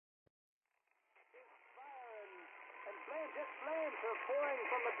Flames are pouring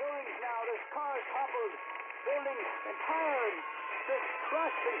from the buildings now. There's cars toppled, buildings entire just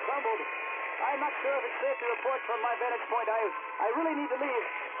crushed and crumbled. I'm not sure if it's safe to report from my vantage point. I really need to leave.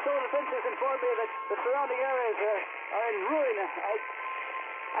 Civil Defense has informed me that the surrounding areas are in ruin. I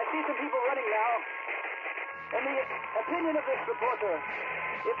see some people running now. In the opinion of this reporter,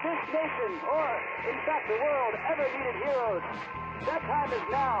 if this nation, or in fact the world, ever needed heroes, that time is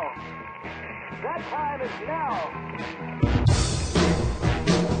now. That time is now.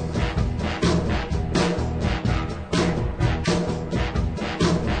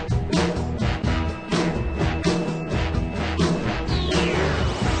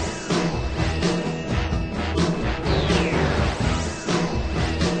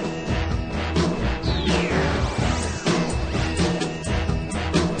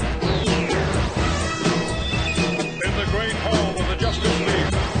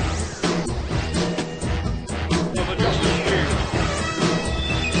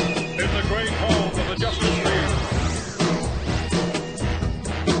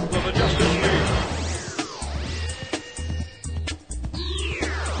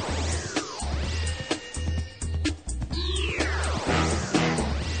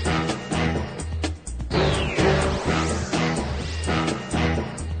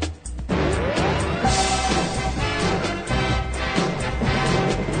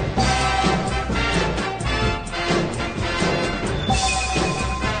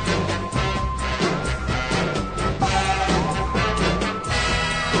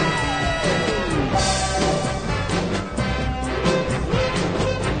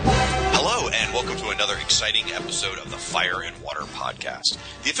 Episode of the Fire and Water Podcast,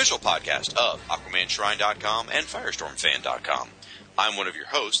 the official podcast of AquamanShrine.com and FirestormFan.com. I'm one of your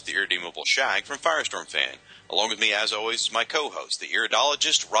hosts, the irredeemable Shag from Firestorm Fan. Along with me, as always, is my co-host, the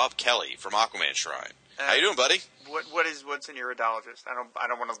iridologist Rob Kelly from Aquaman Shrine. How you doing, buddy? What's an iridologist? I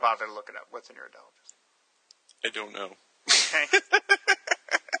don't want to bother to look it up. What's an iridologist? I don't know. Okay.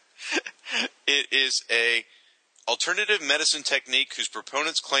 It is a alternative medicine technique whose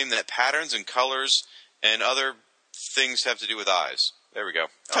proponents claim that patterns and colors and other things have to do with eyes. There we go.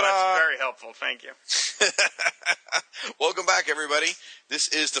 Oh, that's very helpful. Thank you. Welcome back, everybody. This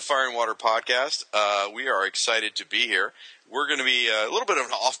is the Fire and Water Podcast. We are excited to be here. We're going to be a little bit of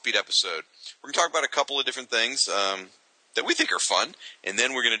an offbeat episode. We're going to talk about a couple of different things that we think are fun, and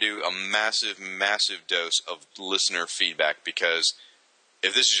then we're going to do a massive, massive dose of listener feedback, because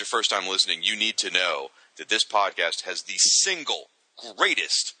if this is your first time listening, you need to know that this podcast has the single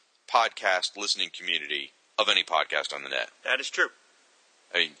greatest podcast listening community of any podcast on the net. That is true.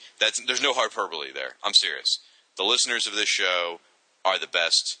 I mean, there's no hyperbole there. I'm serious. The listeners of this show are the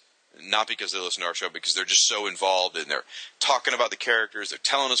best, not because they listen to our show, because they're just so involved and they're talking about the characters, they're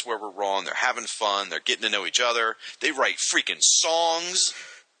telling us where we're wrong, they're having fun, they're getting to know each other, they write freaking songs.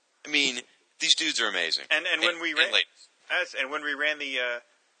 I mean, these dudes are amazing. And when we ran the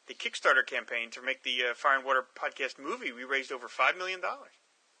Kickstarter campaign to make the Fire and Water Podcast movie, we raised over $5 million.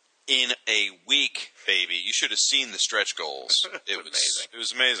 In a week, baby. You should have seen the stretch goals. It was amazing. It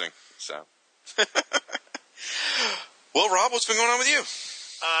was amazing. So, well, Rob, what's been going on with you?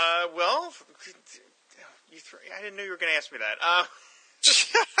 I didn't know you were going to ask me that.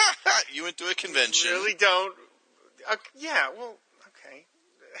 You went to a convention. Really don't. Yeah. Well, okay.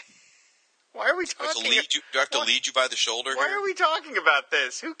 Why are we talking? Do I have to lead you by the shoulder? Why are we talking about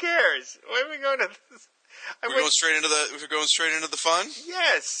this? Who cares? Why are we going to this? We're going straight into the fun?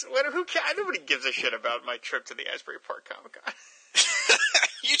 Yes. Who cares? Nobody gives a shit about my trip to the Asbury Park Comic-Con.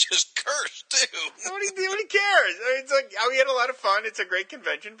 You just cursed, too. Nobody cares. I mean, it's like, we had a lot of fun. It's a great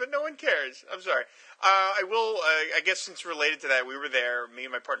convention, but no one cares. I'm sorry. I guess since related to that, we were there. Me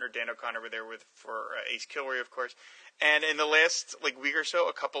and my partner, Dan O'Connor, were there for Ace Kilroy, of course. And in the last week or so,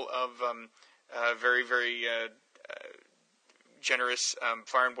 a couple of very, very generous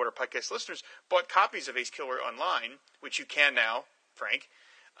Fire and Water Podcast listeners bought copies of Ace Kilroy online, which you can now, Frank.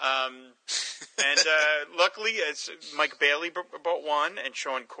 And luckily, Mike Bailey bought one, and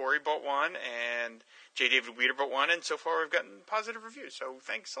Sean Corey bought one, and J. David Weeder bought one, and so far we've gotten positive reviews. So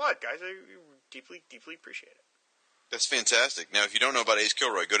thanks a lot, guys. I deeply, deeply appreciate it. That's fantastic. Now, if you don't know about Ace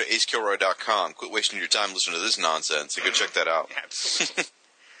Kilroy, go to acekilroy.com. Quit wasting your time listening to this nonsense and go check that out. Yeah, absolutely.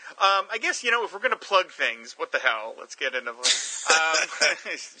 I guess, if we're going to plug things, what the hell? Let's get into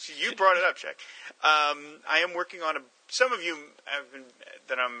it. You brought it up, Jack. I am working on some of you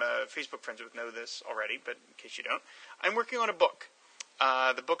that I'm Facebook friends with know this already, but in case you don't, I'm working on a book.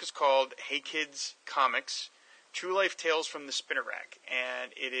 The book is called Hey Kids Comics, True Life Tales from the Spinner Rack.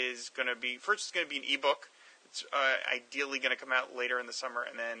 And it is going to be, first it's going to be an ebook. It's ideally going to come out later in the summer,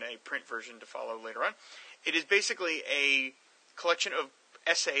 and then a print version to follow later on. It is basically a collection of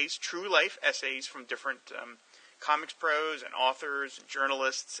essays, true life essays from different comics pros and authors and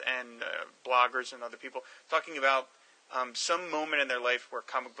journalists and bloggers and other people talking about some moment in their life where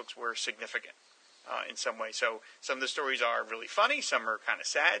comic books were significant in some way. So some of the stories are really funny, some are kind of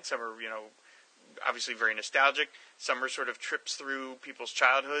sad, some are, obviously very nostalgic. Some are sort of trips through people's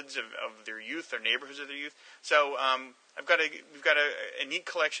childhoods of their youth, their neighborhoods of their youth. So we've got a neat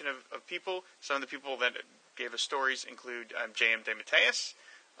collection of people. Some of the people that gave us stories include J.M. DeMatteis,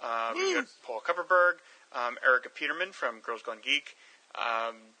 we've got Paul Kupperberg, Erica Peterman from Girls Gone Geek,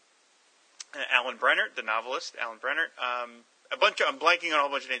 Alan Brennert, the novelist, Alan Brennert. I'm blanking on a whole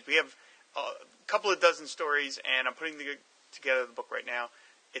bunch of names. We have a couple of dozen stories, and I'm putting together the book right now.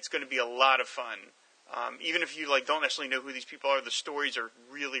 It's going to be a lot of fun. Even if you don't necessarily know who these people are, the stories are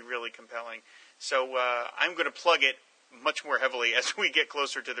really, really compelling. So I'm going to plug it much more heavily as we get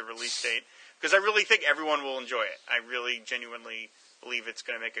closer to the release date, because I really think everyone will enjoy it. I really genuinely believe it's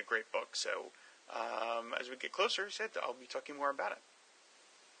going to make a great book. So as we get closer, I'll be talking more about it.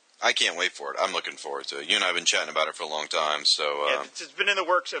 I can't wait for it. I'm looking forward to it. You and I have been chatting about it for a long time. So it's been in the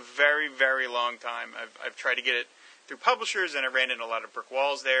works a very, very long time. I've tried to get it through publishers, and I ran into a lot of brick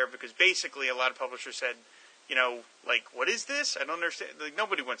walls there, because basically a lot of publishers said, what is this? I don't understand.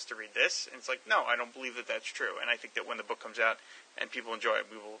 Nobody wants to read this. And it's no, I don't believe that that's true. And I think that when the book comes out and people enjoy it,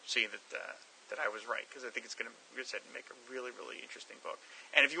 we will see that I was right, because I think it's going to make a really, really interesting book.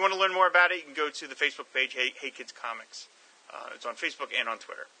 And if you want to learn more about it, you can go to the Facebook page, Hey Kids Comics. It's on Facebook and on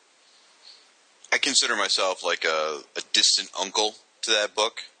Twitter. I consider myself like a distant uncle to that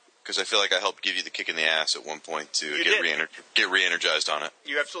book, because I feel like I helped give you the kick in the ass at one point to get re-energized on it.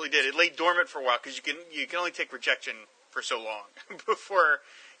 You absolutely did. It lay dormant for a while, because you can only take rejection for so long before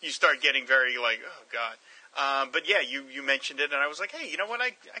you start getting very oh God. But yeah, you mentioned it, and I was like, hey, you know what?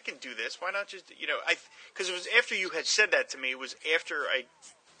 I can do this. Why not just because it was after you had said that to me. It was after I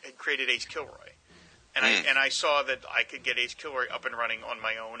had created Ace Kilroy, and I saw that I could get Ace Kilroy up and running on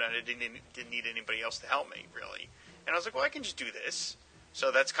my own, and I didn't need anybody else to help me really. And I was like, well, I can just do this. So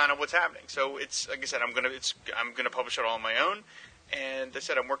that's kind of what's happening. So it's like I said, I'm gonna publish it all on my own, and I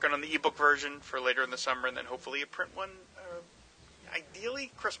said I'm working on the ebook version for later in the summer, and then hopefully a print one,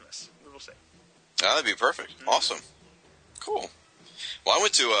 ideally Christmas. We will see. Oh, that'd be perfect. Mm-hmm. Awesome, cool. Well, I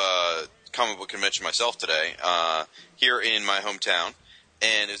went to a comic book convention myself today here in my hometown,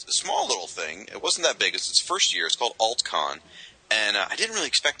 and it's a small little thing. It wasn't that big. It's its first year. It's called AltCon. And I didn't really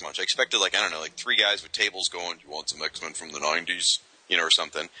expect much. I expected, three guys with tables going, you want some X-Men from the 90s? Or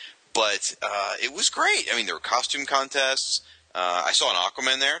something. But it was great. I mean, there were costume contests. I saw an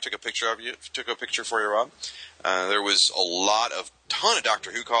Aquaman there. Took a picture for you, Rob. There was a ton of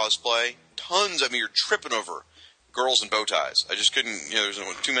Doctor Who cosplay. Tons. I mean, you're tripping over girls in bow ties. I just couldn't, there's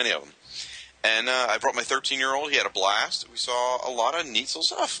too many of them. And I brought my 13-year-old. He had a blast. We saw a lot of neat little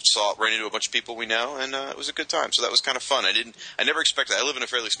stuff. Ran into a bunch of people we know, and it was a good time. So that was kind of fun. I never expected. I live in a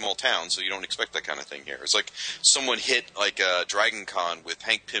fairly small town, so you don't expect that kind of thing here. It's like someone hit Dragon Con with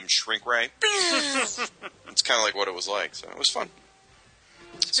Hank Pym Shrink Ray. It's kind of like what it was like. So it was fun.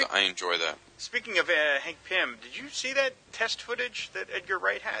 So I enjoy that. Speaking of Hank Pym, did you see that test footage that Edgar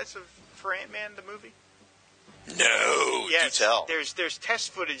Wright has for Ant-Man the movie? No, yes, do tell. There's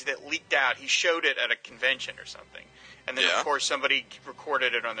test footage that leaked out. He showed it at a convention or something, and then of course somebody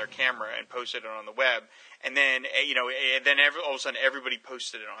recorded it on their camera and posted it on the web. And then all of a sudden everybody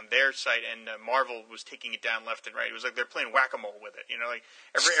posted it on their site, and Marvel was taking it down left and right. It was like they're playing whack-a-mole with it.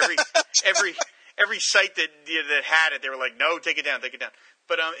 Every site that had it, they were like, no, take it down.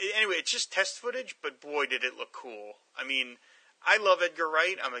 But anyway, it's just test footage. But boy, did it look cool. I mean, I love Edgar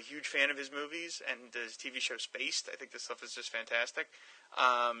Wright. I'm a huge fan of his movies and his TV show Spaced. I think this stuff is just fantastic.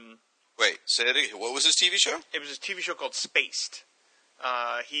 Wait, say that again. What was his TV show? It was a TV show called Spaced.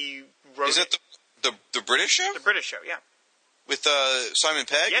 He wrote. Is that the British show? The British show, yeah. With Simon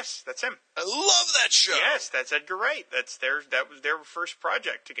Pegg? Yes, that's him. I love that show. Yes, that's Edgar Wright. That was their first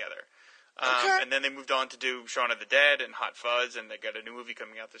project together. Okay. And then they moved on to do Shaun of the Dead and Hot Fuzz, and they got a new movie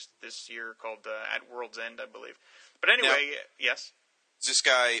coming out this year called At World's End, I believe. But anyway, yes. Is this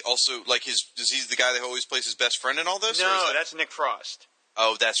guy also is he the guy that always plays his best friend in all this? No, that's Nick Frost.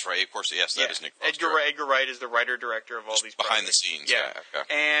 Oh, that's right. Of course, yes, that is Nick Frost. Edgar Wright is the writer-director of all these behind projects. the scenes. Yeah.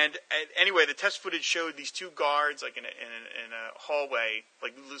 Okay. And anyway, the test footage showed these two guards in a hallway,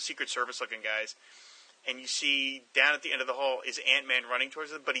 like little Secret Service-looking guys, and you see down at the end of the hall is Ant-Man running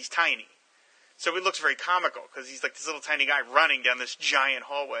towards them, but he's tiny. So it looks very comical because he's like this little tiny guy running down this giant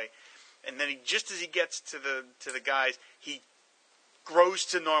hallway, and then just as he gets to the guys, he grows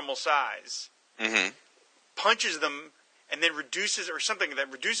to normal size, punches them, and then reduces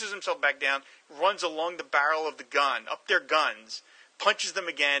himself back down, runs along the barrel of the gun, up their guns, punches them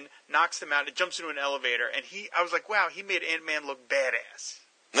again, knocks them out, and jumps into an elevator. And I was like, wow, he made Ant-Man look badass.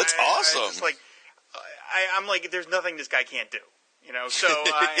 That's awesome. I'm like, there's nothing this guy can't do. So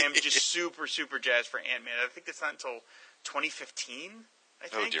I am just super, super jazzed for Ant-Man. I think it's not until 2015, I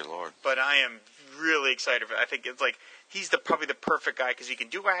think. Oh, dear Lord. But I am really excited for it. I think it's like he's probably the perfect guy because he can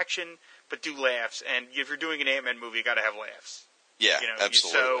do action but do laughs. And if you're doing an Ant-Man movie, you got to have laughs. Yeah,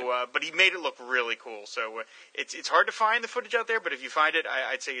 absolutely. So, but he made it look really cool. So it's hard to find the footage out there, but if you find it,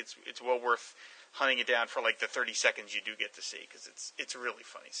 I'd say it's well worth hunting it down for like the 30 seconds you do get to see because it's really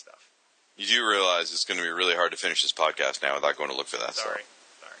funny stuff. You do realize it's going to be really hard to finish this podcast now without going to look for that stuff. Sorry.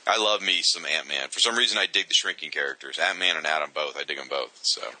 I love me some Ant-Man. For some reason, I dig the shrinking characters. Ant-Man and Adam both. I dig them both.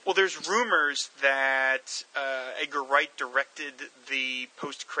 So. Well, there's rumors that Edgar Wright directed the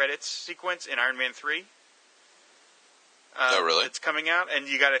post-credits sequence in Iron Man 3. Oh, really? It's coming out, and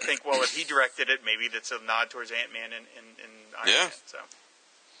you got to think, well, if he directed it, maybe that's a nod towards Ant-Man and Iron Man. So.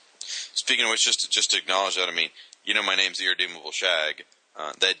 Speaking of which, just to acknowledge that, I mean, my name's The Irredeemable Shag.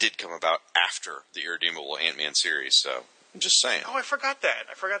 That did come about after the Irredeemable Ant-Man series, so I'm just saying. Oh, I forgot that.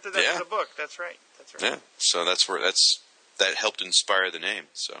 I forgot that was a book. That's right. Yeah, so that helped inspire the name.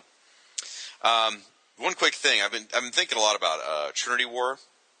 So, one quick thing, I've been thinking a lot about Trinity War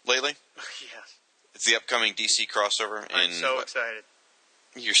lately. Yes. It's the upcoming DC crossover. I'm so excited.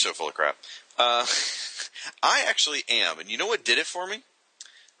 You're so full of crap. I actually am, and you know what did it for me?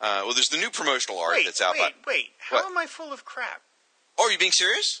 Well, there's the new promotional art that's out. Wait. How am I full of crap? Oh, are you being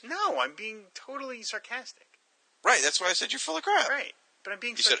serious? No, I'm being totally sarcastic. Right, that's why I said you're full of crap. Right, but I'm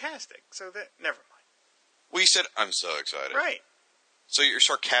being sarcastic, so that never mind. Well, you said I'm so excited. Right. So you're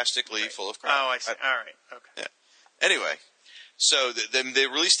sarcastically full of crap. Oh, I see. All right. Okay. Yeah. Anyway, so they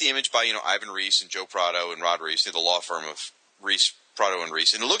released the image by Ivan Reis and Joe Prado and Rod Reis, the law firm of Reis, Prado and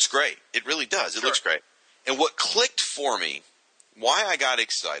Reis, and it looks great. It really does. It looks great. And what clicked for me, why I got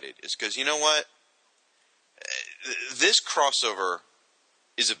excited, is because you know what? This crossover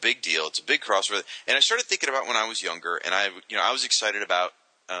is a big deal. It's a big crossover, and I started thinking about when I was younger, and I was excited about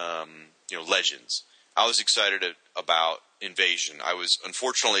Legends. I was excited about Invasion. I was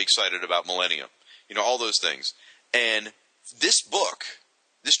unfortunately excited about Millennium. All those things. And this book,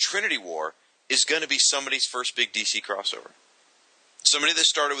 this Trinity War, is going to be somebody's first big DC crossover. Somebody that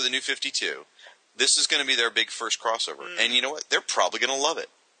started with a New 52. This is going to be their big first crossover, and you know what? They're probably going to love it.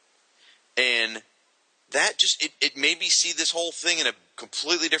 And that just, it made me see this whole thing in a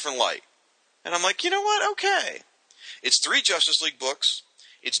completely different light. And I'm like, you know what? Okay. It's 3 Justice League books.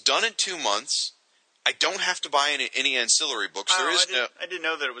 It's done in 2 months. I don't have to buy any ancillary books. I didn't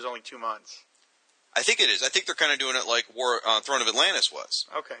know that it was only 2 months. I think it is. I think they're kind of doing it like Throne of Atlantis was.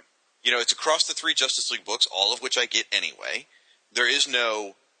 Okay. It's across the 3 Justice League books, all of which I get anyway. There is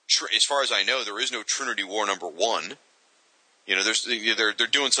no, as far as I know, there is no Trinity War number 1. They're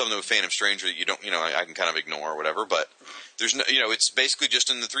doing something with Phantom Stranger that you don't, I can kind of ignore or whatever, but there's no, it's basically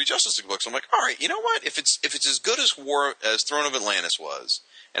just in the 3 Justice League books. I'm like, all right, you know what? If it's as good as Throne of Atlantis was,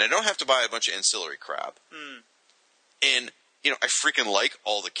 and I don't have to buy a bunch of ancillary crap, and I freaking like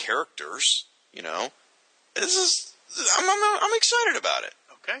all the characters, this is, I'm excited about it.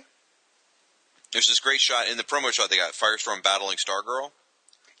 Okay. There's this great shot in the promo shot. They got Firestorm battling Stargirl.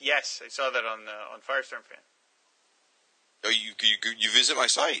 Yes, I saw that on Firestorm Fan. Oh, you visit my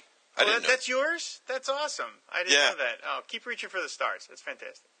site. I didn't know. That's yours? That's awesome. I didn't know that. Oh, keep reaching for the stars. That's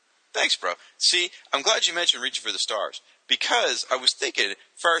fantastic. Thanks, bro. See, I'm glad you mentioned reaching for the stars because I was thinking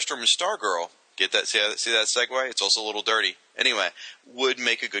Firestorm and Stargirl, get that? See that segue? It's also a little dirty. Anyway, would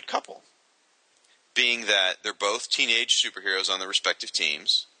make a good couple. Being that they're both teenage superheroes on their respective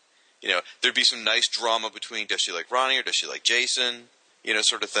teams. There'd be some nice drama between does she like Ronnie or does she like Jason,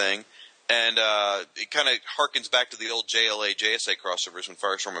 sort of thing. And it kind of harkens back to the old JLA, JSA crossovers when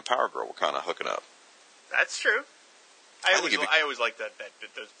Firestorm and Power Girl were kind of hooking up. That's true. I always liked those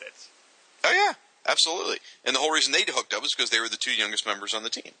bits. Oh, yeah, absolutely. And the whole reason they hooked up was because they were the 2 youngest members on the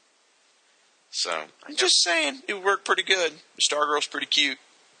team. So, I'm just saying, it worked pretty good. Stargirl's pretty cute.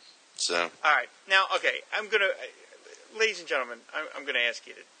 So. All right. Now, okay, ladies and gentlemen, I'm going to ask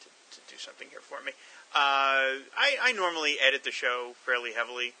you to do something here for me. I normally edit the show fairly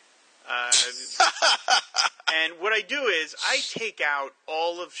heavily. And what I do is I take out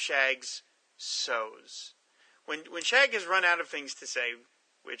all of Shag's so's. When Shag has run out of things to say,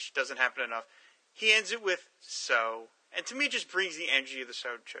 which doesn't happen enough, he ends it with so. And to me, it just brings the energy of the show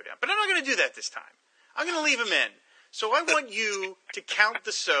down. But I'm not going to do that this time. I'm going to leave him in. So I want you to count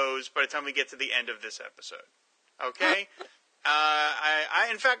the so's by the time we get to the end of this episode. Okay?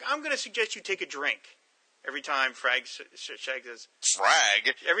 In fact, I'm going to suggest you take a drink every time Shag says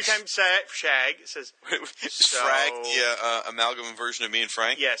Frag? every time Shag says Is so, Frag the amalgam version of me and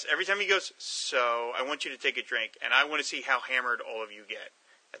Frank? yes, every time he goes, so I want you to take a drink, and I want to see how hammered all of you get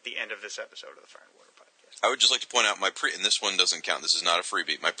at the end of this episode of the Fire and Water Podcast. I would just like to point out and this one doesn't count. This is not a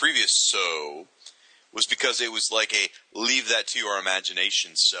freebie. My previous so was because it was like a leave that to your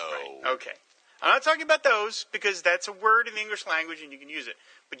imagination so. Right. Okay. I'm not talking about those because that's a word in the English language and you can use it.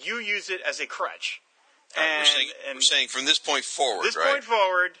 But you use it as a crutch. And, we're saying from this point forward, this right? point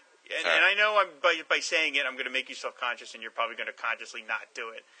forward, and Right. I know by saying it, I'm going to make you self-conscious and you're probably going to consciously not do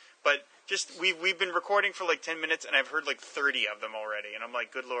it. But just, we've been recording for like 10 minutes and I've heard like 30 of them already. And I'm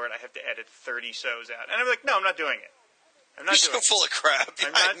like, good Lord, I have to edit 30 so's out. And I'm like, no, I'm not doing it. I'm not You're doing so full of crap. I'm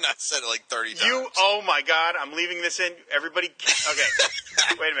I not- have not said it like 30 times. oh my God, I'm leaving this in. Everybody, okay.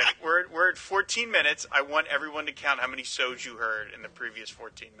 Wait a minute. We're at 14 minutes. I want everyone to count how many so's you heard in the previous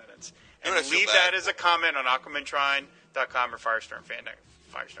 14 minutes. And I feel leave bad. that as a comment on AquamanShrine.com or Firestorm Fan.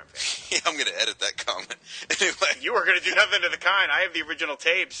 Yeah, I'm going to edit that comment. Anyway. You were going to do nothing of the kind. I have the original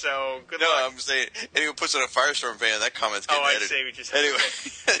tape, so good No, luck. I'm saying, anyone puts on a Firestorm fan, that comment's getting I edited. see what you said. Anyway.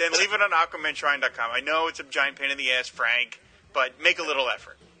 Then leave it on AquamanShrine.com. I know it's a giant pain in the ass, Frank, but make a little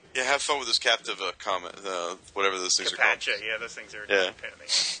effort. Yeah, have fun with this captive comment, whatever those things are called. Capacha, yeah, those things are a Yeah. giant pain in the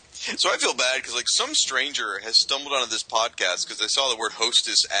ass. So I feel bad because, like, some stranger has stumbled onto this podcast because they saw the word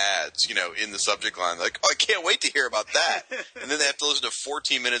hostess ads, in the subject line. Like, oh, I can't wait to hear about that. And then they have to listen to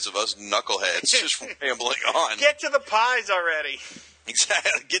 14 minutes of us knuckleheads just rambling on. Get to the pies already.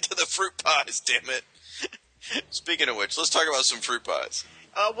 Exactly. Get to the fruit pies, damn it. Speaking of which, let's talk about some fruit pies.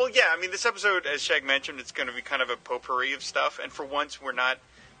 Well, yeah, I mean, this episode, as Shag mentioned, it's going to be kind of a potpourri of stuff, and for once, we're not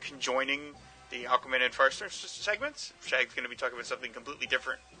conjoining the Aquaman and Firestorm segments. Shag's going to be talking about something completely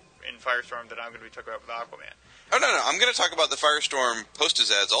different in Firestorm that I'm going to be talking about with Aquaman. Oh, no. I'm going to talk about the Firestorm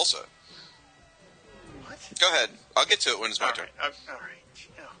Postas ads also. What? Go ahead. I'll get to it when it's my All turn. right. All right.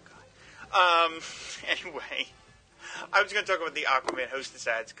 Oh, God. Anyway, I was going to talk about the Aquaman hostess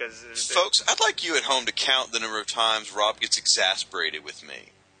ads because... Folks, I'd like you at home to count the number of times Rob gets exasperated with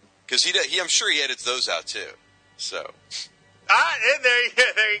me. Because I'm sure he edits those out, too. So...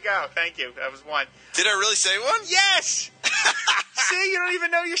 there you go. Thank you. That was one. Did I really say one? Yes! See, you don't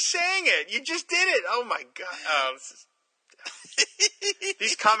even know you're saying it. You just did it. Oh, my God. Oh,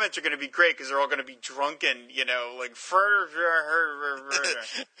 these comments are going to be great because they're all going to be drunken, like...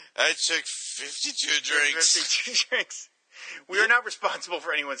 I took 52 drinks. 52 drinks. We are not responsible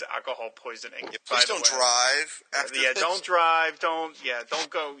for anyone's alcohol poisoning. Yeah, please don't drive after this. Don't drive. Don't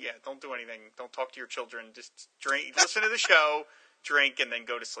go. Yeah, don't do anything. Don't talk to your children. Just drink. Listen to the show, drink, and then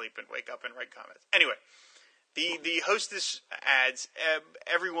go to sleep and wake up and write comments. Anyway, the hostess ads.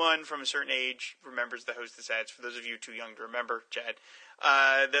 Everyone from a certain age remembers the hostess ads. For those of you too young to remember, Chad,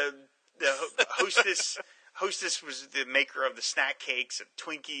 the hostess was the maker of the snack cakes and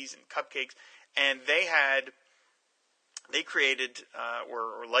Twinkies and cupcakes, and they created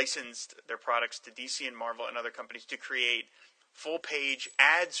or licensed their products to DC and Marvel and other companies to create full-page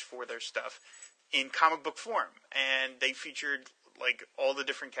ads for their stuff in comic book form. And they featured like all the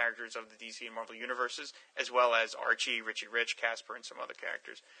different characters of the DC and Marvel universes, as well as Archie, Richie Rich, Casper, and some other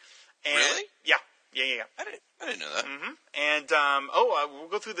characters. And, Really? Yeah. I didn't know that. Mm-hmm. And we'll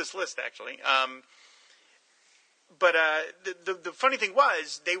go through this list actually. But the funny thing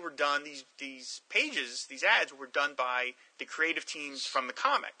was, they were done, these pages, these ads were done by the creative teams from the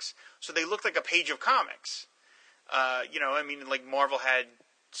comics. So they looked like a page of comics. Like Marvel had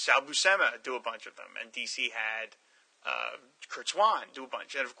Sal Buscema do a bunch of them, and DC had Kurt Swan do a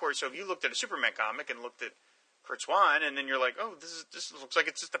bunch. And of course, so if you looked at a Superman comic and looked at Kurt Swan, and then you're like, oh, this looks like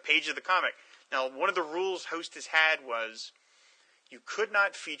it's just a page of the comic. Now, one of the rules Hostess had was you could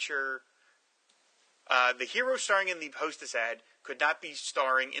not feature... the hero starring in the Hostess ad could not be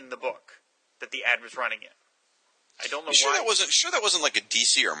starring in the book that the ad was running in. I don't know why. That wasn't like a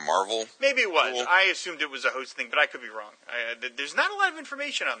DC or Marvel? Maybe it was. Cool. I assumed it was a host thing, but I could be wrong. There's not a lot of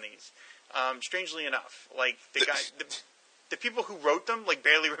information on these, strangely enough. Like, the people who wrote them, like,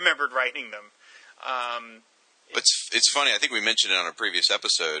 barely remembered writing them. It's funny. I think we mentioned it on a previous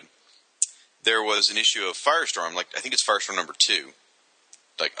episode. There was an issue of Firestorm, like I think it's Firestorm number 2,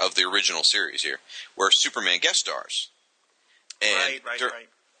 like of the original series here, where Superman guest stars. And Right.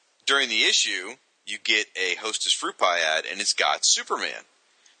 During the issue, you get a Hostess fruit pie ad, and it's got Superman.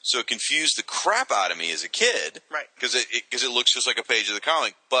 So it confused the crap out of me as a kid, Right. Because it looks just like a page of the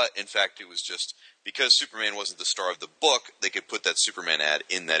comic, but in fact it was just because Superman wasn't the star of the book, they could put that Superman ad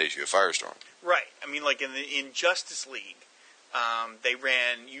in that issue of Firestorm. Right. I mean, like in Justice League, they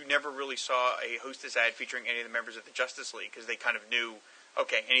ran. You never really saw a Hostess ad featuring any of the members of the Justice League because they kind of knew,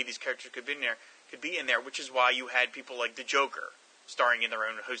 okay, any of these characters could be in there. could be in there, which is why you had people like the Joker starring in their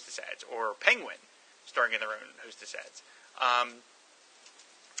own Hostess ads, or Penguin starring in their own Hostess ads.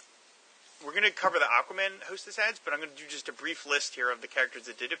 We're going to cover the Aquaman Hostess ads, but I'm going to do just a brief list here of the characters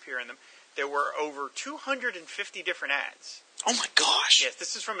that did appear in them. There were over 250 different ads. Oh my gosh! Yes,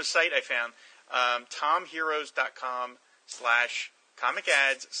 this is from a site I found, tomheroes.com/comic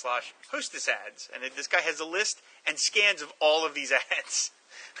ads/hostess ads. And this guy has a list and scans of all of these ads.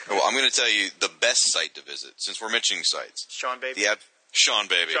 Well, I'm going to tell you the best site to visit, since we're mentioning sites. Sean Baby? Sean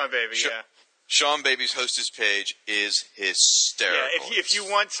Baby. Sean Baby, yeah. Sean Baby's Hostess page is hysterical. Yeah, if you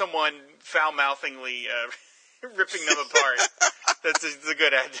want someone foul-mouthingly ripping them apart, that's a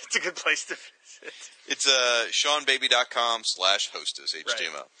good ad. It's a good place to visit. It's SeanBaby.com/hostess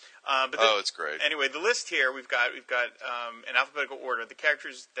HTML. Right. It's great. Anyway, the list here we've got in alphabetical order. The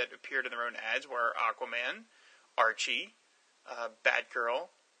characters that appeared in their own ads were Aquaman, Archie, Batgirl,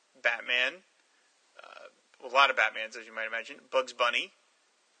 Batman, a lot of Batmans as you might imagine, Bugs Bunny,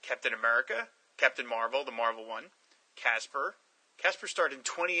 Captain America, Captain Marvel, the Marvel one, Casper. Casper starred in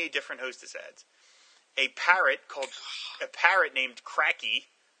 28 different Hostess ads. A parrot named Cracky.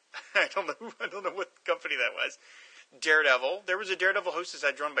 I don't know what company that was. Daredevil. There was a Daredevil Hostess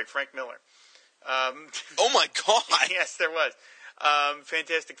ad drawn by Frank Miller. Oh my God! Yes, there was.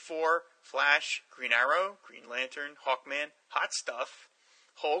 Fantastic Four, Flash, Green Arrow, Green Lantern, Hawkman, Hot Stuff,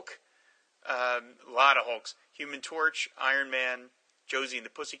 Hulk, a lot of Hulks, Human Torch, Iron Man, Josie and the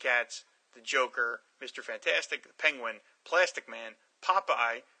Pussycats, the Joker, Mr. Fantastic, the Penguin, Plastic Man,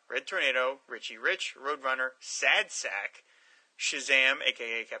 Popeye, Red Tornado, Richie Rich, Roadrunner, Sad Sack, Shazam,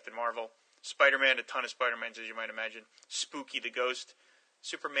 a.k.a. Captain Marvel, Spider-Man, a ton of Spider-Mans as you might imagine, Spooky the Ghost,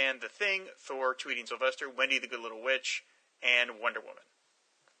 Superman, The Thing, Thor, Tweety and Sylvester, Wendy the Good Little Witch, and Wonder Woman.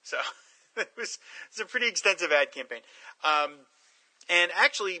 So it's a pretty extensive ad campaign. And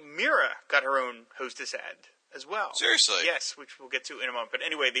actually, Mira got her own Hostess ad as well. Seriously? Yes, which we'll get to in a moment. But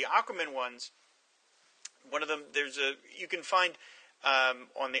anyway, the Aquaman ones, one of them, you can find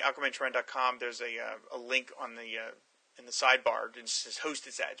on the AquamanTrend.com, there's a link on in the sidebar. It says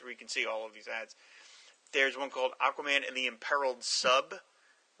Hostess ads, where you can see all of these ads. There's one called Aquaman and the Imperiled Sub,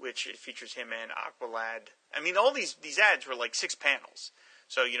 which features him and Aqualad. I mean, all these ads were like 6 panels.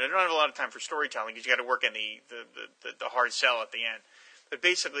 So, they don't have a lot of time for storytelling because you got to work in the hard sell at the end. But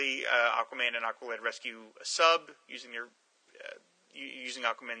basically, Aquaman and Aqualad rescue a sub using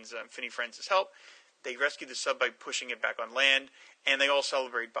Aquaman's Finny Friends as help. They rescue the sub by pushing it back on land, and they all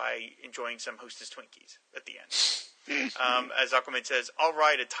celebrate by enjoying some Hostess Twinkies at the end. As Aquaman says, "I'll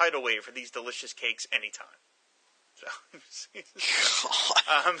ride a tidal wave for these delicious cakes anytime." So,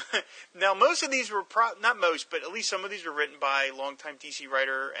 now, most of these were not most, but at least some of these were written by longtime DC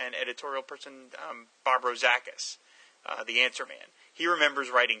writer and editorial person Bob Rozakis, the Answer Man. He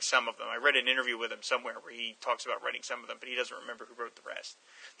remembers writing some of them. I read an interview with him somewhere where he talks about writing some of them, but he doesn't remember who wrote the rest.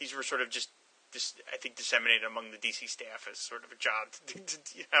 These were sort of just I think, disseminated among the DC staff as sort of a job to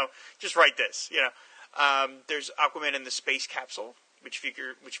just write this. There's Aquaman in the Space Capsule, which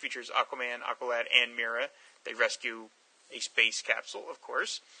features Aquaman, Aqualad, and Mira. They rescue a space capsule, of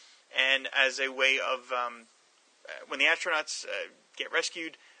course, and as a way of when the astronauts get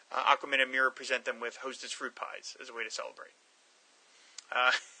rescued, Aquaman and Mira present them with Hostess fruit pies as a way to celebrate.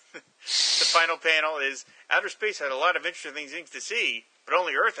 The final panel is outer space had a lot of interesting things to see, but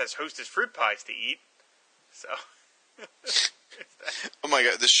only Earth has Hostess fruit pies to eat. So, oh my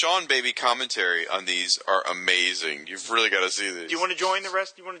God, the Sean Baby commentary on these are amazing. You've really got to see these. Do you want to join the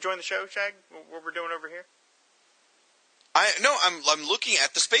rest? Do you want to join the show, Shag? What we're doing over here? I'm looking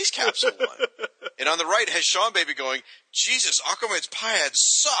at the space capsule one, and on the right has Sean Baby going, "Jesus, Aquaman's pie ads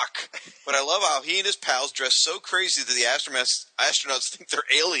suck." But I love how he and his pals dress so crazy that the astronauts think they're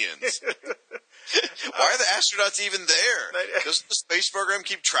aliens. Why are the astronauts even there? Doesn't the space program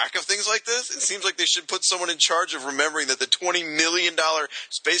keep track of things like this? It seems like they should put someone in charge of remembering that the $20 million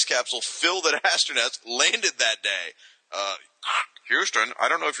space capsule filled with astronauts landed that day. Houston, I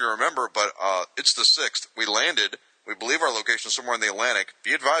don't know if you remember, but it's the 6th. We landed. We believe our location is somewhere in the Atlantic.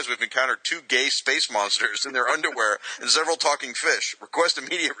 Be advised we've encountered 2 gay space monsters in their underwear and several talking fish. Request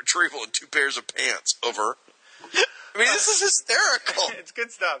immediate retrieval and 2 pairs of pants. Over. I mean, this is hysterical. It's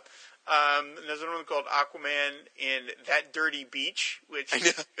good stuff. There's another one called Aquaman in That Dirty Beach, which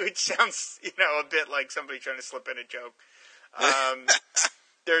sounds, a bit like somebody trying to slip in a joke.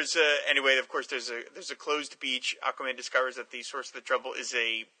 Anyway, of course, there's a closed beach. Aquaman discovers that the source of the trouble is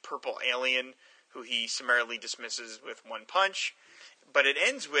a purple alien who he summarily dismisses with one punch. But it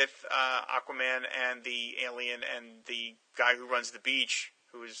ends with Aquaman and the alien and the guy who runs the beach,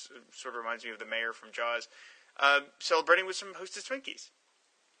 sort of reminds me of the mayor from Jaws, celebrating with some Hostess Twinkies.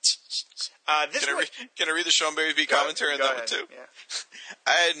 Can I read the Sean Baby commentary on that one too? Yeah.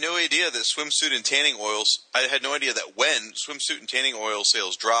 I had no idea that swimsuit and tanning oils. I had no idea that when swimsuit and tanning oil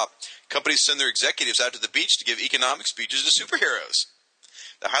sales drop, companies send their executives out to the beach to give economic speeches to superheroes.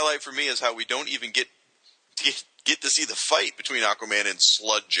 The highlight for me is how we don't even get to see the fight between Aquaman and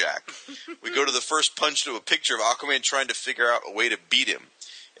Sludgejack. We go to the first punch to a picture of Aquaman trying to figure out a way to beat him.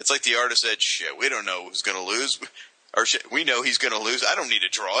 It's like the artist said, "Shit, we don't know who's going to lose, or shit, we know he's going to lose. I don't need to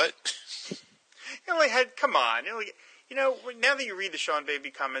draw it." Come on. Now that you read the Sean Baby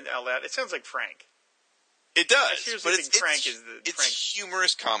comment out loud, it sounds like Frank. It does. I seriously think Frank is the Frank.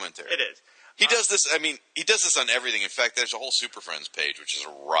 Humorous commentary. It is. He does this. I mean, he does this on everything. In fact, there's a whole Super Friends page, which is a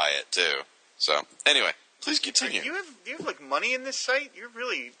riot too. So, anyway, please continue. Do you have like money in this site? You're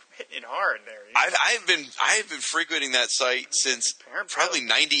really hitting it hard there. I've been frequenting that site since probably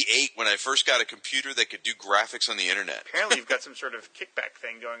 '98 when I first got a computer that could do graphics on the internet. Apparently, you've got some sort of kickback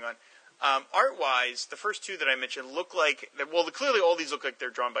thing going on. Art-wise, the first two that I mentioned look like clearly all these look like they're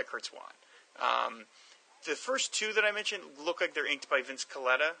drawn by Kurt Swan. The first two that I mentioned look like they're inked by Vince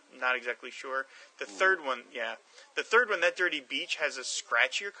Colletta. Not exactly sure. The third one, that Dirty Beach, has a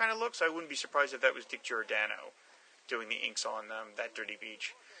scratchier kind of look, so I wouldn't be surprised if that was Dick Giordano doing the inks on that Dirty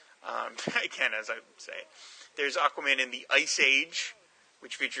Beach. Again, as I say, there's Aquaman in the Ice Age,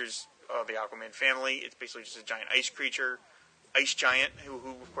 which features the Aquaman family. It's basically just a giant ice creature, ice giant, who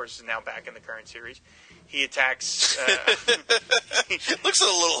of course is now back in the current series. He attacks. It looks a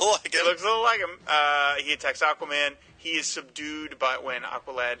little like him. It looks a little like him. He attacks Aquaman. He is subdued by when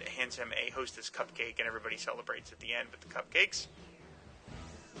Aqualad hands him a Hostess cupcake, and everybody celebrates at the end with the cupcakes.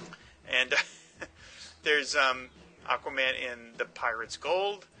 And there's Aquaman in the Pirate's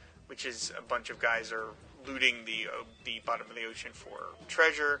Gold, which is a bunch of guys are looting the bottom of the ocean for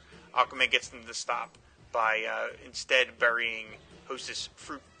treasure. Aquaman gets them to stop by instead burying Hostess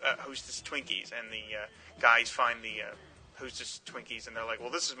Twinkies, and the guys find the Hostess Twinkies, and they're like, "Well,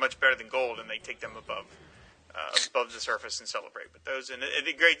 this is much better than gold," and they take them above the surface and celebrate with those. And it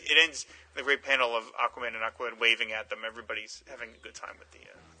ends with a great panel of Aquaman and Aqualad waving at them. Everybody's having a good time with the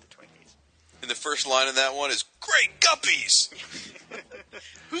Twinkies. And the first line in that one is "Great Guppies."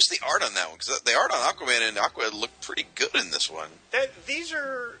 Who's the art on that one? Because the art on Aquaman and Aqualad look pretty good in this one. These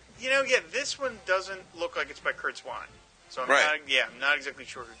are, this one doesn't look like it's by Kurt Swan. So I'm not exactly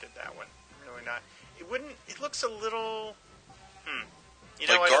sure who did that one. Really not. It looks a little,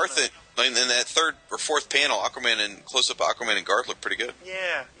 like Garth in that third or fourth panel, Aquaman and close-up Aquaman and Garth look pretty good.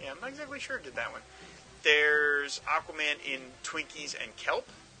 Yeah, I'm not exactly sure who did that one. There's Aquaman in Twinkies and Kelp,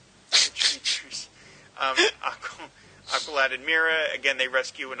 which features Aqualad and Mira. Again, they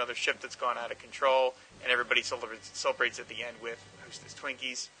rescue another ship that's gone out of control, and everybody celebrates at the end with Hostess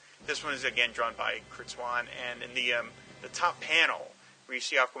Twinkies. This one is again drawn by Kurt Swan, and in the top panel where you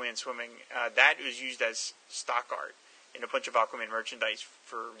see Aquaman swimming, that was used as stock art in a bunch of Aquaman merchandise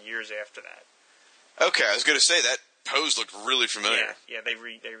for years after that. Okay, I was going to say that pose looked really familiar. Yeah, they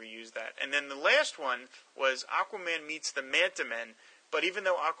reused that. And then the last one was Aquaman meets the Mantamen, but even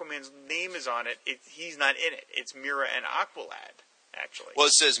though Aquaman's name is on it, he's not in it. It's Mira and Aqualad, actually. Well,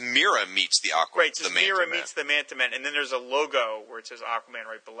 it says Mira meets the Aquaman. Right, it says Mira meets the Mantamen, and then there's a logo where it says Aquaman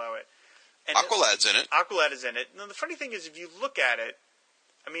right below it. And Aqualad's in it. Aqualad is in it. Now, the funny thing is, if you look at it,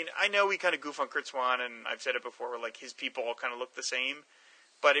 I mean, I know we kind of goof on Kurt Swan, and I've said it before, where like his people all kind of look the same,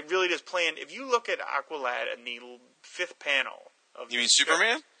 but it really does play in. If you look at Aqualad in the fifth panel of you mean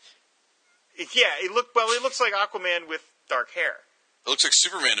Superman? It looks like Aquaman with dark hair. It looks like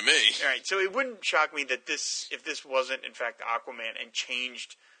Superman to me. All right, so it wouldn't shock me that if this wasn't in fact Aquaman and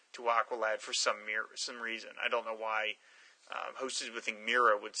changed to Aqualad for some reason. I don't know why Hostess would think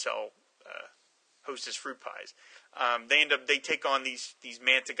Mira would sell Hostess fruit pies. They take on these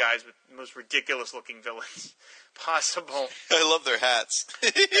Manta guys with the most ridiculous looking villains possible. I love their hats.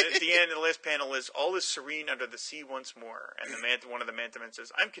 And at the end, the last panel is all is serene under the sea once more. And one of the Manta men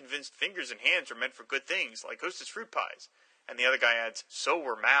says, "I'm convinced fingers and hands are meant for good things, like Hostess fruit pies." And the other guy adds, "So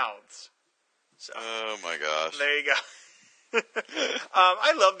were mouths." So, oh my gosh! There you go.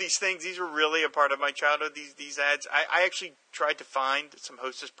 I love these things. These were really a part of my childhood. These ads. I actually tried to find some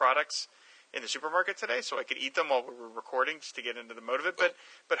Hostess products in the supermarket today so I could eat them while we were recording, just to get into the mode of it.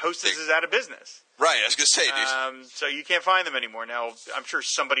 But Hostess is out of business. Right, I was going to say, dude. So you can't find them anymore. Now, I'm sure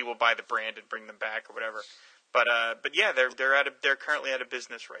somebody will buy the brand and bring them back or whatever. But yeah, they're currently out of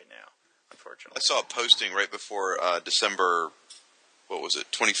business right now, unfortunately. I saw a posting right before December,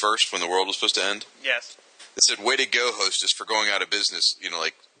 21st, when the world was supposed to end? Yes. It said, "Way to go, Hostess, for going out of business,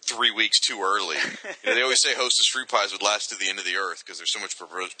 like 3 weeks too early." They always say Hostess fruit pies would last to the end of the earth because there's so much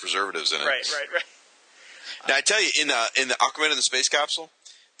preservatives in it. Right. Now, I tell you, in the Aquaman in the Space Capsule,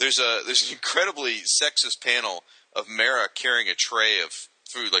 there's an incredibly sexist panel of Mara carrying a tray of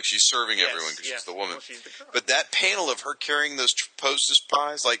food, like she's serving everyone because she's the woman. Well, she's the girl. But that panel of her carrying those Hostess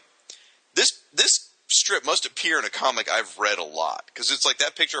pies, like this strip must appear in a comic I've read a lot, because it's like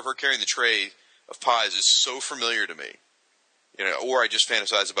that picture of her carrying the tray of pies is so familiar to me. Or I just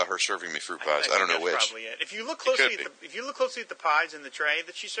fantasize about her serving me fruit pies. I don't know which. Probably it. If you look closely at the pies in the tray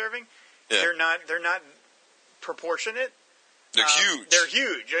that she's serving, they're not proportionate. They're huge. They're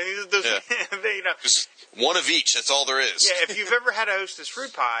huge. I mean, those, just one of each. That's all there is. Yeah. If you've ever had a Hostess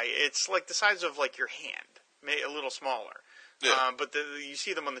fruit pie, it's like the size of like your hand, maybe a little smaller. Yeah. But you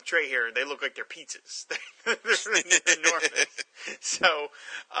see them on the tray here, they look like they're pizzas. They're enormous. So,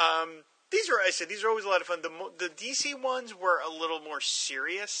 these are always a lot of fun. The DC ones were a little more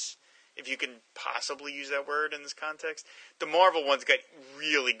serious, if you can possibly use that word in this context. The Marvel ones got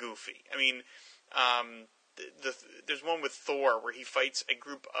really goofy. I mean, there's one with Thor where he fights a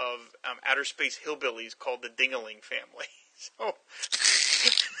group of outer space hillbillies called the Dingaling family. So,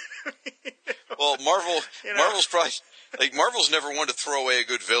 well, Marvel's probably Marvel's never wanted to throw away a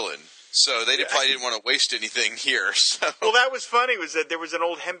good villain, so they probably didn't want to waste anything here. So. Well, that was funny. Was that there was an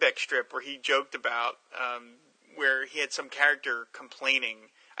old Hembeck strip where he joked about where he had some character complaining.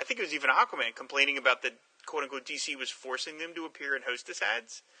 I think it was even Aquaman complaining about the quote unquote DC was forcing them to appear in Hostess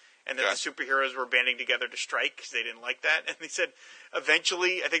ads. And that the superheroes were banding together to strike because they didn't like that. And they said,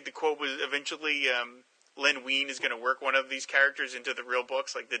 eventually, I think the quote was, Len Wein is going to work one of these characters into the real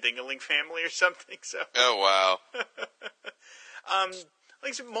books, like the Dingaling family or something. So. Oh, wow. Like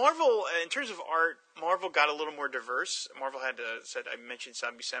I said, Marvel, in terms of art, Marvel got a little more diverse. Marvel had, I mentioned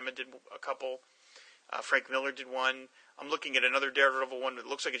Sam Buscema did a couple. Frank Miller did one. I'm looking at another Daredevil one that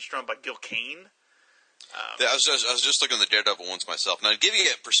looks like it's drawn by Gil Kane. I was just looking at the Daredevil ones myself. Now, to give you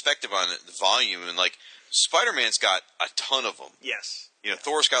a perspective on the volume, and like Spider-Man's got a ton of them. Yes.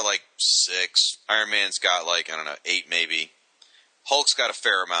 Thor's got like 6. Iron Man's got like 8 maybe. Hulk's got a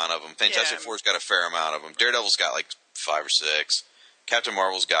fair amount of them. Fantastic Four's got a fair amount of them. Daredevil's got like 5 or 6. Captain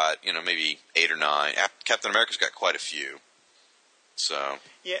Marvel's got maybe 8 or 9. Captain America's got quite a few. So.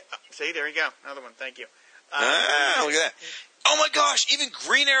 Yeah. See, there you go. Another one. Thank you. Look at that. Oh my gosh, even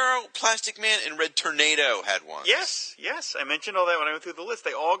Green Arrow, Plastic Man, and Red Tornado had one. Yes. I mentioned all that when I went through the list.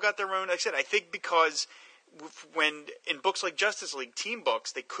 They all got their own. Like I said, I think because when in books like Justice League, team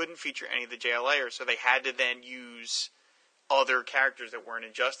books, they couldn't feature any of the JLAers, so they had to then use other characters that weren't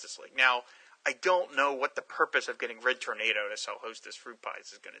in Justice League. Now, I don't know what the purpose of getting Red Tornado to sell Hostess fruit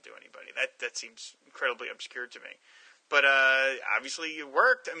pies is going to do anybody. That seems incredibly obscure to me. But obviously it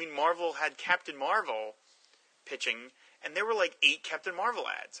worked. I mean, Marvel had Captain Marvel pitching, and there were like 8 Captain Marvel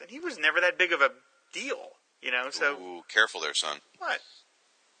ads, and he was never that big of a deal, So, ooh, careful there, son. What?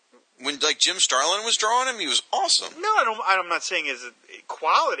 When like Jim Starlin was drawing him, he was awesome. No, I'm not saying as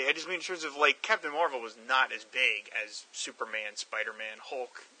quality. I just mean in terms of like Captain Marvel was not as big as Superman, Spider-Man,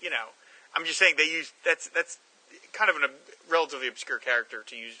 Hulk. I'm just saying they used that's kind of a relatively obscure character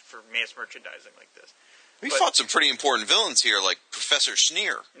to use for mass merchandising like this. We fought some pretty important villains here, like Professor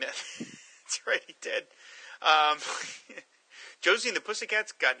Sneer. That's right, he did. Josie and the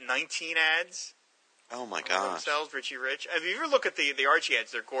Pussycats got 19 ads. Oh my gosh! Themselves, Richie Rich. If you ever look at the Archie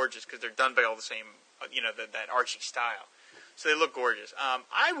ads, they're gorgeous because they're done by all the same, that Archie style. So they look gorgeous.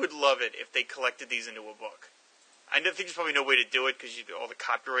 I would love it if they collected these into a book. I think there's probably no way to do it because all the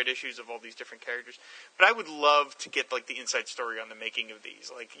copyright issues of all these different characters. But I would love to get like the inside story on the making of these.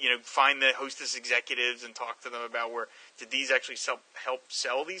 Like, find the Hostess executives and talk to them about did these actually help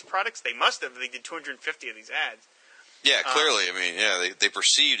sell these products? They must have. They did 250 of these ads. Yeah, clearly. I mean, they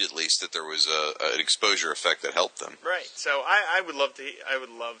perceived at least that there was an exposure effect that helped them. Right. So I would love to. I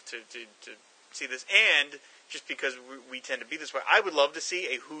would love to see this, and just because we tend to be this way, I would love to see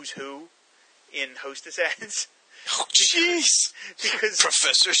a who's who in Hostess ads. Oh, jeez! Because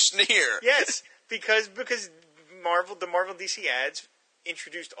Professor Sneer. Yes, because the Marvel DC ads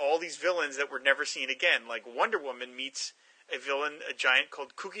introduced all these villains that were never seen again. Like Wonder Woman meets a giant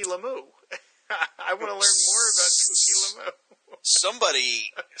called Kooky Lamoo. I want to learn more about Kooky Lamoo.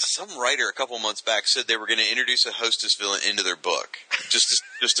 Some writer a couple months back said they were going to introduce a Hostess villain into their book, just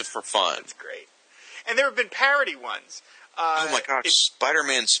for fun. That's great. And there have been parody ones. Oh my gosh!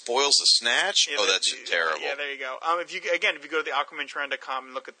 Spider-Man spoils the snatch. Yeah, that's terrible. Yeah, there you go. If you go to the AquamanTrend.com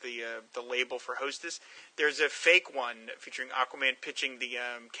and look at the label for Hostess, there's a fake one featuring Aquaman pitching the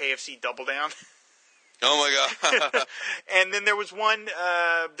KFC Double Down. Oh my god! And then there was one.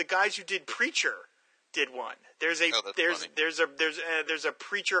 The guys who did Preacher did one. There's a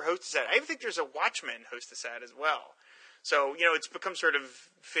Preacher Hostess ad. I even think there's a Watchmen Hostess ad as well. So it's become sort of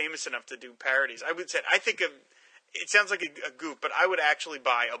famous enough to do parodies. I would say I think of it sounds like a goof, but I would actually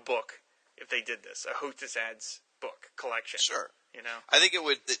buy a book if they did this, a Hostess Ads book collection. Sure. You know? I think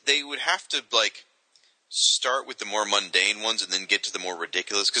they would have to, like, start with the more mundane ones and then get to the more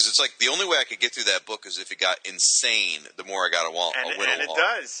ridiculous. Because it's like the only way I could get through that book is if it got insane the more I got along. And it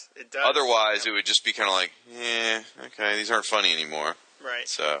does. It does. Otherwise, it would just be kind of like, okay, these aren't funny anymore. Right.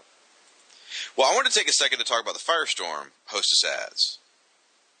 So, well, I want to take a second to talk about the Firestorm Hostess Ads.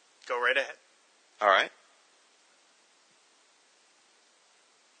 Go right ahead. All right.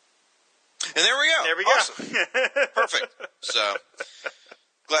 And there we go. There we go. Awesome. Perfect. So,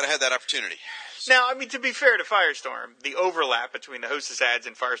 glad I had that opportunity. Now, I mean, to be fair to Firestorm, the overlap between the Hostess Ads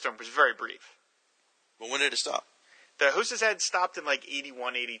and Firestorm was very brief. Well, when did it stop? The Hostess Ads stopped in like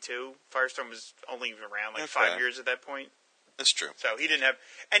 81, 82. Firestorm was only around like 5 years at that point. That's true. So he didn't have,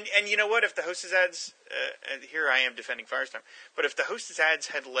 and you know what? If the Hostess Ads, here I am defending Firestorm, but if the Hostess Ads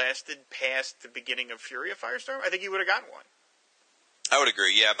had lasted past the beginning of Fury of Firestorm, I think he would have gotten one. I would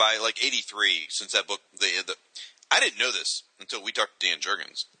agree. Yeah, by like 83, since that book, I didn't know this until we talked to Dan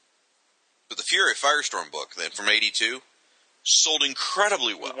Jurgens. But the Fury of Firestorm book from 82 sold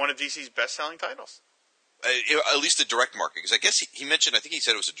incredibly well. One of DC's best-selling titles. At least the direct market, because I guess he mentioned, I think he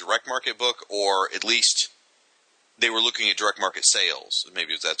said it was a direct market book, or at least they were looking at direct market sales.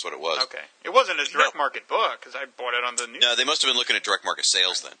 Maybe that's what it was. Okay. It wasn't a direct market book, because I bought it on the news. No, they must have been looking at direct market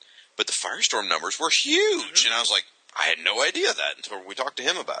sales then. But the Firestorm numbers were huge, and I was like, I had no idea that until we talked to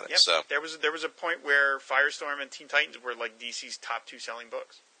him about it. Yep. So there was a point where Firestorm and Teen Titans were like DC's top 2 selling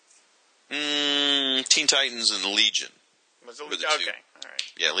books. Teen Titans and Legion. Was it were the okay? two. All right.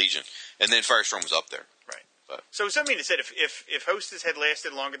 Yeah, Legion, and then Firestorm was up there. Right. But. So something to say, if Hostess had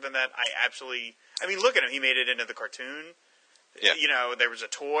lasted longer than that, I mean, look at him. He made it into the cartoon. Yeah. You know, there was a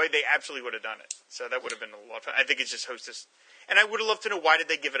toy. They absolutely would have done it. So that would have been a lot of fun. I think it's just Hostess. And I would have loved to know, why did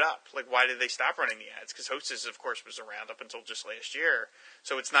they give it up? Like, why did they stop running the ads? Because Hostess, of course, was around up until just last year.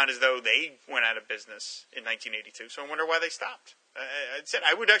 So it's not as though they went out of business in 1982. So I wonder why they stopped.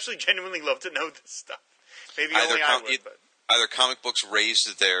 I would actually genuinely love to know this stuff. Maybe only I would. But either comic books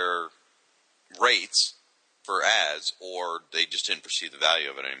raised their rates for ads, or they just didn't perceive the value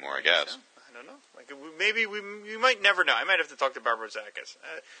of it anymore, I guess. I don't know. Like, maybe we might never know. I might have to talk to Barbara Zakis.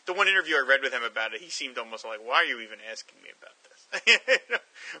 The one interview I read with him about it, he seemed almost like, "Why are you even asking me about this?"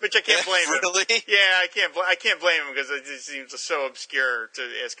 Which I can't blame him. Really? Yeah, I can't blame him, because it just seems so obscure to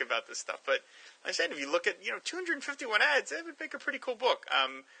ask about this stuff. But I said, if you look at 251 ads, that would make a pretty cool book.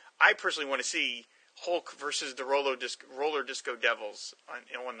 I personally want to see Hulk versus the roller disco devils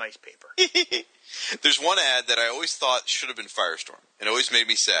on nice paper. There's one ad that I always thought should have been Firestorm, and it always made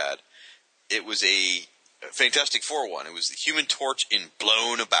me sad. It was a Fantastic Four one. It was the Human Torch in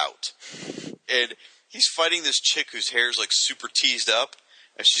Blown About. And he's fighting this chick whose hair's like super teased up,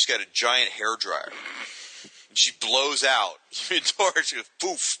 and she's got a giant hair dryer. And she blows out. Human Torch goes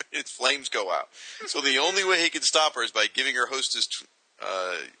poof, and flames go out. So the only way he can stop her is by giving her Hostess,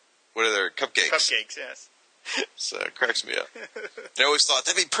 what are their cupcakes? Cupcakes, yes. So it cracks me up. I always thought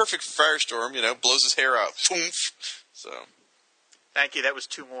that'd be perfect for Firestorm, blows his hair out. Poof. So. Thank you. That was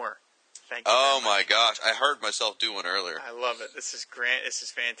 2 more. Thank you. Oh my gosh, I heard myself do one earlier. I love it. This is great. This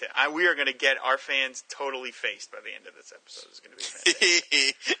is fantastic. We are going to get our fans totally faced by the end of this episode. It's going to be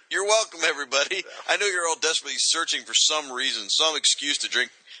fantastic. You're welcome, everybody. I know you're all desperately searching for some reason, some excuse to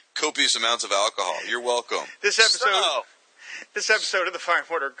drink copious amounts of alcohol. You're welcome. This episode of the Fire and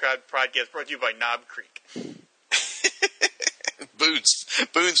Water Podcast brought to you by Knob Creek.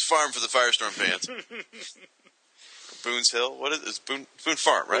 Boone's Farm for the Firestorm fans. Boone's Hill? What is it? It's Boone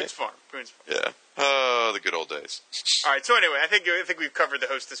Farm, right? Boone's Farm. Yeah. Oh, the good old days. All right. So anyway, I think we've covered the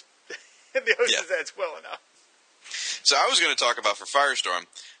Hostess ads well enough. So I was going to talk about, for Firestorm,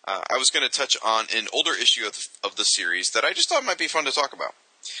 I was going to touch on an older issue of the series that I just thought might be fun to talk about.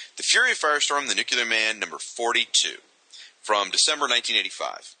 The Fury of Firestorm, The Nuclear Man, number 42, from December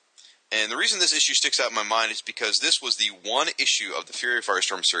 1985. And the reason this issue sticks out in my mind is because this was the one issue of the Fury of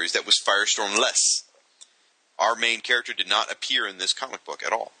Firestorm series that was Firestorm-less. Our main character did not appear in this comic book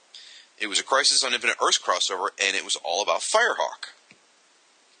at all. It was a Crisis on Infinite Earths crossover, and it was all about Firehawk.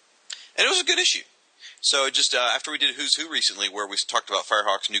 And it was a good issue. So just after we did Who's Who recently, where we talked about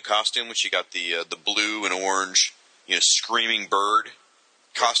Firehawk's new costume, which she got the blue and orange, screaming bird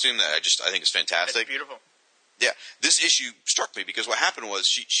costume that I think is fantastic. It's beautiful. Yeah, this issue struck me because what happened was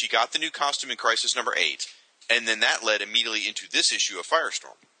she got the new costume in Crisis number 8, and then that led immediately into this issue of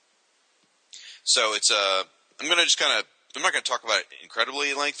Firestorm. So it's I'm not going to talk about it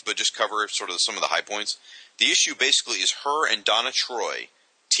incredibly in length, but just cover sort of some of the high points. The issue basically is her and Donna Troy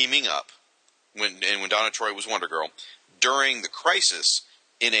teaming up when Donna Troy was Wonder Girl during the Crisis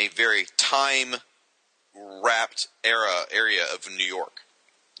in a very time wrapped area of New York.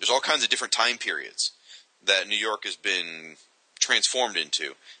 There's all kinds of different time periods that New York has been transformed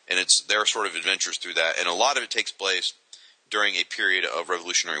into, and it's their sort of adventures through that. And a lot of it takes place during a period of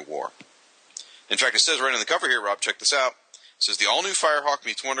Revolutionary War. In fact, it says right on the cover here, Rob, check this out. It says the all-new Firehawk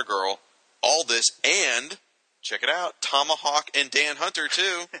meets Wonder Girl, all this, and, check it out, Tomahawk and Dan Hunter,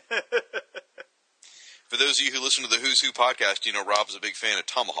 too. For those of you who listen to the Who's Who podcast, you know Rob's a big fan of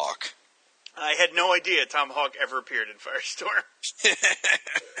Tomahawk. I had no idea Tomahawk ever appeared in Firestorm.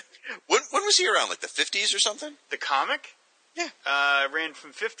 When was he around, like the 50s or something? The comic? Yeah. Ran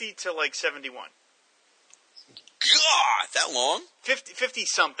from 50 to like 71. God, that long? 50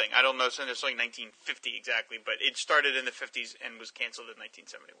 something. I don't know, so it's like 1950 exactly, but it started in the 50s and was canceled in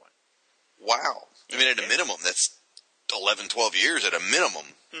 1971. Wow. I mean, at a minimum, that's 11, 12 years at a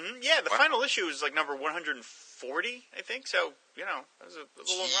minimum. Mm-hmm. Yeah, the final issue is like number 140, I think, so, you know, it was a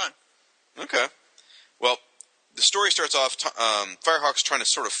little run. Okay. Well, the story starts off, Firehawk's trying to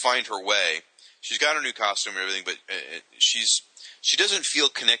sort of find her way. She's got her new costume and everything, but she doesn't feel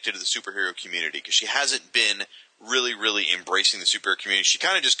connected to the superhero community because she hasn't been really, really embracing the superhero community. She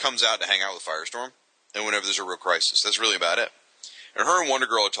kind of just comes out to hang out with Firestorm, and whenever there's a real crisis. That's really about it. And her and Wonder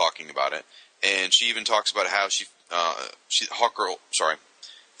Girl are talking about it, and she even talks about how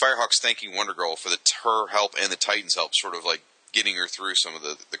Firehawk's thanking Wonder Girl for her help and the Titans' help, sort of like getting her through some of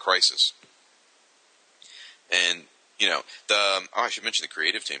the crisis. And, you know, I should mention the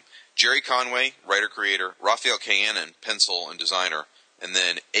creative team. Jerry Conway, writer-creator, Raphael Kayanan, pencil and designer, and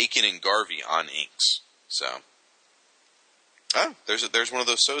then Aiken and Garvey on inks. So, there's one of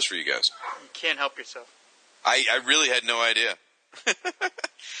those shows for you guys. You can't help yourself. I really had no idea.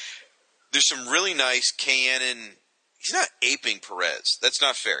 There's some really nice Kayanan. He's not aping Perez. That's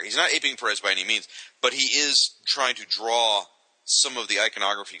not fair. He's not aping Perez by any means, but he is trying to draw some of the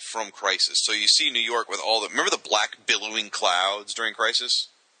iconography from Crisis. So you see New York with remember the black billowing clouds during Crisis?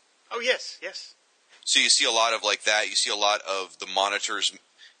 Oh, yes, yes. So you see a lot of like that. You see a lot of the Monitor's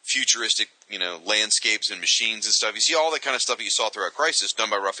futuristic, you know, landscapes and machines and stuff. You see all that kind of stuff that you saw throughout Crisis done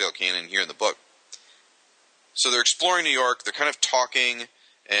by Raphael Kayanan here in the book. So they're exploring New York. They're kind of talking,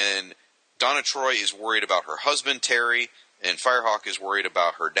 and Donna Troy is worried about her husband, Terry, and Firehawk is worried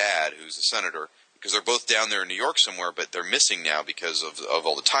about her dad, who's the senator, because they're both down there in New York somewhere, but they're missing now because of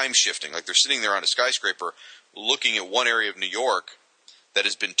all the time shifting. Like they're sitting there on a skyscraper looking at one area of New York that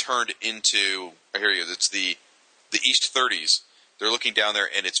has been turned into, I hear you, it's the East 30s. They're looking down there,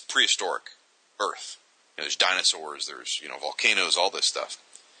 and it's prehistoric Earth. You know, there's dinosaurs, there's, you know, volcanoes, all this stuff.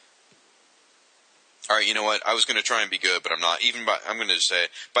 All right, you know what? I was going to try and be good, but I'm not. I'm going to just say,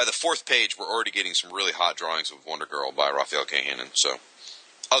 by the fourth page, we're already getting some really hot drawings of Wonder Girl by Raphael Kayanan. So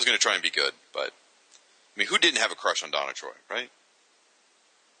I was going to try and be good, but I mean, who didn't have a crush on Donna Troy, right?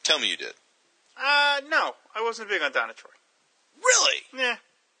 Tell me you did. No, I wasn't big on Donna Troy. Really? Yeah.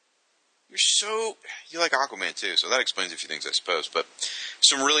 You like Aquaman too, so that explains a few things, I suppose. But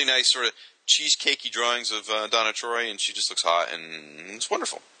some really nice sort of cheesecakey drawings of Donna Troy, and she just looks hot, and it's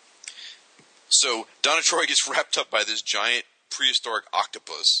wonderful. So Donna Troy gets wrapped up by this giant prehistoric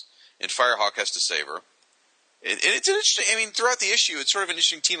octopus, and Firehawk has to save her. And it's an interesting. I mean, throughout the issue, it's sort of an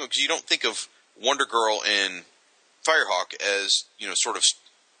interesting team because you don't think of Wonder Girl and Firehawk as, you know, sort of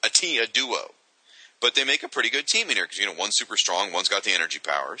a duo, but they make a pretty good team in here because, you know, one's super strong, one's got the energy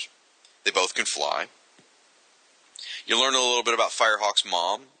powers. They both can fly. You learn a little bit about Firehawk's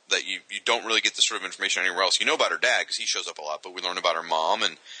mom that you don't really get this sort of information anywhere else. You know about her dad because he shows up a lot, but we learn about her mom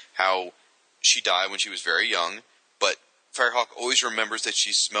and how she died when she was very young, but Firehawk always remembers that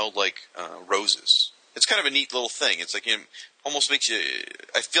she smelled like roses. It's kind of a neat little thing. It's like, it almost makes you.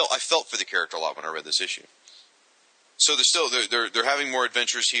 I felt for the character a lot when I read this issue. So they're having more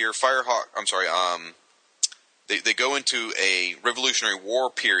adventures here. They go into a Revolutionary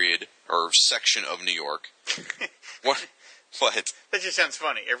War period or section of New York. What? That just sounds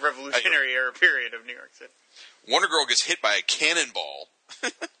funny. A Revolutionary era period of New York City. Wonder Girl gets hit by a cannonball.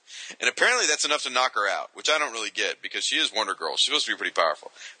 And apparently that's enough to knock her out, which I don't really get because she is Wonder Girl. She's supposed to be pretty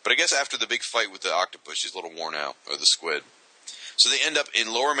powerful. But I guess after the big fight with the octopus, she's a little worn out, or the squid. So they end up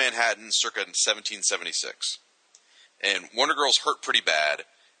in Lower Manhattan circa 1776. And Wonder Girl's hurt pretty bad,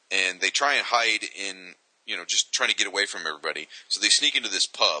 and they try and hide in, you know, just trying to get away from everybody. So they sneak into this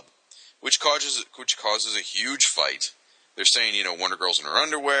pub, which causes a huge fight. They're saying, you know, Wonder Girl's in her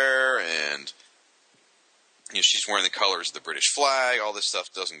underwear, and you know, she's wearing the colors of the British flag. All this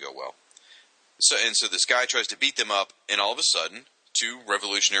stuff doesn't go well. So this guy tries to beat them up, and all of a sudden, two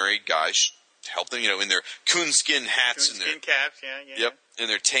revolutionary guys help them, you know, in their coonskin hats and their caps, yeah. Yep, in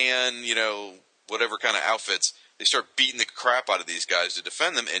their tan, you know, whatever kind of outfits. They start beating the crap out of these guys to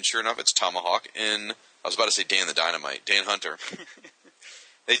defend them, and sure enough, it's Tomahawk and I was about to say Dan the Dynamite, Dan Hunter.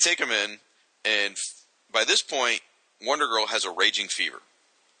 They take him in, and by this point, Wonder Girl has a raging fever.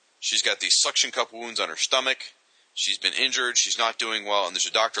 She's got these suction cup wounds on her stomach. She's been injured. She's not doing well, and there's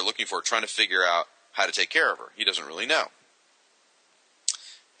a doctor looking for her, trying to figure out how to take care of her. He doesn't really know.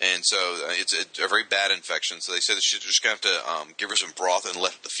 And so it's a very bad infection. So they said that she's just going to have to give her some broth and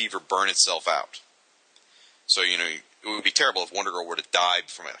let the fever burn itself out. So, you know, it would be terrible if Wonder Girl were to die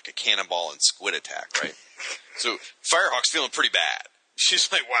from like a cannonball and squid attack, right? So Firehawk's feeling pretty bad.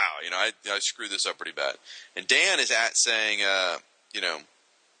 She's like, wow, you know, I screwed this up pretty bad. And Dan is saying, you know,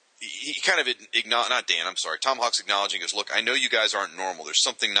 he kind of not Dan, I'm sorry. Tomahawk's acknowledging is, look, I know you guys aren't normal. There's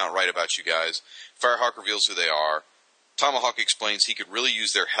something not right about you guys. Firehawk reveals who they are. Tomahawk explains he could really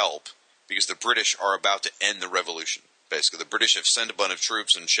use their help because the British are about to end the revolution. Basically, the British have sent a bunch of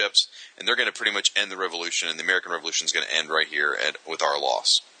troops and ships, and they're going to pretty much end the revolution, and the American Revolution is going to end right here with our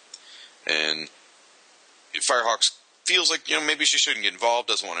loss. And Firehawk feels like, you know, maybe she shouldn't get involved,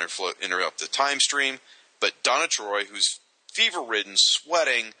 doesn't want to interrupt the time stream, but Donna Troy, who's fever-ridden,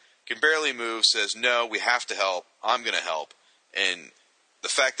 sweating, can barely move, says, no, we have to help. I'm going to help. And the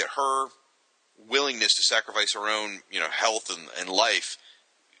fact that her willingness to sacrifice her own, you know, health and life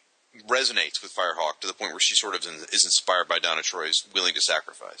resonates with Firehawk to the point where she sort of is inspired by Donna Troy's willing to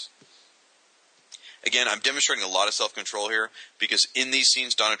sacrifice. Again, I'm demonstrating a lot of self-control here because in these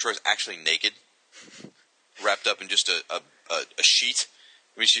scenes, Donna Troy's actually naked, wrapped up in just a sheet.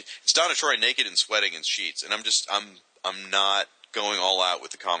 I mean, it's Donna Troy naked and sweating in sheets, and I'm not going all out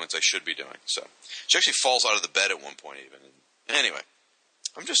with the comments I should be doing. So she actually falls out of the bed at one point even. Anyway,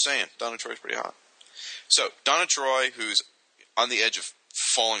 I'm just saying, Donna Troy's pretty hot. So Donna Troy, who's on the edge of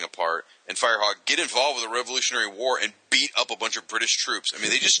falling apart, and Firehawk get involved with the Revolutionary War and beat up a bunch of British troops. I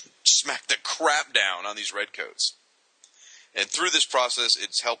mean, they just smacked the crap down on these redcoats. And through this process,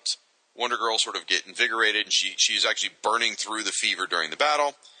 it's helped Wonder Girl sort of get invigorated, and she's actually burning through the fever during the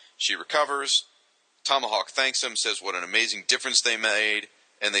battle. She recovers. Tomahawk thanks them, says what an amazing difference they made,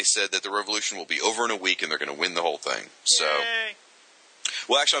 and they said that the revolution will be over in a week and they're going to win the whole thing. So, yay.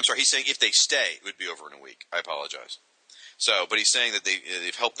 Well, actually, I'm sorry. He's saying if they stay, it would be over in a week. I apologize. So, but he's saying that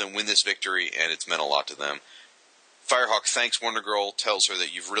they've helped them win this victory, and it's meant a lot to them. Firehawk thanks Wonder Girl, tells her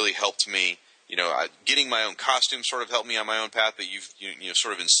that you've really helped me. You know, getting my own costume sort of helped me on my own path, but you've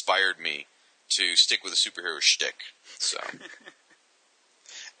sort of inspired me to stick with a superhero shtick. So,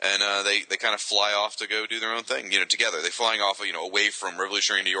 and they kind of fly off to go do their own thing, you know, together. They're flying off, you know, away from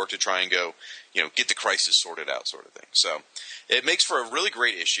revolutionary New York to try and go, you know, get the crisis sorted out, sort of thing. So, it makes for a really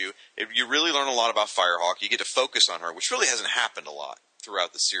great issue. You really learn a lot about Firehawk. You get to focus on her, which really hasn't happened a lot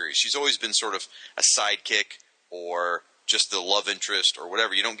throughout the series. She's always been sort of a sidekick or just the love interest or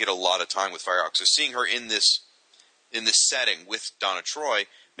whatever. You don't get a lot of time with Firehawk. So seeing her in this setting with Donna Troy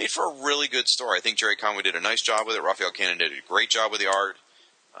made for a really good story. I think Jerry Conway did a nice job with it. Raphael Cannon did a great job with the art.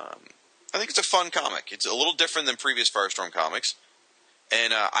 I think it's a fun comic. It's a little different than previous Firestorm comics.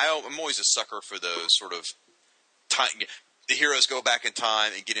 And I'm always a sucker for those sort of time. The heroes go back in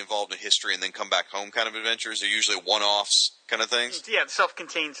time and get involved in history and then come back home kind of adventures. They're usually one-offs kind of things. Yeah, the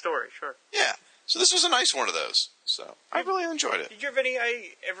self-contained story, sure. Yeah. So this was a nice one of those. So I really enjoyed it. Did you have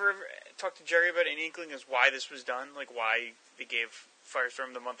ever talk to Jerry about any inkling as why this was done? Like why they gave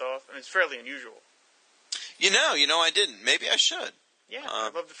Firestorm the month off? I mean, it's fairly unusual. You know, I didn't. Maybe I should. Yeah,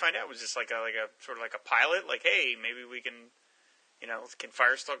 I'd love to find out. Was this like a sort of like a pilot? Like, hey, maybe we can, you know, can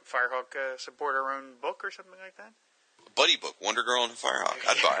Firehawk support our own book or something like that? Buddy book, Wonder Girl and Firehawk.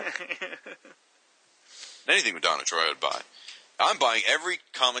 I'd buy it. Anything with Donna Troy, I'd buy. I'm buying every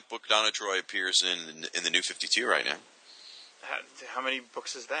comic book Donna Troy appears in the New 52 right now. How many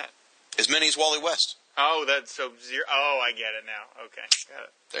books is that? As many as Wally West. Oh, that's so zero. Oh, I get it now. Okay, got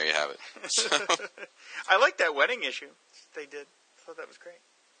it. There you have it. So. I like that wedding issue they did. I thought that was great.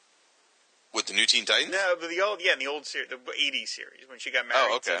 With the New Teen Titans? No, but in the old series, the 80s series, when she got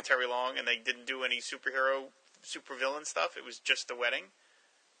married to Terry Long, and they didn't do any supervillain stuff. It was just the wedding.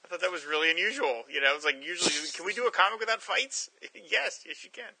 I thought that was really unusual. You know, it's like usually, can we do a comic without fights? Yes, you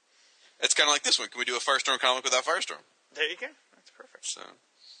can. It's kind of like this one. Can we do a Firestorm comic without Firestorm? There you go. That's perfect. So,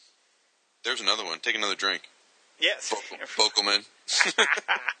 there's another one. Take another drink. Yes. Bokelman.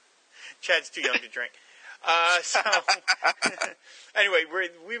 Chad's too young to drink. Anyway,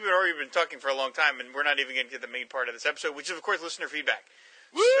 we've already been talking for a long time, and we're not even getting to the main part of this episode, which is, of course, listener feedback.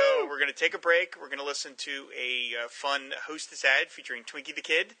 Woo! So we're going to take a break. We're going to listen to a fun Hostess ad featuring Twinkie the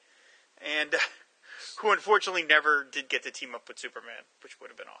Kid, and who unfortunately never did get to team up with Superman, which would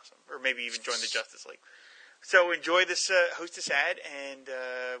have been awesome, or maybe even join the Justice League. So enjoy this Hostess ad, and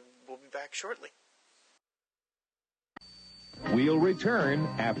we'll be back shortly. We'll return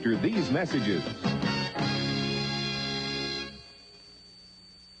after these messages.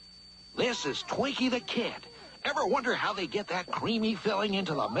 This is Twinkie the Kid. Ever wonder how they get that creamy filling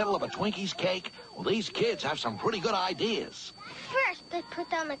into the middle of a Twinkie's cake? Well, these kids have some pretty good ideas. First, they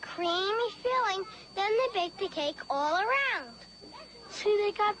put down the creamy filling, then they bake the cake all around. See,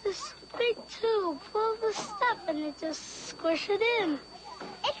 they got this big tube full of the stuff, and they just squish it in.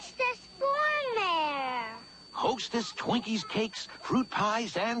 It's the spoon there. Hostess Twinkies cakes, fruit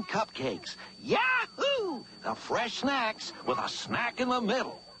pies, and cupcakes. Yahoo! The fresh snacks with a snack in the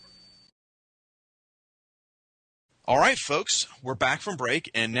middle. All right, folks, we're back from break,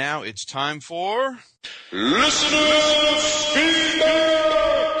 and now it's time for Listener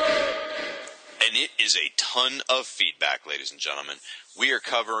Feedback! And it is a ton of feedback, ladies and gentlemen. We are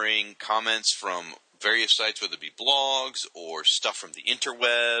covering comments from various sites, whether it be blogs or stuff from the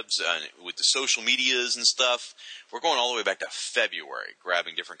interwebs, with the social medias and stuff. We're going all the way back to February,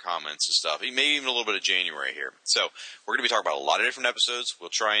 grabbing different comments and stuff, maybe even a little bit of January here. So we're going to be talking about a lot of different episodes. We'll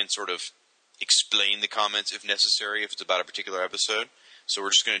try and sort of explain the comments if necessary, if it's about a particular episode. So we're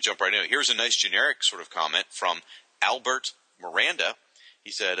just going to jump right in. Here's a nice generic sort of comment from Albert Miranda.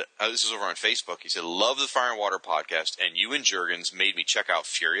 He said, this is over on Facebook, he said, love the Fire and Water podcast, and you and Juergens made me check out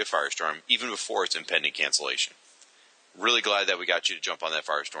Fury of Firestorm even before its impending cancellation. Really glad that we got you to jump on that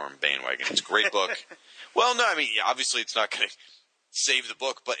Firestorm bandwagon. It's a great book. Well, no, I mean, obviously it's not going to save the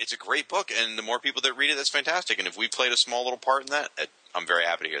book, but it's a great book, and the more people that read it, that's fantastic. And if we played a small little part in that, I'm very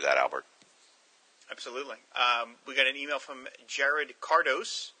happy to hear that, Albert. Absolutely. We got an email from Jared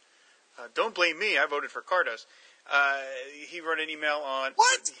Cardos. Don't blame me. I voted for Cardos. He wrote an email on...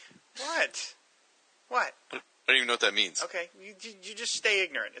 What? What? I don't even know what that means. Okay. You just stay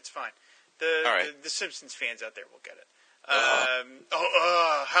ignorant. It's fine. All right. The Simpsons fans out there will get it.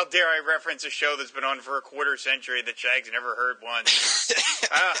 How dare I reference a show that's been on for a quarter century that Shag's never heard once?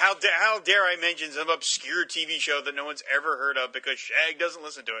 How dare I mention some obscure TV show that no one's ever heard of because Shag doesn't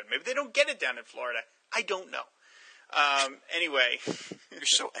listen to it? Maybe they don't get it down in Florida. I don't know. Anyway. You're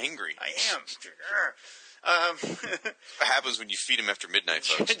so angry. I am. What happens when you feed him after midnight,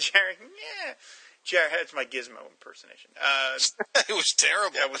 folks? Jared, that's my Gizmo impersonation. It was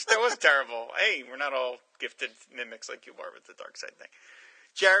terrible. Yeah, that was terrible. Hey, we're not all gifted mimics like you are with the dark side thing.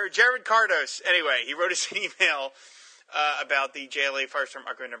 Jared Cardos. Anyway, he wrote us an email about the JLA Firestorm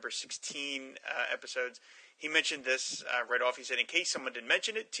Arc number 16 episodes. He mentioned this right off. He said, in case someone didn't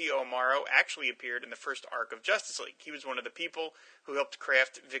mention it, T.O. Amaro actually appeared in the first arc of Justice League. He was one of the people who helped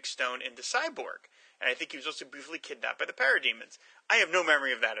craft Vic Stone into Cyborg. And I think he was also briefly kidnapped by the Parademons. I have no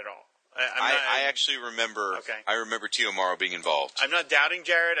memory of that at all. I actually remember. Okay. I remember T.O. Amaro being involved. I'm not doubting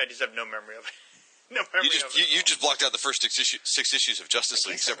Jared. I just have no memory of it. No memory of it. You just blocked out the first six issues of Justice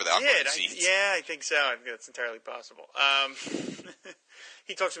League, except for the Aquaman scenes. I think so. I think that's entirely possible.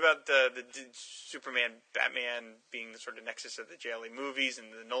 He talks about the Superman, Batman being the sort of nexus of the JLA movies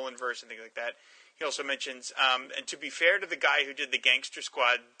and the Nolanverse and things like that. He also mentions, and to be fair to the guy who did the Gangster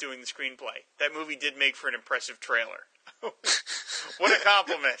Squad doing the screenplay, that movie did make for an impressive trailer. What a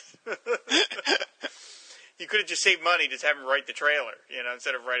compliment. You could have just saved money, just have him write the trailer,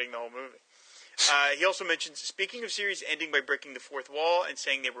 instead of writing the whole movie. He also mentions, speaking of series ending by breaking the fourth wall and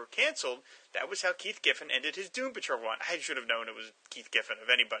saying they were canceled, that was how Keith Giffen ended his Doom Patrol run. I should have known it was Keith Giffen. If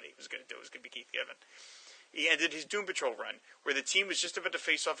anybody was going to do it, it was going to be Keith Giffen. He ended his Doom Patrol run, where the team was just about to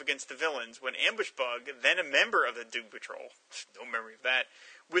face off against the villains when Ambush Bug, then a member of the Doom Patrol, no memory of that,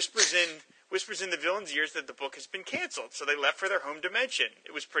 whispers in the villain's ears that the book has been canceled, so they left for their home dimension.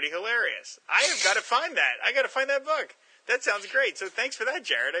 It was pretty hilarious. I have got to find that. I got to find that book. That sounds great. So thanks for that,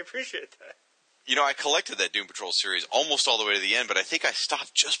 Jared. I appreciate that. I collected that Doom Patrol series almost all the way to the end, but I think I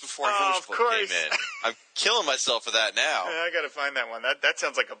stopped just before Ambush Bug came in. I'm killing myself for that now. I got to find that one. That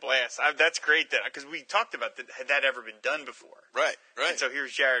sounds like a blast. That's great, because we talked about that. Had that ever been done before? Right. And so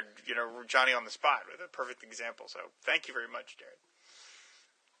here's Jared, Johnny on the spot with a perfect example. So thank you very much, Jared.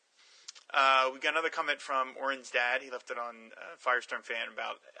 We got another comment from Oren's dad. He left it on Firestorm Fan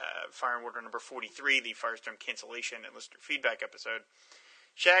about Fire and Water number 43, the Firestorm cancellation and listener feedback episode.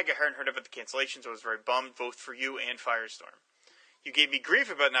 Shag, I hadn't heard about the cancellation, so I was very bummed, both for you and Firestorm. You gave me grief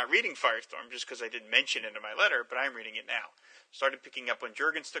about not reading Firestorm just because I didn't mention it in my letter, but I'm reading it now. Started picking up when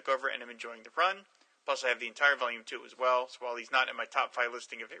Juergens took over, and I'm enjoying the run. Plus, I have the entire volume 2 as well, so while he's not in my top 5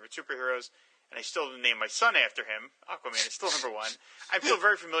 listing of favorite superheroes, and I still didn't name my son after him, Aquaman is still number 1, I'm still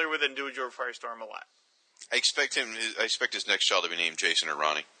very familiar with and do enjoy Firestorm a lot. I expect his next child to be named Jason or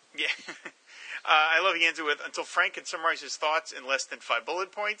Ronnie. Yeah. I love he ends it with, until Frank can summarize his thoughts in less than 5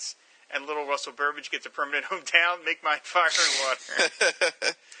 bullet points, and little Russell Burbage gets a permanent hometown, make mine Fire and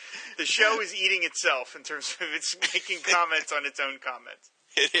Water. The show is eating itself in terms of it's making comments on its own comments.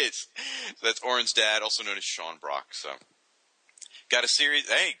 It is. So that's Oren's dad, also known as Sean Brock. So Got a series.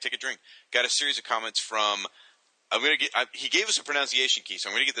 Hey, take a drink. Got a series of comments from. He gave us a pronunciation key, so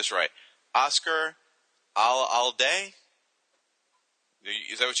I'm going to get this right. Oscar Alday.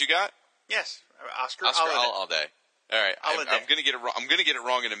 Is that what you got? Yes, Oscar Alday. All right, I'm Alday. going to get it wrong. I'm going to get it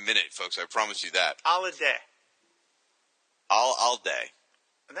wrong in a minute, folks. I promise you that. Alday. Alday.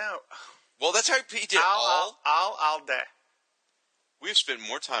 No. Well, that's how he did. Alday. We've spent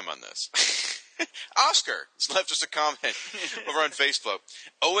more time on this. Oscar has left us a comment over on Facebook.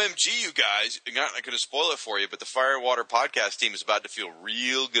 OMG, you guys. I'm not going to spoil it for you, but the Fire and Water podcast team is about to feel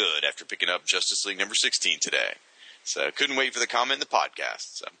real good after picking up Justice League number 16 today. So couldn't wait for the comment in the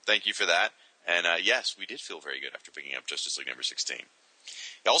podcast. So thank you for that. And yes, we did feel very good after picking up Justice League number 16.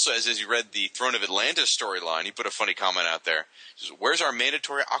 He also, as he read the Throne of Atlantis storyline, he put a funny comment out there. He says, where's our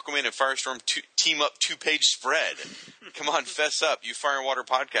mandatory Aquaman and Firestorm team-up 2-page spread? Come on, fess up. You Fire and Water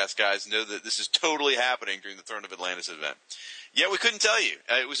podcast guys know that this is totally happening during the Throne of Atlantis event. Yeah, we couldn't tell you.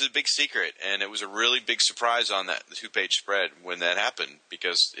 It was a big secret, and it was a really big surprise on the 2-page spread when that happened,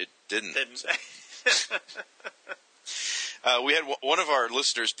 because it didn't. We had one of our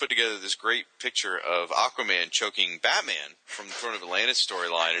listeners put together this great picture of Aquaman choking Batman from the Throne of Atlantis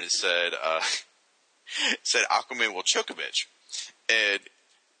storyline, and it said Aquaman will choke a bitch. And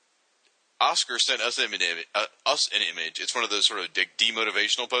Oscar sent us an image. It's one of those sort of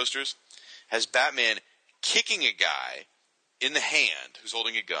demotivational posters. Has Batman kicking a guy in the hand who's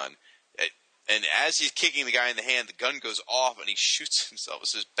holding a gun. And as he's kicking the guy in the hand, the gun goes off and he shoots himself. It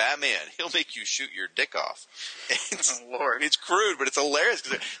says, Batman, he'll make you shoot your dick off. Oh, Lord. It's crude, but it's hilarious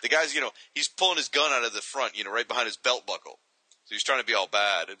because the guy's, he's pulling his gun out of the front, right behind his belt buckle. So he's trying to be all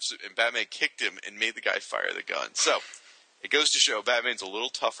bad. And Batman kicked him and made the guy fire the gun. So it goes to show Batman's a little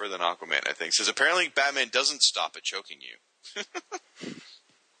tougher than Aquaman, I think. It says, apparently Batman doesn't stop at choking you.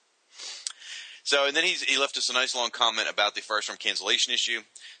 So, and then he left us a nice long comment about the Firestorm cancellation issue.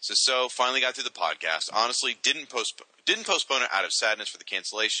 So finally got through the podcast. Honestly, didn't postpone it out of sadness for the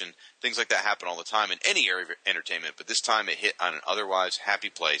cancellation. Things like that happen all the time in any area of entertainment, but this time it hit on an otherwise happy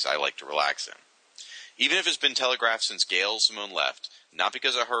place I like to relax in. Even if it's been telegraphed since Gail Simone left, not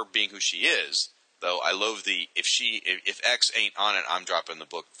because of her being who she is, though I loathe the if X ain't on it, I'm dropping the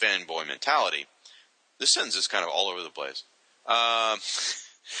book fanboy mentality. This sentence is kind of all over the place.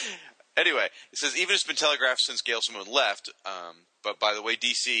 Anyway, it says, even if it's been telegraphed since Gail Simone left, but by the way,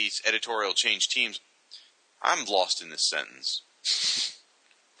 DC's editorial changed teams. I'm lost in this sentence.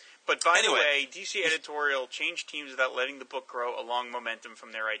 But by the way, DC editorial changed teams without letting the book grow along momentum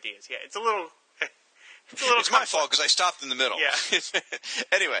from their ideas. Yeah, it's a little It's my fault because I stopped in the middle. Yeah.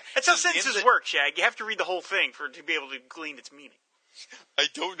 Anyway. That's how sentences work, Shag. You have to read the whole thing to be able to glean its meaning. I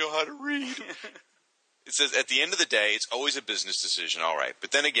don't know how to read. It says, at the end of the day, it's always a business decision, all right. But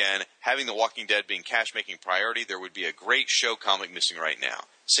then again, having The Walking Dead being cash-making priority, there would be a great show comic missing right now.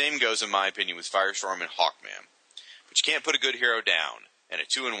 Same goes, in my opinion, with Firestorm and Hawkman. But you can't put a good hero down. And a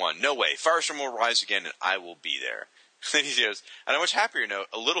 2-in-1, no way. Firestorm will rise again, and I will be there. Then he goes, on a much happier note,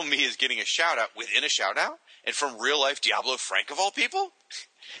 a little me is getting a shout-out within a shout-out? And from real-life Diablo Frank, of all people?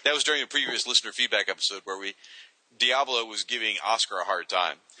 That was during a previous listener feedback episode where Diablo was giving Oscar a hard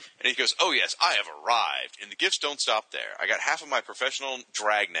time. And he goes, oh yes, I have arrived. And the gifts don't stop there. I got half of my professional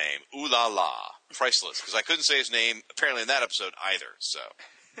drag name, Ooh La La, priceless, because I couldn't say his name, apparently in that episode, either, so.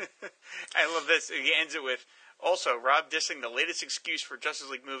 I love this. He ends it with, also, Rob dissing the latest excuse for Justice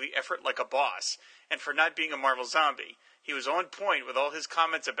League movie Effort Like a Boss, and for not being a Marvel zombie. He was on point with all his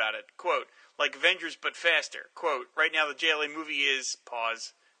comments about it. Quote, like Avengers but faster. Quote, right now the JLA movie is,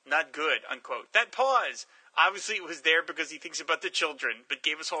 pause, not good, unquote. That pause! Obviously it was there because he thinks about the children, but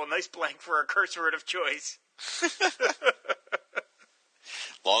gave us all a nice blank for our curse word of choice.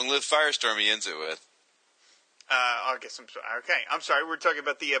 Long live Firestorm, he ends it with. I guess okay. I'm sorry. We're talking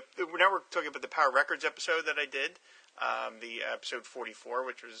about the Power Records episode that I did, the episode 44,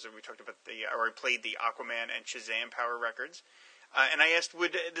 which was we talked about I played the Aquaman and Shazam Power Records, and I asked,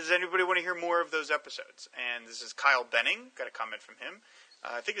 does anybody want to hear more of those episodes? And this is Kyle Benning. Got a comment from him.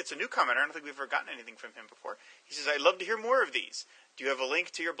 I think it's a new comment. I don't think we've ever gotten anything from him before. He says, I'd love to hear more of these. Do you have a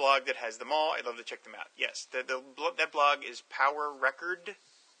link to your blog that has them all? I'd love to check them out. Yes, that blog is Power Record.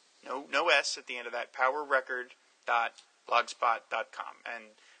 No S at the end of that. powerrecord.blogspot.com. And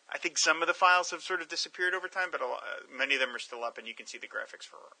I think some of the files have sort of disappeared over time, but many of them are still up, and you can see the graphics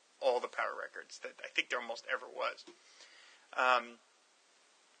for all the Power Records that I think there almost ever was.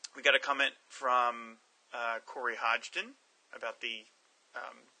 We got a comment from Corey Hodgson about the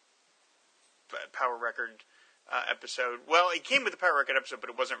Power Record episode. Well, it came with the Power Record episode, but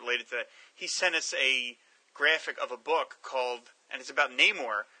it wasn't related to that. He sent us a graphic of a book called, and it's about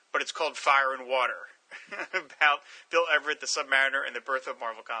Namor, but it's called Fire and Water. about Bill Everett, the Submariner, and the birth of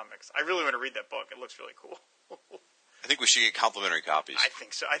Marvel Comics. I really want to read that book. It looks really cool. I think we should get complimentary copies. I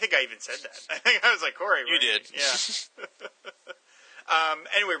think so. I think I even said that. I think I was like, Corey. You did. Yeah.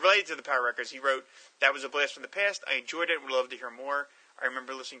 Anyway, related to the Power Records, he wrote, "That was a blast from the past. I enjoyed it and would love to hear more. I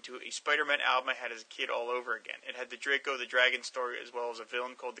remember listening to a Spider-Man album I had as a kid all over again. It had the Draco the Dragon story as well as a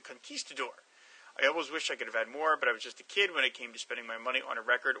villain called the Conquistador. I always wish I could have had more, but I was just a kid when it came to spending my money on a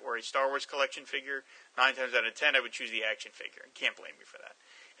record or a Star Wars collection figure. 9 times out of 10, I would choose the action figure. Can't blame me for that.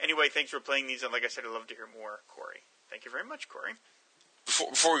 Anyway, thanks for playing these, and like I said, I'd love to hear more, Corey." Thank you very much, Corey.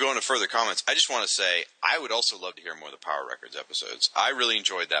 Before we go into further comments, I just want to say I would also love to hear more of the Power Records episodes. I really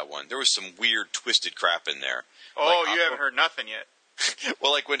enjoyed that one. There was some weird, twisted crap in there. Oh, like you haven't heard nothing yet.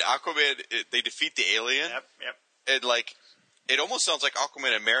 Well, like when Aquaman, they defeat the alien. Yep. And like, it almost sounds like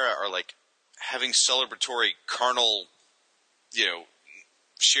Aquaman and Mera are like having celebratory carnal,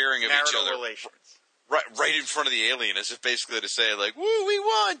 sharing of Marital each other. relations. Right in front of the alien, as if basically to say, like, "Woo, we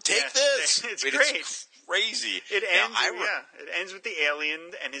won! Take this!" It's great. It's crazy. It ends. It ends with the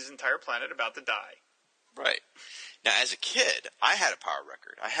alien and his entire planet about to die. Right. Now, as a kid, I had a Power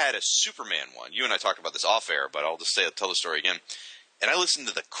Record. I had a Superman one. You and I talked about this off air, but I'll just tell the story again. And I listened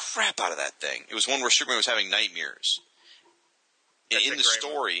to the crap out of that thing. It was one where Superman was having nightmares. And in the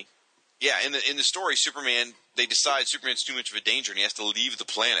story, in the story, they decide Superman's too much of a danger and he has to leave the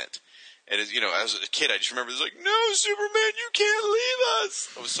planet. And as a kid, I just remember this, like, "No, Superman, you can't leave us."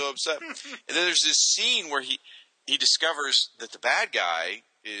 I was so upset. And then there's this scene where he discovers that the bad guy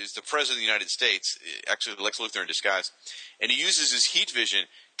is the President of the United States, actually Lex Luthor in disguise, and he uses his heat vision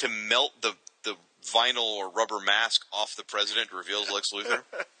to melt the vinyl or rubber mask off the President, reveals Lex Luthor.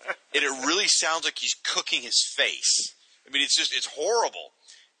 And it really sounds like he's cooking his face. I mean, it's horrible.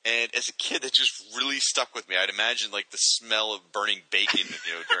 And as a kid, that just really stuck with me. I'd imagine like the smell of burning bacon,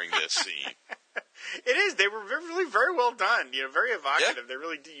 during this scene. It is. They were really very well done. Very evocative.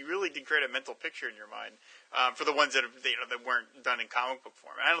 Yeah. You really did create a mental picture in your mind for the ones that that weren't done in comic book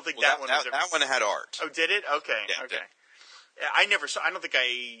form. I don't think that one was ever. That one had art. Oh, did it? Okay. Yeah, okay. I never saw. I don't think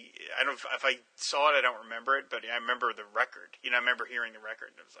if I saw it, I don't remember it, but I remember the record. I remember hearing the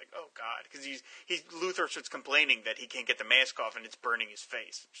record, and it was like, oh god, because Luthor starts complaining that he can't get the mask off, and it's burning his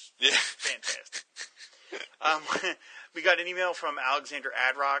face. Yeah, fantastic. We got an email from Alexander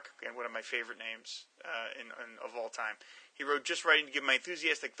Adrock, and one of my favorite names of all time. He wrote, "Just writing to give my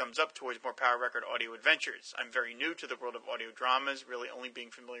enthusiastic thumbs up towards more Power Record audio adventures. I'm very new to the world of audio dramas, really only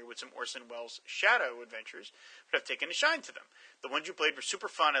being familiar with some Orson Welles' Shadow adventures, but I've taken a shine to them. The ones you played were super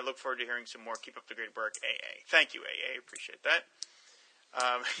fun. I look forward to hearing some more. Keep up the great work, AA." Thank you, AA. Appreciate that.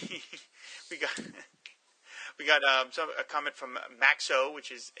 We got a comment from Maxo, which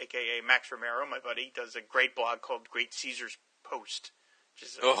is a.k.a. Max Romero, my buddy. He does a great blog called Great Caesar's Post, which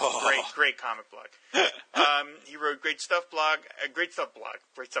is a great comic blog. He wrote Great Stuff, Rob,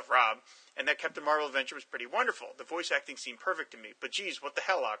 and that Captain Marvel adventure was pretty wonderful. The voice acting seemed perfect to me, but geez, what the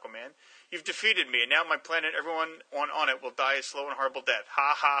hell, Aquaman? You've defeated me, and now my planet, everyone on it will die a slow and horrible death.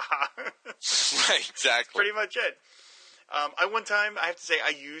 Ha ha ha. Right, exactly. Pretty much it. One time, I have to say, I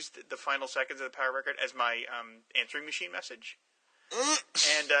used the final seconds of the Power Record as my answering machine message.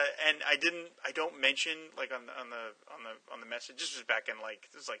 And I don't mention like on the message. This was back in like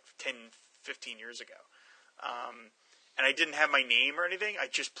 10, 15 years ago. And I didn't have my name or anything. I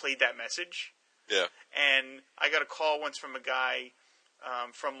just played that message. Yeah. And I got a call once from a guy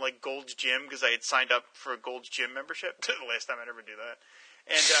from like Gold's Gym, because I had signed up for a Gold's Gym membership. The last time I'd ever do that.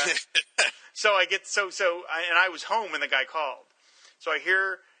 And so I was home when the guy called. So I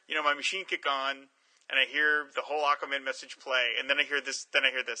hear my machine kick on, and I hear the whole Aquaman message play, and then I hear this.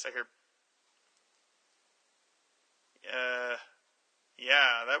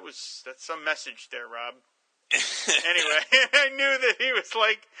 That's some message there, Rob. Anyway, I knew that he was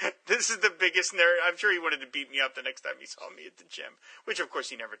like, this is the biggest nerd. I'm sure he wanted to beat me up the next time he saw me at the gym, which of course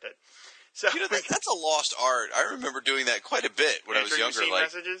he never did. So that's a lost art. I remember doing that quite a bit when I was younger. Like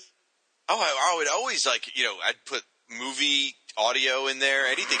messages? I would always I'd put movie audio in there,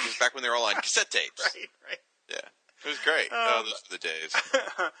 anything, because back when they were all on cassette tapes. Right. Yeah, it was great. Those were the days.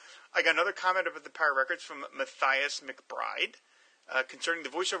 I got another comment about the Power Records from Matthias McBride. Concerning the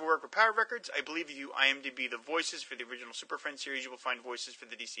voiceover work for Power Records, I believe if you IMDb the voices for the original Super Friends series, you will find voices for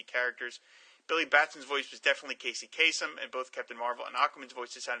the DC characters. Billy Batson's voice was definitely Casey Kasem, and both Captain Marvel and Aquaman's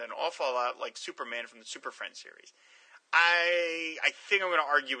voices sounded an awful lot like Superman from the Super Friends series. I think I'm going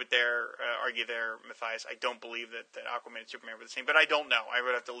to argue there, Matthias. I don't believe that Aquaman and Superman were the same, but I don't know. I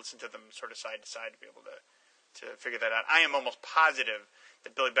would have to listen to them sort of side to side to be able to figure that out. I am almost positive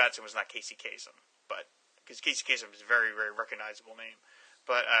that Billy Batson was not Casey Kasem, but because Casey Kasem is a very, very recognizable name.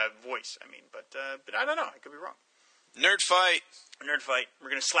 but voice. I mean, but I don't know. I could be wrong. Nerd fight. Nerd fight. We're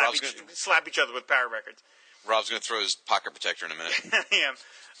gonna slap each other with power records. Rob's gonna throw his pocket protector in a minute. Yeah.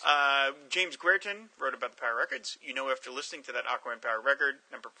 James Guertin wrote about the power records. You know, after listening to that Aquaman power record,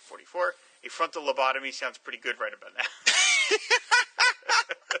 number 44, a frontal lobotomy sounds pretty good right about now.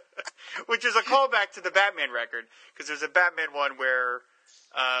 Which is a callback to the Batman record, because there's a Batman one where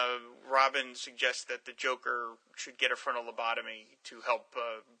Robin suggests that the Joker should get a frontal lobotomy to help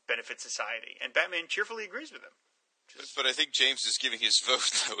benefit society, and Batman cheerfully agrees with him. But I think James is giving his vote,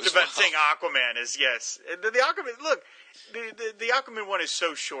 though, as about well. saying Aquaman is, yes. The Aquaman, look, the Aquaman one is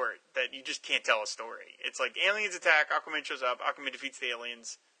so short that you just can't tell a story. It's like aliens attack, Aquaman shows up, Aquaman defeats the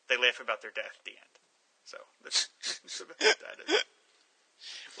aliens, they laugh about their death at the end. So, that's that is.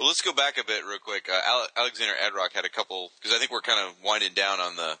 Well, let's go back a bit real quick. Alexander Adrock had a couple, because I think we're kind of winding down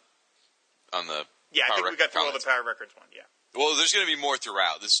on the Yeah, I think we got through comments. all the Power Records one, yeah. Well, there's going to be more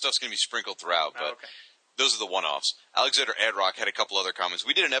throughout. This stuff's going to be sprinkled throughout, but okay. Those are the one-offs. Alexander Adrock had a couple other comments.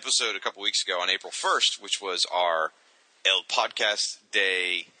 We did an episode a couple weeks ago on April 1st, which was our El Podcast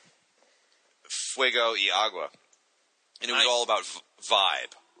de Fuego y Agua. And it was all about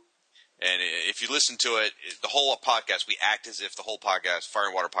vibe. And if you listen to it, the whole podcast, we act as if the whole podcast, Fire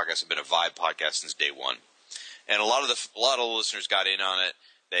and Water podcast, had been a vibe podcast since day one. And a lot of the listeners got in on it.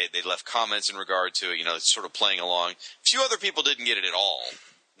 They left comments in regard to it, it's sort of playing along. A few other people didn't get it at all.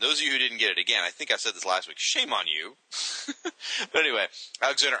 Those of you who didn't get it, again, I think I said this last week, shame on you. But anyway,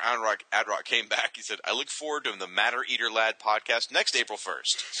 Alexander Adrock came back. He said, I look forward to the Matter Eater Lad podcast next April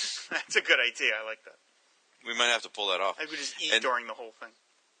 1st. That's a good idea. I like that. We might have to pull that off. I would just eat during the whole thing.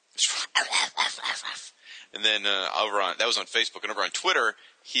 And then that was on Facebook, and over on Twitter,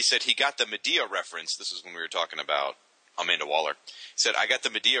 he said he got the Medea reference. This is when we were talking about Amanda Waller. He said, I got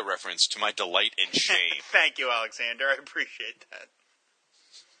the Medea reference to my delight and shame. Thank you, Alexander. I appreciate that.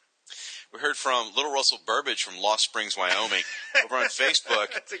 We heard from Little Russell Burbage from Lost Springs, Wyoming, over on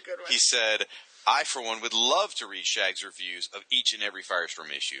Facebook. That's a good one. He said, I, for one, would love to read Shag's reviews of each and every Firestorm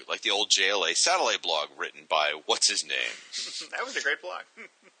issue, like the old JLA satellite blog written by what's-his-name. That was a great blog.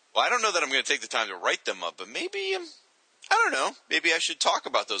 Well, I don't know that I'm going to take the time to write them up, but maybe, I don't know, maybe I should talk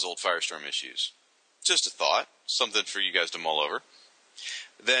about those old Firestorm issues. Just a thought, something for you guys to mull over.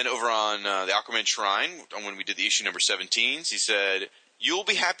 Then over on the Aquaman Shrine, when we did the issue number 17, he said, you'll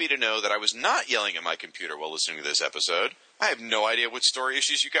be happy to know that I was not yelling at my computer while listening to this episode. I have no idea what story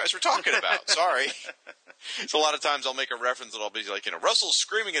issues you guys were talking about. Sorry. So a lot of times I'll make a reference and I'll be like, Russell's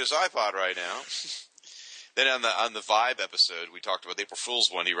screaming at his iPod right now. Then on the Vibe episode, we talked about the April Fool's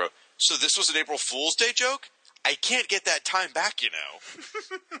one. He wrote, so this was an April Fool's Day joke? I can't get that time back,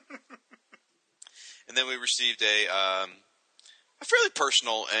 And then we received a fairly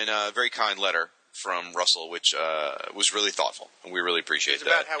personal and very kind letter from Russell, which was really thoughtful, and we really appreciate that.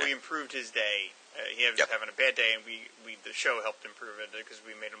 It's about how we improved his day. He was having a bad day, and the show helped improve it because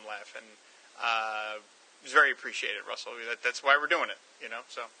we made him laugh, and it was very appreciated, Russell. That's why we're doing it,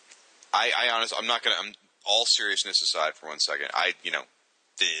 So I honestly, I'm not gonna. I'm all seriousness aside for 1 second. The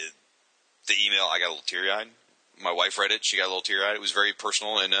email, I got a little teary-eyed. My wife read it; she got a little teary-eyed. It was very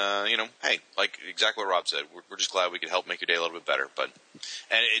personal, and hey, like exactly what Rob said. We're just glad we could help make your day a little bit better.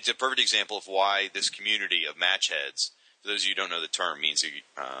 And it's a perfect example of why this community of match heads, for those of you who don't know the term, means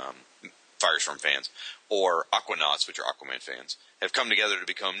Firestorm fans, or Aquanauts, which are Aquaman fans, have come together to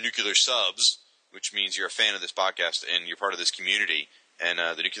become nuclear subs, which means you're a fan of this podcast and you're part of this community. And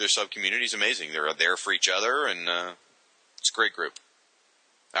the nuclear sub community is amazing. They're there for each other, and it's a great group.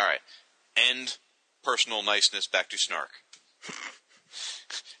 All right. End personal niceness, back to snark.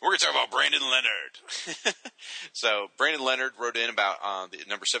 We're going to talk about Brandon Leonard. So Brandon Leonard wrote in about the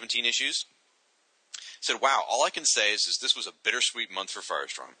number 17 issues. Said, wow, all I can say is this was a bittersweet month for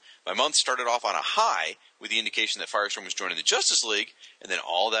Firestorm. My month started off on a high with the indication that Firestorm was joining the Justice League, and then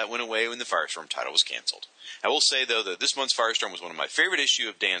all that went away when the Firestorm title was canceled. I will say, though, that this month's Firestorm was one of my favorite issues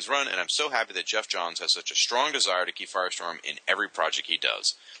of Dan's run, and I'm so happy that Jeff Johns has such a strong desire to keep Firestorm in every project he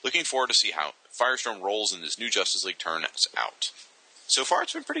does. Looking forward to see how Firestorm rolls in this new Justice League turns out. So far,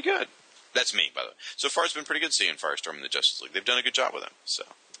 it's been pretty good. That's me, by the way. So far, it's been pretty good seeing Firestorm in the Justice League. They've done a good job with him, so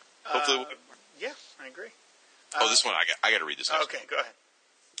hopefully... Yeah, I agree. This one, I got to read this. Okay, go ahead.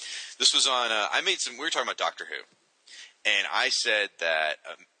 This was on, we were talking about Doctor Who, and I said that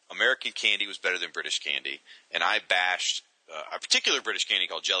American candy was better than British candy, and I bashed a particular British candy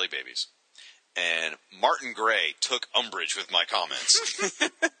called Jelly Babies. And Martin Gray took umbrage with my comments.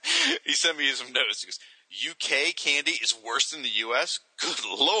 He sent me some notes. He goes, UK candy is worse than the US? Good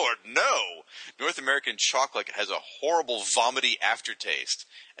Lord, no! North American chocolate has a horrible vomity aftertaste.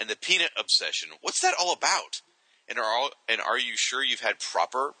 And the peanut obsession, what's that all about? And are you sure you've had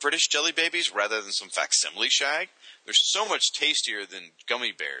proper British Jelly Babies rather than some facsimile shag? They're so much tastier than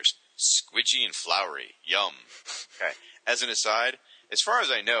gummy bears. Squidgy and flowery. Yum. Okay. As an aside, as far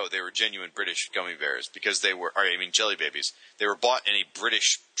as I know, they were genuine British gummy bears because Jelly Babies. They were bought in a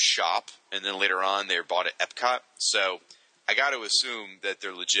British shop, and then later on they were bought at Epcot. So I got to assume that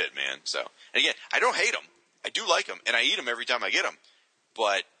they're legit, man. So, and again, I don't hate them. I do like them, and I eat them every time I get them.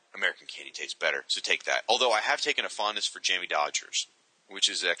 But American candy tastes better, so take that. Although I have taken a fondness for Jammy Dodgers, which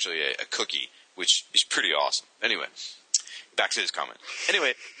is actually a cookie, which is pretty awesome. Anyway, back to this comment.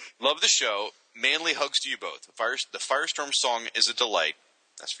 Anyway, love the show. Manly hugs to you both. The Firestorm song is a delight.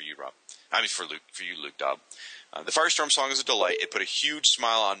 That's for you, Rob. I mean, for you, Luke Dobb. The Firestorm song is a delight. It put a huge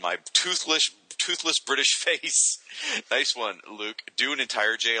smile on my toothless British face. Nice one, Luke. Do an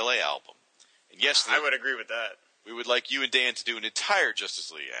entire JLA album. And yes, Luke, I would agree with that. We would like you and Dan to do an entire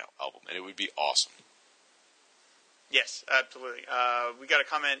Justice League album, and it would be awesome. Yes, absolutely. We got a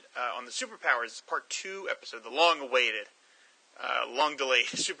comment on the Superpowers Part 2 episode, the long-awaited, long-delayed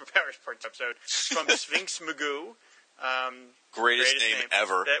Superpowers Part 2 episode from Sphinx Magoo. Greatest name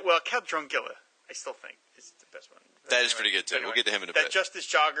ever. Count Drungilla, I still think, is the best one. That is pretty good, too. We'll get to him in a bit. That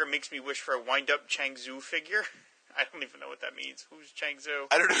Justice Jogger makes me wish for a wind-up Changzhou figure. I don't even know what that means. Who's Changzhou?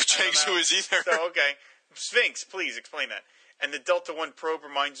 I don't know who Changzhou is either. So, okay. Sphinx, please explain that. And the Delta One probe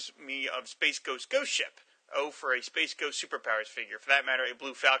reminds me of Space Ghost Ghost Ship. Oh, for a Space Ghost Superpowers figure. For that matter, a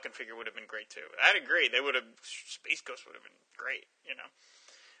Blue Falcon figure would have been great too. I'd agree. Space Ghost would have been great, you know.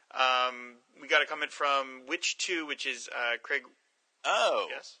 We got a comment from Witch2, which is Craig. Oh.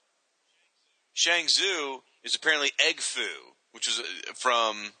 Yes. Shang-Tzu is apparently Egg Fu, which was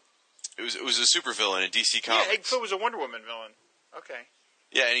from. It was a supervillain in DC Comics. Yeah, Egg Fu was a Wonder Woman villain. Okay.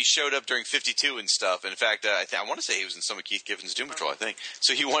 Yeah, and he showed up during 52 and stuff. And in fact, I want to say he was in some of Keith Giffen's Doom Patrol, I think.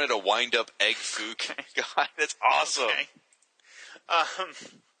 So he wanted a wind-up Egg Fu. God, that's awesome. Okay.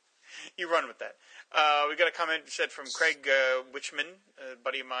 You run with that. We got a comment said from Craig Witchman, a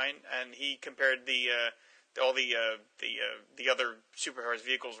buddy of mine, and he compared all the other superheroes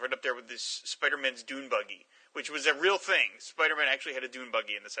vehicles right up there with this Spider-Man's Dune buggy, which was a real thing. Spider-Man actually had a Dune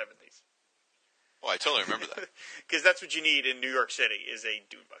buggy in the 70s. Oh, I totally remember that. Because that's what you need in New York City, is a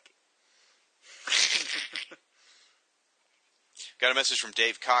Dune buggy. Got a message from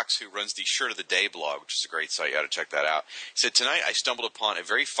Dave Cox, who runs the Shirt of the Day blog, which is a great site. You ought to check that out. He said, tonight I stumbled upon a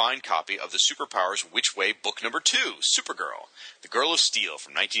very fine copy of the Superpowers Which Way book number 2, Supergirl, The Girl of Steel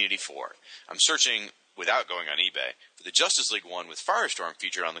from 1984. I'm searching, without going on eBay, for the Justice League one with Firestorm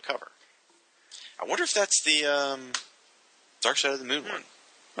featured on the cover. I wonder if that's the Dark Side of the Moon one.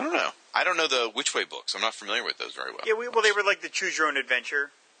 I don't know. I don't know the Which Way books. I'm not familiar with those very well. Yeah, they were like the Choose Your Own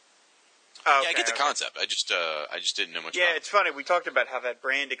Adventure. Oh, yeah, I get the concept. I just didn't know much about it. Yeah, it's funny. We talked about how that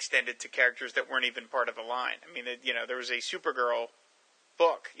brand extended to characters that weren't even part of the line. I mean, there was a Supergirl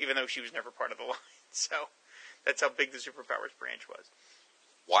book, even though she was never part of the line. So that's how big the Superpowers branch was.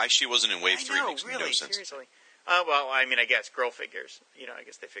 Why she wasn't in Wave 3 makes really, no sense. Seriously. Well, I mean, I guess girl figures. I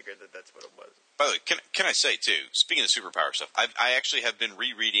guess they figured that that's what it was. By the way, can I say, too, speaking of Superpower stuff, I actually have been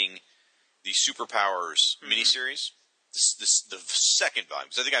rereading the Superpowers miniseries, the second volume,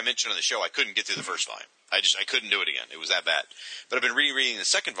 because I think I mentioned on the show I couldn't get through the first volume. I couldn't do it again. It was that bad. But I've been rereading the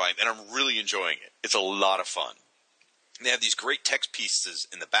second volume, and I'm really enjoying it. It's a lot of fun. And they have these great text pieces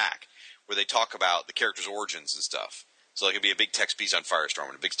in the back where they talk about the characters' origins and stuff. So it could be a big text piece on Firestorm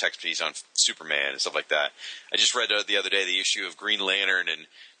and a big text piece on Superman and stuff like that. I just read the other day the issue of Green Lantern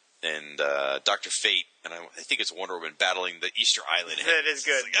and Dr. Fate, and I think it's Wonder Woman battling the Easter Island. That is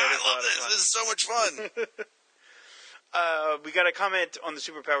good. I love this. This is so much fun. We got a comment on the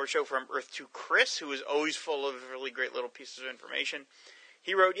Superpower Show from Earth 2 Chris, who is always full of really great little pieces of information.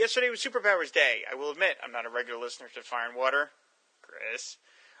 He wrote, yesterday was Superpowers Day. I will admit, I'm not a regular listener to Fire and Water. Chris.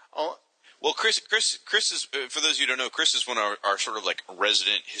 Well, Chris is, for those of you who don't know, Chris is one of our sort of like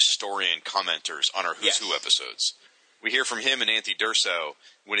resident historian commenters on our Who's Who episodes. We hear from him and Anthony Durso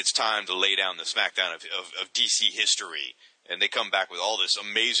when it's time to lay down the smackdown of DC history, and they come back with all this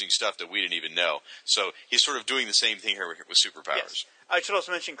amazing stuff that we didn't even know. So he's sort of doing the same thing here with Superpowers. Yes. I should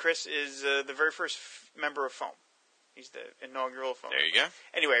also mention Chris is the very first member of Foam. He's the inaugural Foam. There you go.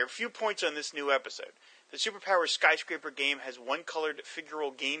 Anyway, a few points on this new episode. The Superpowers Skyscraper game has one-colored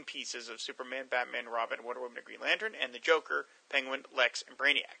figural game pieces of Superman, Batman, Robin, Wonder Woman, and Green Lantern, and the Joker, Penguin, Lex, and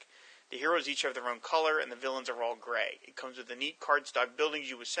Brainiac. The heroes each have their own color, and the villains are all gray. It comes with the neat cardstock buildings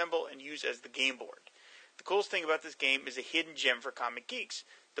you assemble and use as the game board. The coolest thing about this game is a hidden gem for comic geeks.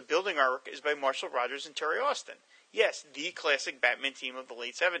 The building artwork is by Marshall Rogers and Terry Austin. Yes, the classic Batman team of the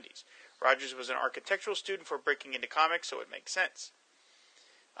late 70s. Rogers was an architectural student before breaking into comics, so it makes sense.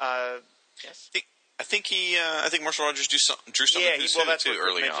 Yes? I think Marshall Rogers drew something that's too what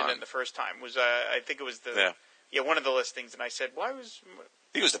early mentioned on. it the first time. Was I think it was one of the listings, and I said, "Why was?" I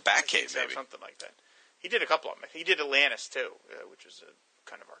think it was the Batcave, maybe something like that. He did a couple of them. He did Atlantis too, which was a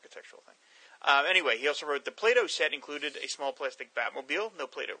kind of architectural thing. Anyway, he also wrote the Play-Doh set included a small plastic Batmobile, no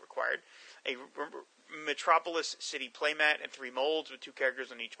Play-Doh required, a Metropolis City playmat, and 3 molds with 2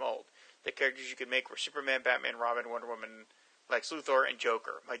 characters on each mold. The characters you could make were Superman, Batman, Robin, Wonder Woman, Lex Luthor, and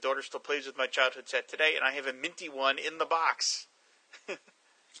Joker. My daughter still plays with my childhood set today, and I have a minty one in the box.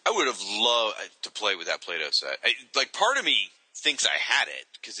 I would have loved to play with that Play-Doh set. Part of me thinks I had it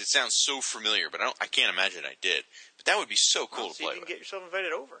because it sounds so familiar, but I can't imagine I did. But that would be so cool to play with. You can get yourself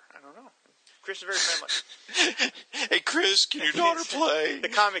invited over. I don't know. Chris is very friendly. Hey, Chris, can your daughter play? The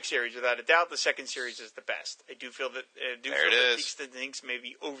comic series, without a doubt, the second series is the best. I do feel that Theakston Inks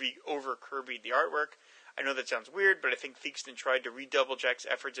maybe over Kirby'd the artwork. I know that sounds weird, but I think Theakston tried to redouble Jack's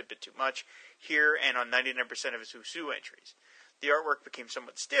efforts a bit too much here and on 99% of his Who's Who entries. The artwork became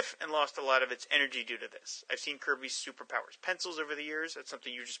somewhat stiff and lost a lot of its energy due to this. I've seen Kirby's Superpowers pencils over the years. That's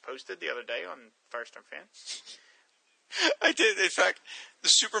something you just posted the other day on Firestorm Fan. I did. In fact, the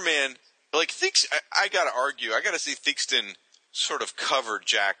Superman... I gotta argue. I gotta say, Theakston sort of covered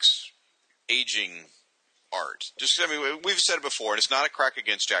Jack's aging art. We've said it before, and it's not a crack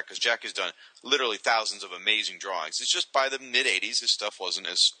against Jack, because Jack has done literally thousands of amazing drawings. It's just by the mid-'80s, his stuff wasn't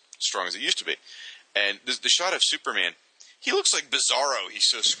as strong as it used to be. And the shot of Superman, he looks like Bizarro. He's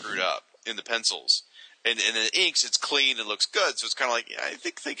so screwed up in the pencils. And in the inks, it's clean and looks good. So it's kind of like, I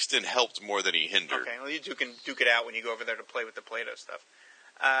think Theakston helped more than he hindered. Okay, well, you can duke it out when you go over there to play with the Play-Doh stuff.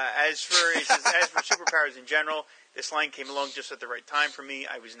 As for Superpowers in general, this line came along just at the right time for me.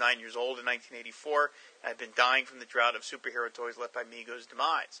 I was 9 years old in 1984, and I'd been dying from the drought of superhero toys left by Mego's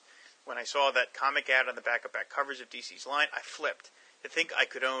demise. When I saw that comic ad on the back covers of DC's line, I flipped. To think I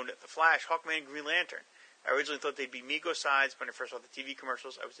could own The Flash, Hawkman, and Green Lantern. I originally thought they'd be Mego sides. When I first saw the TV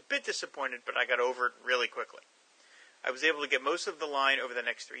commercials, I was a bit disappointed, but I got over it really quickly. I was able to get most of the line over the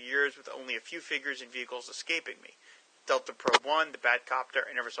next 3 years with only a few figures and vehicles escaping me. Delta Probe 1, the Batcopter,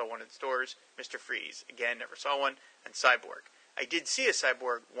 I never saw one in stores. Mr. Freeze, again, never saw one. And Cyborg. I did see a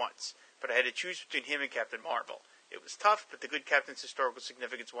Cyborg once, but I had to choose between him and Captain Marvel. It was tough, but the good Captain's historical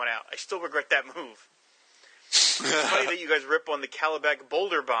significance won out. I still regret that move. It's funny that you guys rip on the Calabac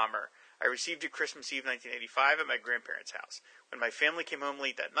Boulder Bomber. I received it Christmas Eve 1985 at my grandparents' house. When my family came home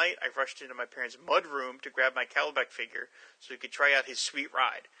late that night, I rushed into my parents' mud room to grab my Calabac figure so he could try out his sweet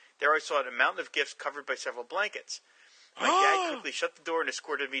ride. There I saw a mountain of gifts covered by several blankets. My dad quickly shut the door and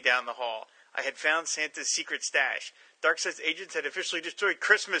escorted me down the hall. I had found Santa's secret stash. Darkseid's agents had officially destroyed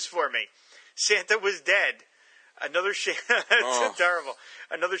Christmas for me. Santa was dead. Another terrible.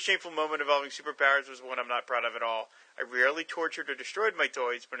 Another shameful moment involving superpowers was one I'm not proud of at all. I rarely tortured or destroyed my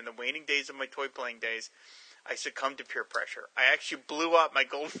toys, but in the waning days of my toy playing days, I succumbed to peer pressure. I actually blew up my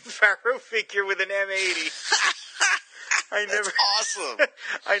Golden Pharaoh figure with an M80. That's awesome.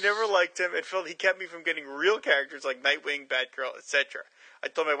 I never liked him and felt he kept me from getting real characters like Nightwing, Batgirl, etc. I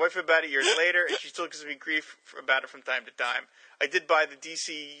told my wife about it years later, and she still gives me grief about it from time to time. I did buy the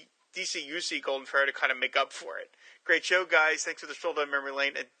DC-UC Golden Pharaoh to kind of make up for it. Great show, guys. Thanks for the stroll down memory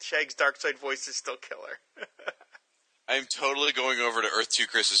lane, and Shag's Darkseid voice is still killer. I'm totally going over to Earth 2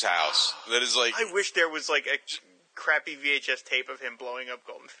 Chris's house. That is like... I wish there was like a crappy VHS tape of him blowing up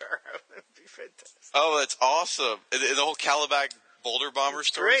Golden Pharaoh. That'd be fantastic. Oh, that's awesome. And the whole Calabac Boulder Bomber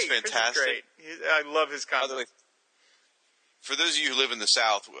story is fantastic. Great. I love his content. For those of you who live in the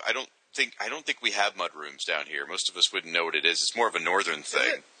South, I don't think we have mud rooms down here. Most of us wouldn't know what it is. It's more of a northern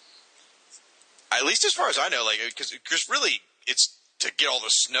thing. At least as far as I know, because really, it's to get all the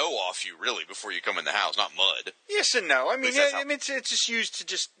snow off you, really, before you come in the house, not mud. Yes and no. I mean, it's just used to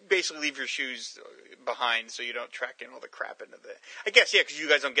just basically leave your shoes behind so you don't track in all the crap into the... I guess, yeah, because you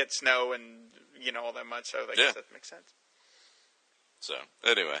guys don't get snow and, all that much, so I guess that makes sense. So,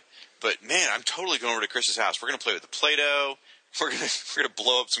 anyway. But, man, I'm totally going over to Chris's house. We're going to play with the Play-Doh. We're gonna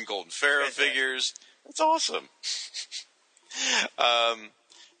blow up some Golden Pharaoh figures. That's awesome.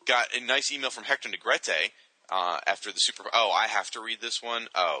 Got a nice email from Hector Negrete after the Super... Oh, I have to read this one?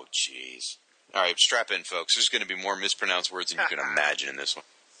 Oh, jeez. All right, strap in, folks. There's going to be more mispronounced words than you can imagine in this one.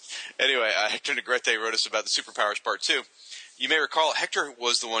 Anyway, Hector Negrete wrote us about the Superpowers Part 2. You may recall Hector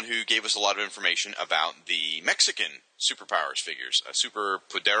was the one who gave us a lot of information about the Mexican Superpowers figures. Super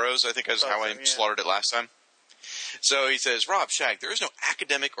Poderos, I think is how I slaughtered it last time. So he says, Rob, Shag, there is no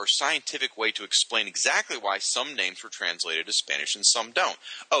academic or scientific way to explain exactly why some names were translated to Spanish and some don't.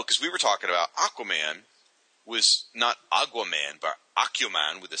 Oh, because we were talking about Aquaman was not Aguaman, but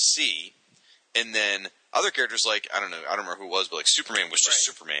Aquaman with a C. And then Other characters like, I don't remember who it was, but like Superman was just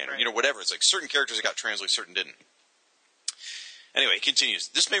Right. Superman, or, Right. whatever. It's like certain characters that got translated, certain didn't. Anyway, he continues.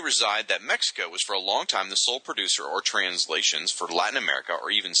 This may reside that Mexico was for a long time the sole producer or translations for Latin America or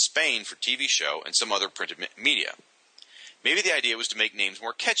even Spain for TV show and some other printed media. Maybe the idea was to make names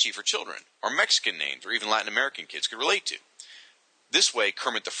more catchy for children, or Mexican names, or even Latin American kids could relate to. This way,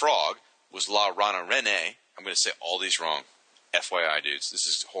 Kermit the Frog was La Rana Rene. I'm going to say all these wrong. FYI, dudes. This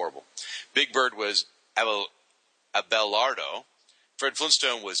is horrible. Big Bird was Abelardo. Fred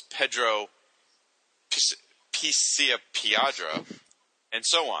Flintstone was Pedro Piadra, and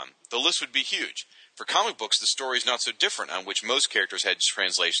so on. The list would be huge. For comic books, the story is not so different, on which most characters had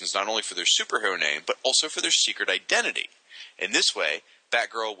translations not only for their superhero name, but also for their secret identity. In this way,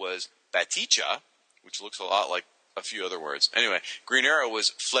 Batgirl was Baticha, which looks a lot like a few other words. Anyway, Green Arrow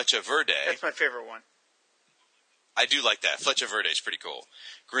was Flecha Verde. That's my favorite one. I do like that. Flecha Verde is pretty cool.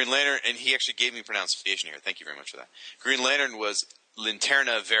 Green Lantern, and he actually gave me pronunciation here. Thank you very much for that. Green Lantern was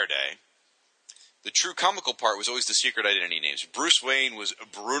Linterna Verde. The true comical part was always the secret identity names. Bruce Wayne was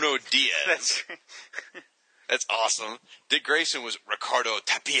Bruno Diaz. That's awesome. Dick Grayson was Ricardo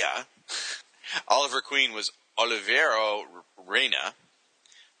Tapia. Oliver Queen was Olivero Reina.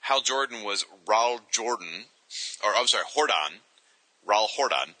 Hal Jordan was Raul Jordan. Jordan. Raul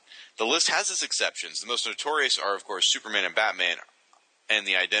Jordan. The list has its exceptions. The most notorious are, of course, Superman and Batman, and on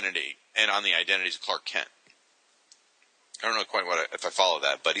the identities of Clark Kent. I don't know quite if I follow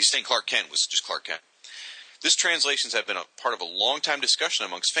that, but he's saying Clark Kent was just Clark Kent. This translations have been a part of a long-time discussion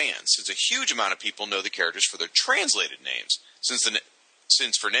amongst fans, since a huge amount of people know the characters for their translated names, since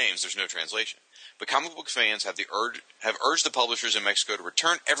for names there's no translation. But comic book fans have urged the publishers in Mexico to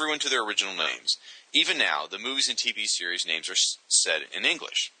return everyone to their original names. Even now, the movies and TV series names are said in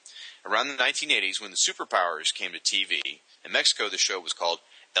English. Around the 1980s, when the Superpowers came to TV, in Mexico the show was called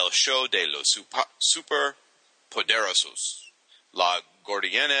El Show de los Superpoderosos, La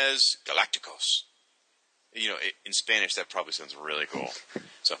Guardianes Galácticos. In Spanish, that probably sounds really cool.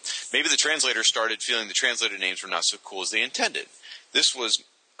 So maybe the translators started feeling the translated names were not so cool as they intended. This way,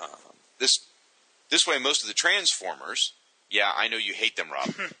 most of the Transformers, yeah, I know you hate them,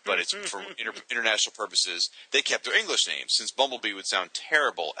 Rob, but it's for international purposes, they kept their English names, since Bumblebee would sound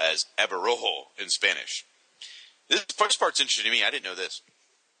terrible as Aberrojo in Spanish. This first part's interesting to me. I didn't know this.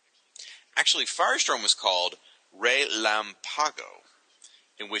 Actually, Firestorm was called Relampago,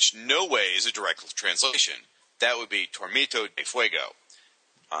 in which no way is a direct translation. That would be Tormento de Fuego.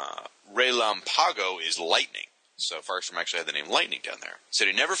 Relampago is lightning. So Firestorm actually had the name Lightning down there. Said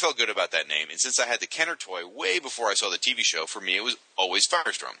he never felt good about that name, and since I had the Kenner toy way before I saw the TV show, for me it was always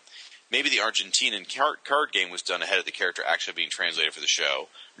Firestorm. Maybe the Argentinian card game was done ahead of the character actually being translated for the show.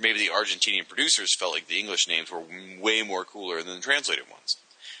 Or maybe the Argentinian producers felt like the English names were way more cooler than the translated ones.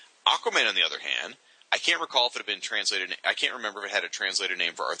 Aquaman, on the other hand, I can't recall if it had been translated. I can't remember if it had a translated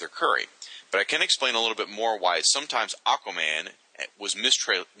name for Arthur Curry, but I can explain a little bit more why sometimes Aquaman was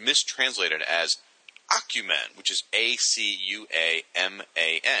mistranslated as Acumen, which is Acuaman, and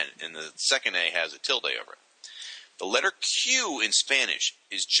the second A has a tilde over it. The letter Q in Spanish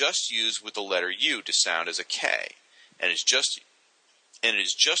is just used with the letter U to sound as a K, and it is just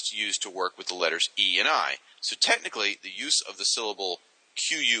used to work with the letters E and I. So technically, the use of the syllable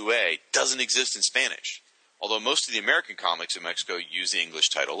QUA doesn't exist in Spanish, although most of the American comics in Mexico use the English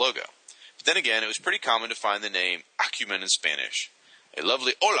title logo. But then again, it was pretty common to find the name Acumen in Spanish. A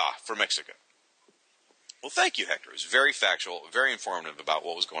lovely hola for Mexico. Well, thank you, Hector. It was very factual, very informative about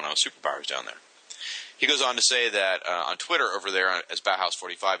what was going on with Superpowers down there. He goes on to say that on Twitter over there as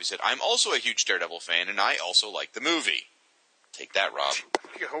Bauhaus45, he said, I'm also a huge Daredevil fan, and I also like the movie. Take that, Rob.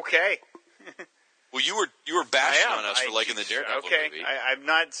 Okay. Well, you were bashing on us for liking the Daredevil movie. I'm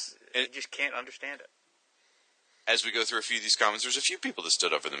not. I just can't understand it. As we go through a few of these comments, there's a few people that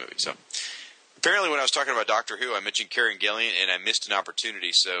stood up for the movie. So apparently, when I was talking about Doctor Who, I mentioned Karen Gillan, and I missed an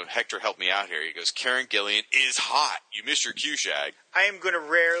opportunity. So Hector helped me out here. He goes, "Karen Gillan is hot. You missed your cue, Shag." I am going to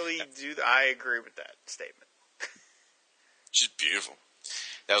rarely do that. I agree with that statement. She's beautiful.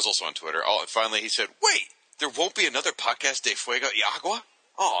 That was also on Twitter. Oh, and finally, he said, "Wait, there won't be another podcast de Fuego y Agua?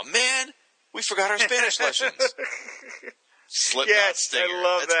 Oh man, we forgot our Spanish lessons." Slipknot yes, stinger. I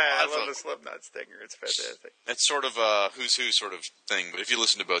love That's that. awesome. I love the Slipknot stinger. It's fantastic. That's sort of a who's who sort of thing, but if you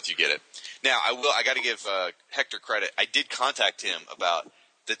listen to both, you get it. Now, I got to give Hector credit. I did contact him about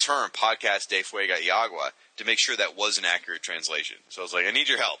the term podcast de Fuego y Agua to make sure that was an accurate translation. So I was like, I need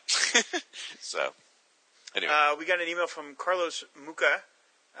your help. So, anyway. We got an email from Carlos Muca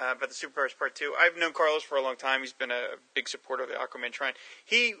about the Superpowers Part 2. I've known Carlos for a long time. He's been a big supporter of the Aquaman Shrine.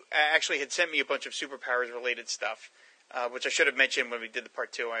 He actually had sent me a bunch of Superpowers-related stuff which I should have mentioned when we did the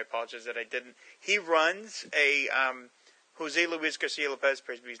part 2. I apologize that I didn't. He runs a Jose Luis Garcia Lopez,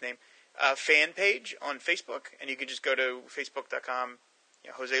 praise be his name, fan page on Facebook, and you can just go to facebook.com,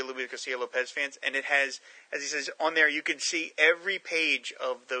 Jose Luis Garcia Lopez fans, and it has, as he says, on there you can see every page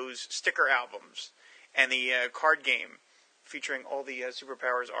of those sticker albums and the card game featuring all the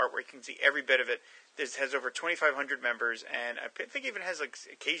Superpowers artwork. You can see every bit of it. This has over 2,500 members, and I think it even has like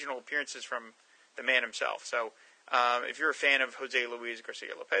occasional appearances from the man himself. So if you're a fan of Jose Luis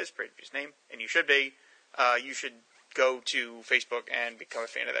Garcia Lopez, praise be his name, and you should be, you should go to Facebook and become a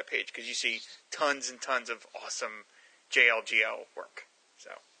fan of that page because you see tons and tons of awesome JLGL work. So,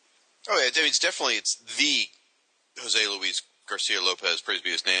 I mean, it's the Jose Luis Garcia Lopez, praise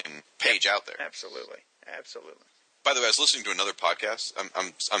be his name, page out there. Absolutely. By the way, I was listening to another podcast.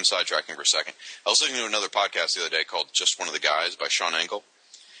 I'm sidetracking for a second. I was listening to another podcast the other day called Just One of the Guys by Sean Engel,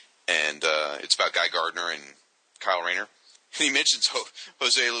 and it's about Guy Gardner and Kyle Rayner. And he mentions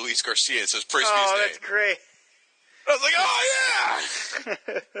Jose Luis Garcia and says, praise be his name. Oh, that's great. I was like, oh,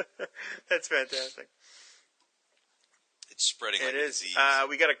 yeah! That's fantastic. It's spreading like a disease.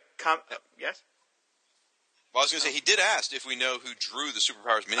 We got a yes? Well, I was going to say, he did ask if we know who drew the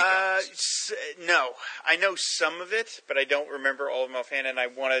Superpowers minicomics. No. I know some of it, but I don't remember all of them offhand, and I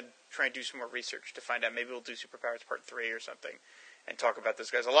want to try and do some more research to find out. Maybe we'll do Superpowers Part 3 or something and talk about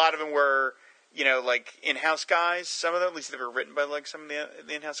those guys. A lot of them were, like in-house guys. Some of them, at least they were written by like some of the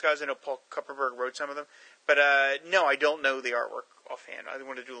in-house guys. I know Paul Kupperberg wrote some of them. But no, I don't know the artwork offhand. I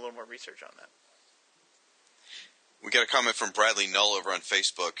want to do a little more research on that. We got a comment from Bradley Null over on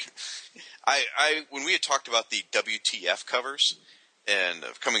Facebook. When we had talked about the WTF covers and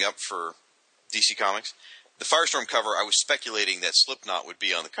coming up for DC Comics, the Firestorm cover, I was speculating that Slipknot would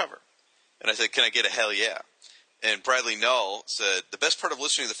be on the cover. And I said, can I get a hell yeah? And Bradley Null said, the best part of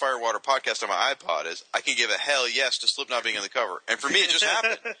listening to the Firewater podcast on my iPod is I can give a hell yes to Slipknot being on the cover. And for me, it just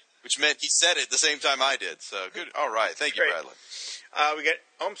happened, which meant he said it the same time I did. So good. All right. Thank you, Bradley.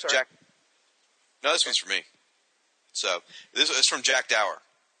 I'm sorry. Jack. No, this one's for me. So this is from Jack Dower.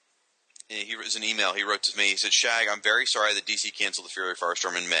 He was an email he wrote to me. He said, Shag, I'm very sorry that DC canceled the Fury of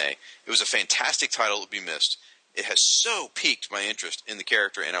Firestorm in May. It was a fantastic title to be missed. It has so piqued my interest in the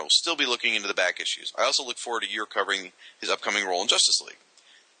character, and I will still be looking into the back issues. I also look forward to your covering his upcoming role in Justice League.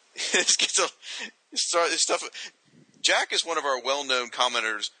 This stuff. Jack is one of our well-known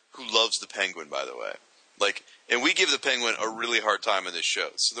commenters who loves the Penguin, by the way. And we give the Penguin a really hard time in this show.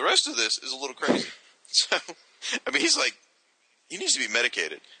 So the rest of this is a little crazy. So, I mean, he needs to be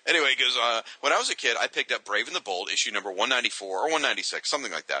medicated. Anyway, he goes, when I was a kid, I picked up Brave and the Bold, issue number 194 or 196,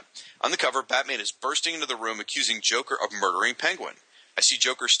 something like that. On the cover, Batman is bursting into the room accusing Joker of murdering Penguin. I see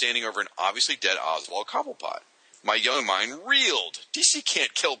Joker standing over an obviously dead Oswald Cobblepot. My young mind reeled. DC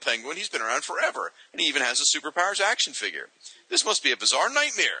can't kill Penguin. He's been around forever. And he even has a Superpowers action figure. This must be a bizarre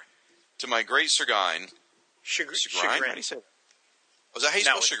nightmare. To my great chagrin. Chagrin? How do you say that? Was that how you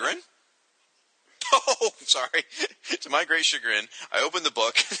spell chagrin? Oh, sorry. To my great chagrin, I opened the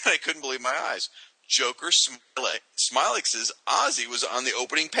book and I couldn't believe my eyes. Joker Smilex's Ozzy was on the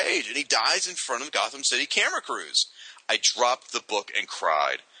opening page, and he dies in front of Gotham City camera crews. I dropped the book and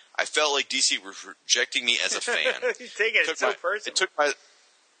cried. I felt like DC was rejecting me as a fan. He's taking it so personal.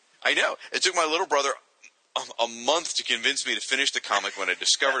 I know. It took my little brother a month to convince me to finish the comic when I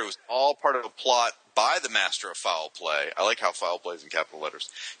discovered it was all part of a plot by the master of foul play. I like how foul play is in capital letters.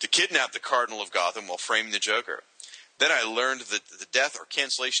 To kidnap the Cardinal of Gotham while framing the Joker. Then I learned that the death or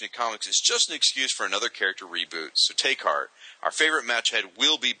cancellation in comics is just an excuse for another character reboot. So take heart. Our favorite matchhead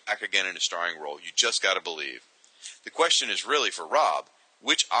will be back again in a starring role. You just gotta believe. The question is really for Rob.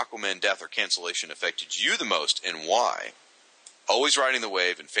 Which Aquaman death or cancellation affected you the most and why? Always riding the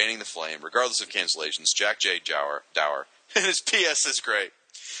wave and fanning the flame, regardless of cancellations, Jack J. Dower. And his P.S. is great.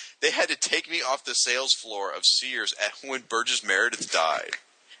 They had to take me off the sales floor of Sears when Burgess Meredith died.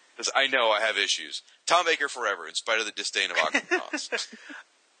 Because I know I have issues. Tom Baker forever, in spite of the disdain of Aquaman.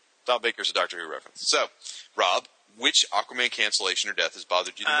 Tom Baker's a Doctor Who reference. So, Rob, which Aquaman cancellation or death has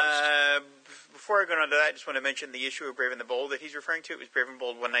bothered you the most? Before I go on to that, I just want to mention the issue of Brave and the Bold that he's referring to. It was Brave and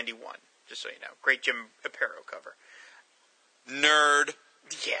Bold 191, just so you know. Great Jim Aparo cover. Nerd.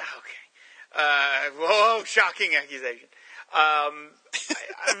 Yeah, okay. Whoa, shocking accusation. I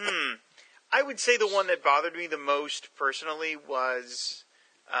would say the one that bothered me the most personally was,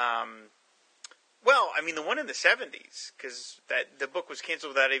 the one in the 70s, because the book was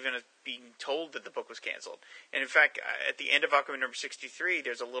canceled without even being told that the book was canceled. And in fact, at the end of Aquaman number 63,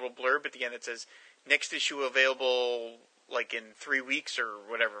 there's a little blurb at the end that says, next issue available like in 3 weeks or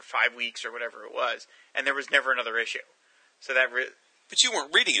whatever, 5 weeks or whatever it was, and there was never another issue. So that but you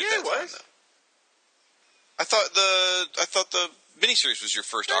weren't reading it at that time, though. I thought the miniseries was your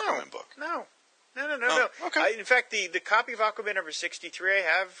first Aquaman book. No. Oh, okay. In fact, the copy of Aquaman number 63 I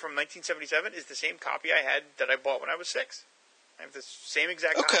have from 1977 is the same copy I had that I bought when I was 6. I have the same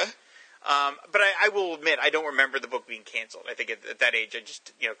exact copy. Okay. But I will admit, I don't remember the book being canceled. I think at that age, I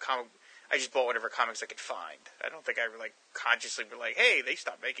just bought whatever comics I could find. I don't think I consciously were like, hey, they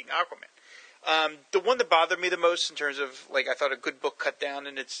stopped making Aquaman. The one that bothered me the most in terms of, I thought a good book cut down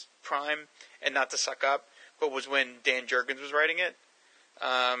in its prime and not to suck up, but was when Dan Jurgens was writing it.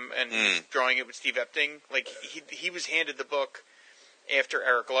 And drawing it with Steve Epting. He was handed the book after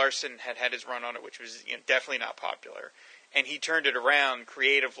Eric Larson had his run on it, which was definitely not popular. And he turned it around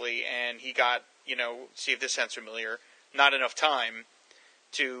creatively, and he got, see if this sounds familiar, not enough time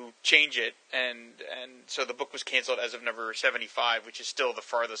to change it. And so the book was canceled as of number 75, which is still the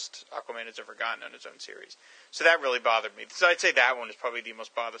farthest Aquaman has ever gotten on his own series. So that really bothered me. So I'd say that one is probably the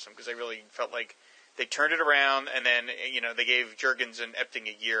most bothersome, because I really felt like they turned it around, and then, they gave Jurgens and Epting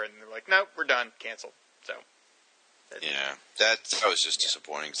a year, and they're like, nope, we're done, canceled. So. Yeah, that was just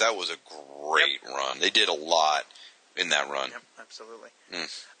disappointing, because that was a great run. They did a lot in that run. Yep, absolutely.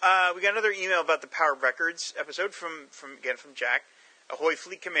 We got another email about the Power Records episode from Jack. Ahoy,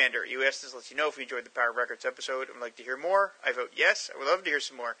 Fleet Commander. You asked us, lets you know if you enjoyed the Power Records episode and would like to hear more. I vote yes. I would love to hear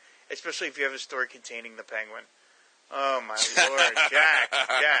some more, especially if you have a story containing the Penguin. Oh, my Lord. Jack.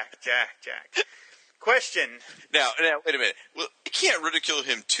 Question. Now, wait a minute. Well, you can't ridicule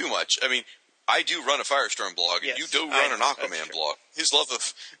him too much. I mean, I do run a Firestorm blog, and you do run an Aquaman blog. His love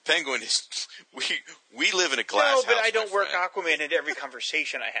of Penguin is... We live in a glass house, No, but I don't work Aquaman into every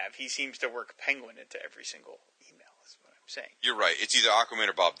conversation I have. He seems to work Penguin into every single email, is what I'm saying. You're right. It's either Aquaman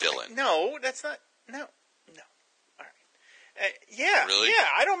or Bob Dylan. No, that's not... No. All right. Yeah. Really? Yeah,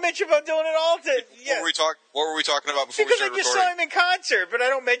 I don't mention Bob Dylan at all. What were we talking about before we started recording? Because I just saw him in concert, but I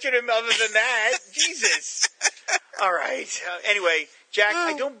don't mention him other than that. Jesus. All right. Anyway, Jack,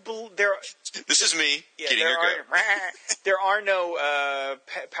 I don't believe there. This is me getting your go. There are no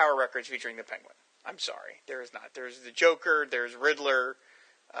Power Records featuring the Penguin. I'm sorry, there is not. There's the Joker. There's Riddler.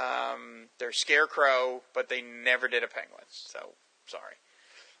 There's Scarecrow, but they never did a Penguin. So sorry.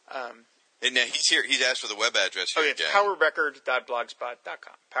 And now he's here. He's asked for the web address here. Okay, it's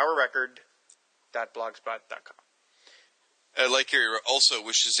powerrecord.blogspot.com. Powerrecord.blogspot.com. Like here, also,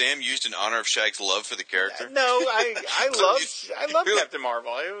 was Shazam used in honor of Shag's love for the character? No, I love Captain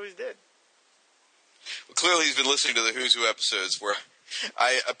Marvel. I always did. Well, clearly he's been listening to the Who's Who episodes where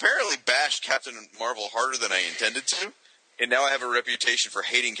I apparently bashed Captain Marvel harder than I intended to, and now I have a reputation for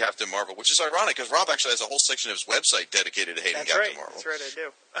hating Captain Marvel, which is ironic because Rob actually has a whole section of his website dedicated to hating Captain Marvel. That's right, I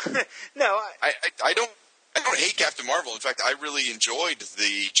do. No, I don't hate Captain Marvel. In fact, I really enjoyed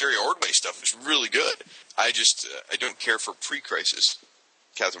the Jerry Ordway stuff. It was really good. I don't care for pre-crisis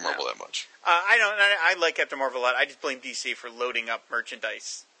Captain Marvel that much. I like Captain Marvel a lot. I just blame DC for loading up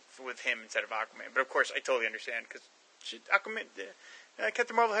merchandise with him instead of Aquaman. But of course, I totally understand because Aquaman,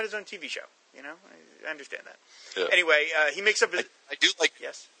 Captain Marvel had his own TV show. I understand that. Yeah. Anyway, he makes up his. I do like.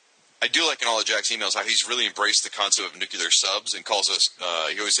 Yes. I do like in all of Jack's emails how he's really embraced the concept of nuclear subs and calls us,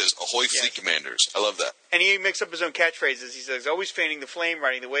 he always says, ahoy fleet commanders. I love that. And he makes up his own catchphrases. He says, always fanning the flame,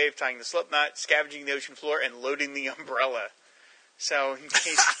 riding the wave, tying the slip knot, scavenging the ocean floor, and loading the umbrella. So in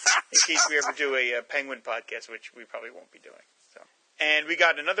case we ever do a Penguin podcast, which we probably won't be doing. So. And we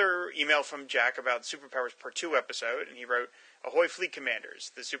got another email from Jack about Superpowers Part 2 episode, and he wrote, ahoy Fleet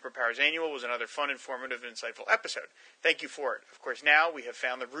Commanders. The Superpowers Annual was another fun, informative, and insightful episode. Thank you for it. Of course, now we have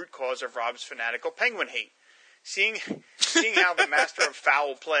found the root cause of Rob's fanatical penguin hate. Seeing how the master of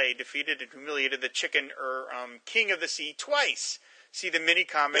foul play defeated and humiliated the king of the sea twice. See the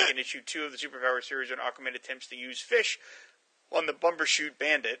mini-comic in issue 2 of the Superpowers series when Aquaman attempts to use fish on the Bumbershoot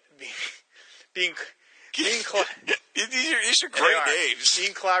Bandit. These are great names.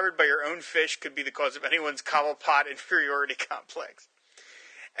 Being clobbered by your own fish could be the cause of anyone's Cobblepot inferiority complex.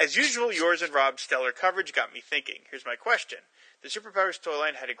 As usual, yours and Rob's stellar coverage got me thinking. Here's my question. The Superpowers toy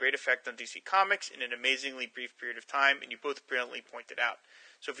line had a great effect on DC Comics in an amazingly brief period of time, and you both brilliantly pointed out.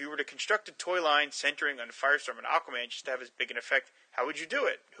 So if you were to construct a toy line centering on Firestorm and Aquaman just to have as big an effect, how would you do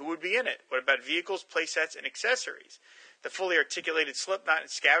it? Who would be in it? What about vehicles, playsets, and accessories? The fully articulated Slipknot and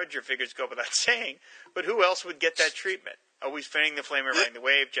Scavenger figures go without saying, but who else would get that treatment? Always fanning the flame and riding the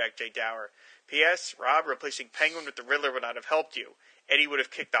wave, Jack J. Dower. P.S. Rob, replacing Penguin with the Riddler would not have helped you. Eddie would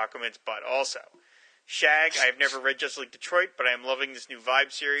have kicked Aquaman's butt also. Shag, I have never read Justice League Detroit, but I am loving this new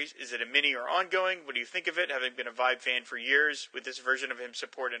Vibe series. Is it a mini or ongoing? What do you think of it, having been a Vibe fan for years? Would this version of him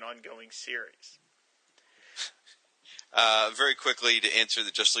support an ongoing series? Very quickly, to answer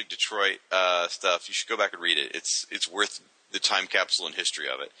the Justice League Detroit stuff, you should go back and read it. It's worth the time capsule and history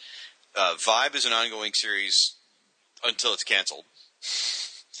of it. Vibe is an ongoing series until it's canceled.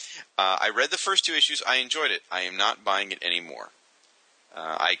 I read the first 2 issues. I enjoyed it. I am not buying it anymore.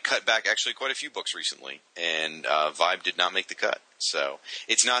 I cut back actually quite a few books recently, and Vibe did not make the cut. So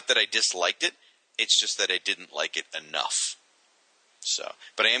it's not that I disliked it. It's just that I didn't like it enough. So,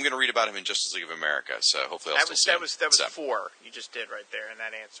 but I am going to read about him in Justice League of America. So hopefully I'll still see him. That was 4 you just did right there in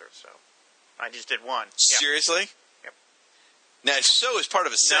that answer. So I just did 1. Yeah. Seriously? Yep. Now, so is part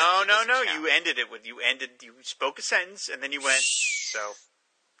of a sentence. No. You ended it with you spoke a sentence and then you went. So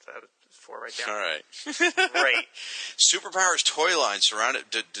that was 4 right there. All right. Great. Superpowers toy line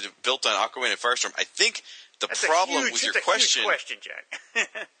built on Aquaman and Firestorm. I think That's problem with your question. Huge question, Jack.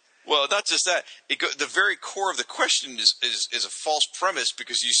 Well, not just that. The very core of the question is a false premise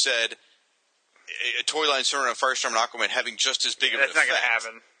because you said a toy line centered on Firestorm and Aquaman having just as big of an effect. That's not going to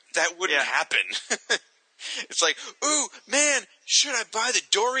happen. That wouldn't happen. It's like, ooh, man, should I buy the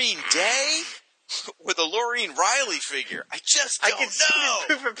Doreen Day with a Laureen Riley figure? I just don't know. I can see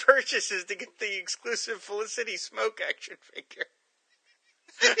the proof of purchases to get the exclusive Felicity Smoke action figure.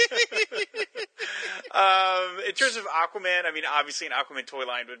 In terms of Aquaman, I mean, obviously an Aquaman toy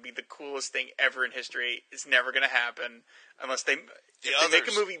line would be the coolest thing ever in history. It's never going to happen unless they make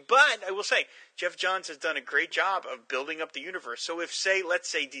a movie. But I will say, Jeff Johns has done a great job of building up the universe. So if, let's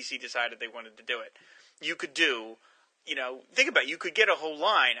say DC decided they wanted to do it, you could do, think about it. You could get a whole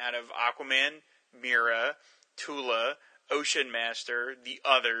line out of Aquaman, Mera, Tula, Ocean Master, the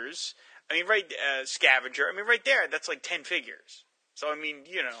others. I mean, Scavenger. I mean, right there, that's like 10 figures. So, I mean,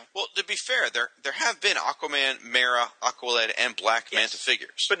 Well, to be fair, there have been Aquaman, Mera, Aqualad, and Black Manta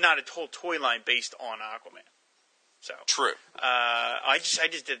figures. But not a whole toy line based on Aquaman. So True. I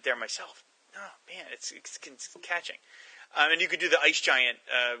just did it there myself. Oh, man, it's catching. And you could do the Ice Giant,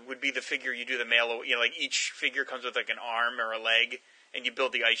 would be the figure you do the male, like each figure comes with like an arm or a leg, and you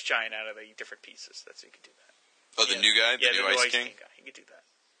build the Ice Giant out of the different pieces. That's how you could do that. Oh, the new guy? The new Ice King guy. You could do that.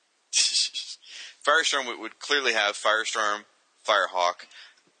 Firestorm would clearly have Firestorm, Firehawk,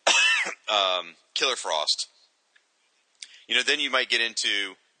 Killer Frost. Then you might get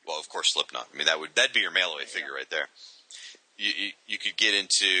into, well, of course, Slipknot. I mean, that'd be your mail-away figure right there. You could get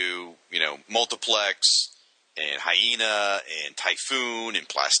into, Multiplex and Hyena and Typhoon and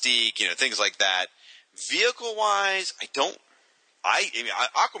Plastique, things like that. Vehicle-wise,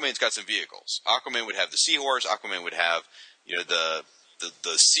 Aquaman's got some vehicles. Aquaman would have the Seahorse. Aquaman would have, the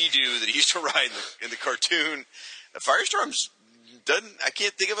Sea-Doo that he used to ride in the cartoon. Firestorm's I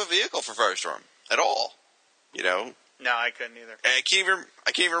can't think of a vehicle for Firestorm at all. No, I couldn't either. I can't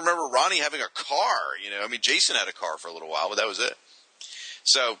even remember Ronnie having a car. I mean, Jason had a car for a little while, but that was it.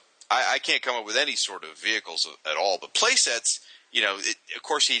 So I can't come up with any sort of vehicles at all. But play sets, of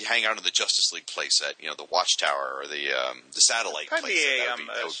course he'd hang out in the Justice League play set, the Watchtower or the Satellite probably play set.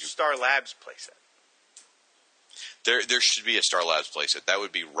 Probably a Star Labs play set. There should be a Star Labs play set. That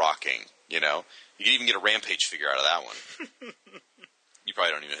would be rocking, You could even get a Rampage figure out of that one. You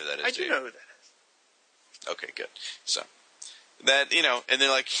probably don't even know who that is. I do know who that is. Okay, good. So that and then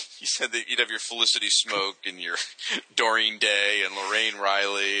like you said that you'd have your Felicity Smoke and your Doreen Day and Lorraine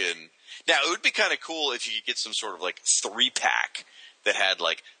Riley, and now it would be kind of cool if you could get some sort of like 3-pack that had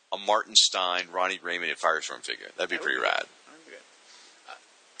like a Martin Stein, Ronnie Raymond, and Firestorm figure. That'd be pretty rad.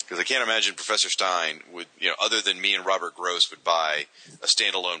 Because I can't imagine Professor Stein would, other than me and Robert Gross, would buy a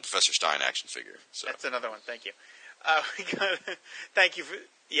standalone Professor Stein action figure. So. That's another one. Thank you. Thank you for.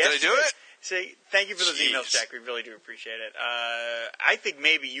 Yes, did I do it? Say thank you for those emails, Jack. We really do appreciate it. I think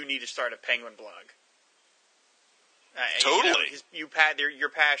maybe you need to start a Penguin blog. Totally. Your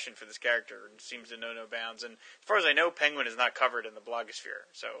passion for this character seems to know no bounds. And as far as I know, Penguin is not covered in the blogosphere.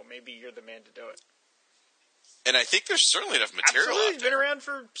 So maybe you're the man to do it. And I think there's certainly enough material. Absolutely, he's been around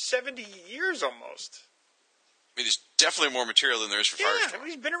for 70 years almost. I mean, there's definitely more material than there is for Firestorm.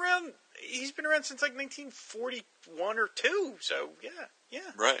 He's been around. He's been around since like 1941 or 2. So yeah,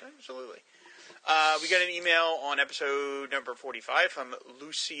 right, absolutely. We got an email on episode number 45 from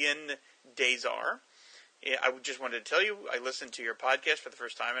Lucien Desar. I just wanted to tell you, I listened to your podcast for the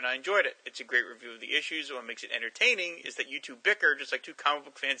first time and I enjoyed it. It's a great review of the issues. What makes it entertaining is that you two bicker just like two comic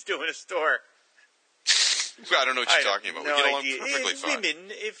book fans do in a store. I don't know what you're talking about. No we get along idea. perfectly fine. Women,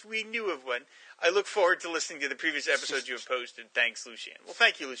 if we knew of one. I look forward to listening to the previous episodes you have posted. Thanks, Lucien. Well,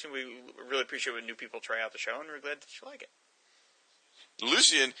 thank you, Lucien. We really appreciate when new people try out the show, and we're glad that you like it.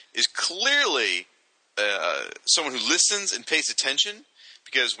 Lucien is clearly someone who listens and pays attention,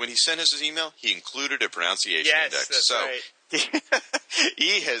 because when he sent us his email, he included a pronunciation index. That's right.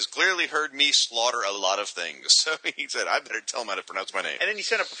 He has clearly heard me slaughter a lot of things. So he said, I better tell him how to pronounce my name. And then he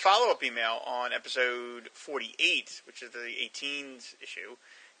sent up a follow-up email on episode 48, which is the 18's issue.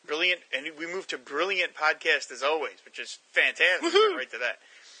 Brilliant, and we moved to Brilliant Podcast as always, which is fantastic. We went right to that.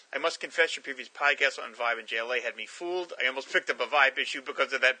 I must confess your previous podcast on Vibe and JLA had me fooled. I almost picked up a Vibe issue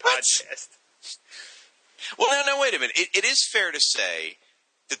because of that podcast. Well, no, wait a minute. It is fair to say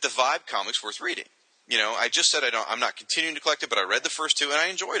that the Vibe comic's worth reading. You know, I just said I'm not continuing to collect it, but I read the first two and I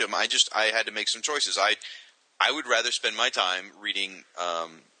enjoyed them. I had to make some choices. I would rather spend my time reading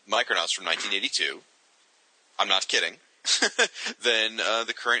Micronauts from 1982. I'm not kidding. than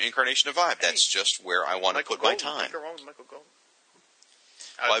the current incarnation of Vibe. That's just where I want to put my time. Wrong with Michael Golden.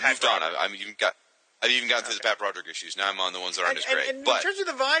 Well, I've moved on. I've even gotten through the Pat Broderick issues. Now I'm on the ones that aren't as great. And but in terms of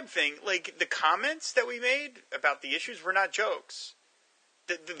the Vibe thing, like the comments that we made about the issues were not jokes.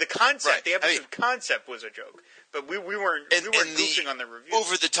 The concept, the episode concept was a joke, but we weren't goofing on the review.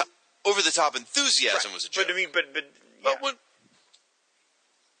 Over the top enthusiasm was a joke. But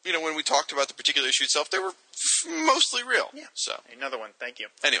when we talked about the particular issue itself, they were mostly real. Yeah. So another one. Thank you.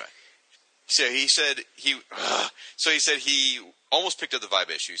 Anyway, so he said he almost picked up the Vibe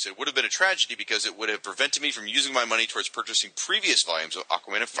issue. He said it would have been a tragedy because it would have prevented me from using my money towards purchasing previous volumes of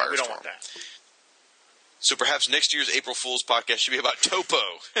Aquaman and Firestorm. We don't want that. So perhaps next year's April Fool's podcast should be about Topo.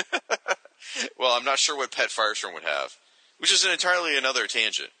 Well, I'm not sure what pet Firestorm would have, which is entirely another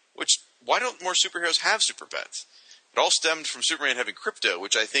tangent. Why don't more superheroes have super pets? It all stemmed from Superman having Krypto,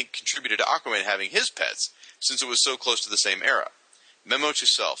 which I think contributed to Aquaman having his pets, since it was so close to the same era. Memo to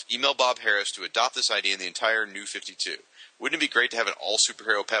self. Email Bob Harris to adopt this idea in the entire New 52. Wouldn't it be great to have an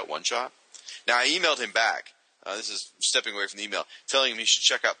all-superhero pet one-shot? Now, I emailed him back. This is stepping away from the email, telling him he should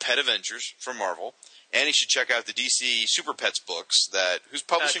check out Pet Avengers from Marvel, and he should check out the DC Super Pets books who's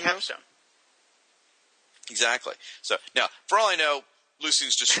publishing those? Capstone. Exactly. So, now, for all I know,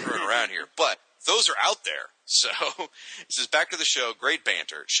 Lucian's just screwing around here, but those are out there. So, this is back to the show. Great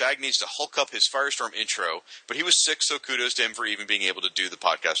banter. Shag needs to hulk up his Firestorm intro, but he was sick, so kudos to him for even being able to do the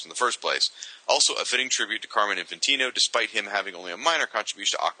podcast in the first place. Also, a fitting tribute to Carmen Infantino, despite him having only a minor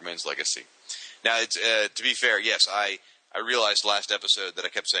contribution to Aquaman's legacy. Now, to be fair, yes, I realized last episode that I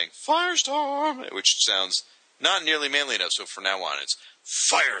kept saying Firestorm, which sounds not nearly manly enough, so from now on it's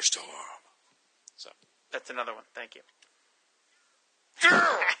Firestorm. So that's another one. Thank you.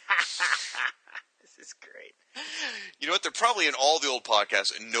 This is great. You know what? They're probably in all the old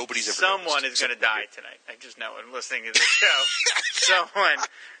podcasts, and nobody's ever. Someone is going to die tonight. I just know. I'm listening to this show.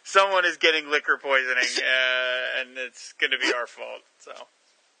 Someone is getting liquor poisoning, and it's going to be our fault. So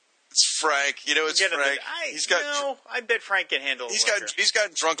it's Frank. You know, it's Frank. I bet Frank can handle. He's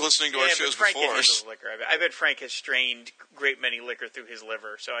gotten drunk listening to our shows Frank before. Can handle liquor. I bet Frank has strained a great many liquor through his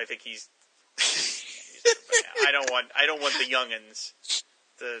liver, so I think he's. I don't want the youngins.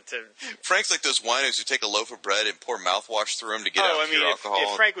 Frank's like those winos who take a loaf of bread and pour mouthwash through them to get out pure alcohol.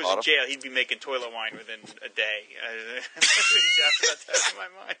 If Frank was in jail, he'd be making toilet wine within a day. That's in my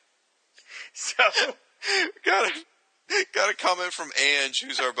mind. So, got a comment from Ange,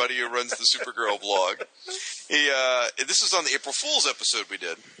 who's our buddy who runs the Supergirl blog. This was on the April Fool's episode we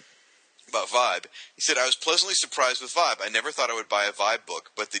did about Vibe. He said, I was pleasantly surprised with Vibe. I never thought I would buy a Vibe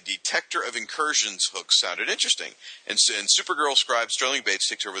book, but the Detector of Incursions hook sounded interesting. And Supergirl scribe Sterling Bates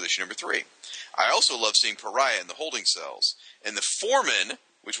takes over issue number 3. I also love seeing Pariah in the holding cells. And the Foreman,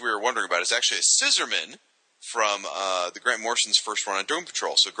 which we were wondering about, is actually a scissorman from the Grant Morrison's first run on Doom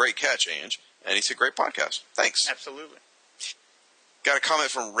Patrol. So great catch, Ange. And he said, great podcast. Thanks. Absolutely. Got a comment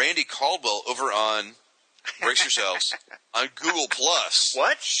from Randy Caldwell over on... Brace yourselves. On Google Plus.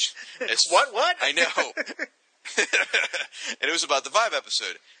 What? What? I know. And it was about the Vibe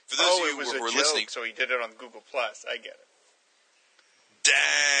episode. For those of you who were listening. So he did it on Google Plus. I get it.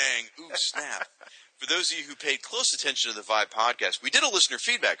 Dang. Ooh, snap. For those of you who paid close attention to the Vibe podcast, we did a listener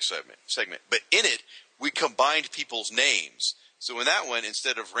feedback segment. But in it, we combined people's names. So in that one,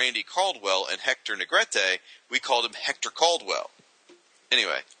 instead of Randy Caldwell and Hector Negrete, we called him Hector Caldwell.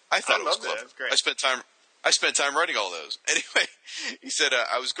 Anyway, I thought it was clever. That was great. I spent time writing all those. Anyway, he said,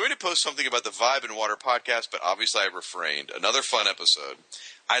 I was going to post something about the Vibe and Water podcast, but obviously I refrained. Another fun episode.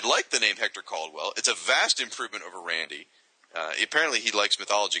 I like the name Hector Caldwell. It's a vast improvement over Randy. Apparently he likes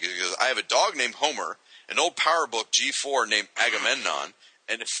mythology because he goes, I have a dog named Homer, an old power book G4 named Agamemnon,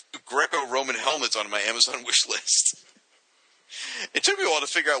 and Greco-Roman helmets on my Amazon wish list. It took me a while to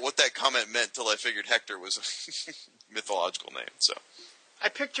figure out what that comment meant until I figured Hector was a mythological name, so... I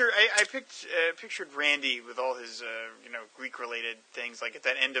pictured Randy with all his Greek-related things, like at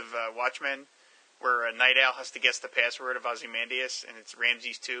that end of Watchmen, where Night Owl has to guess the password of Ozymandias, and it's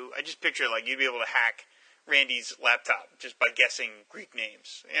Ramses 2. I just picture like you'd be able to hack Randy's laptop just by guessing Greek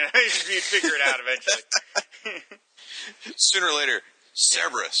names. You know, you'd figure it out eventually. Sooner or later,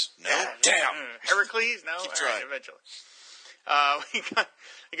 Cerberus. No, damn. Heracles. No, Keep all trying. right, eventually.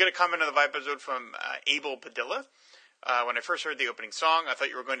 We got a comment on the Vibe episode from Abel Padilla. When I first heard the opening song, I thought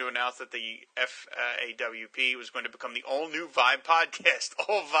you were going to announce that the FAWP was going to become the all-new Vibe podcast.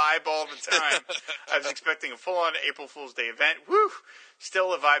 All Vibe all the time. I was expecting a full-on April Fool's Day event. Woo!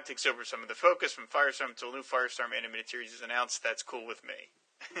 Still, a Vibe takes over some of the focus from Firestorm until a new Firestorm animated series is announced. That's cool with me.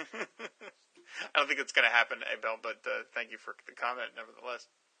 I don't think it's going to happen, Abel, but thank you for the comment nevertheless.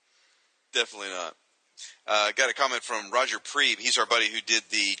 Definitely not. Got a comment from Roger Preeb. He's our buddy who did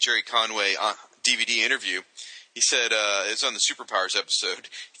the Jerry Conway DVD interview. He said, it's on the Superpowers episode,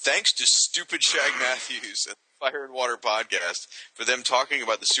 thanks to stupid Shag Matthews and Fire and Water podcast for them talking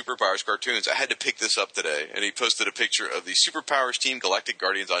about the Superpowers cartoons. I had to pick this up today, and he posted a picture of the Superpowers Team Galactic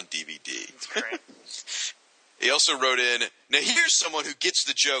Guardians on DVD. That's great. He also wrote in, now here's someone who gets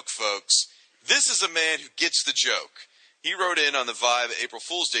the joke, folks. This is a man who gets the joke. He wrote in on the Vibe April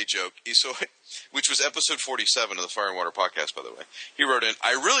Fool's Day joke, which was episode 47 of the Fire and Water podcast, by the way. He wrote in,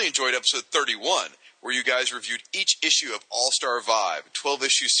 I really enjoyed episode 31, where you guys reviewed each issue of All-Star Vibe,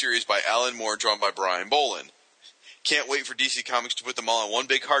 12-issue series by Alan Moore, drawn by Brian Bolin. Can't wait for DC Comics to put them all on one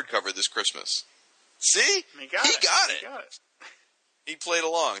big hardcover this Christmas. See? He got it. He played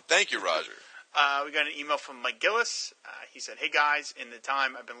along. Thank you, Roger. We got an email from Mike Gillis. He said, hey guys, in the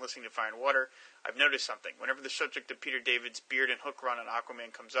time I've been listening to Fire and Water, I've noticed something. Whenever the subject of Peter David's beard and hook run on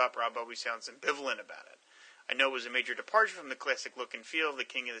Aquaman comes up, Rob always sounds ambivalent about it. I know it was a major departure from the classic look and feel of the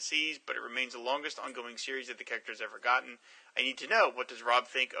King of the Seas, but it remains the longest ongoing series that the character has ever gotten. I need to know, what does Rob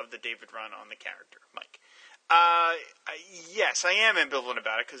think of the David run on the character? Mike. Yes, I am ambivalent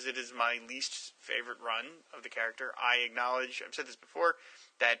about it because it is my least favorite run of the character. I acknowledge, I've said this before,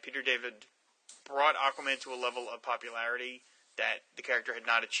 that Peter David brought Aquaman to a level of popularity that the character had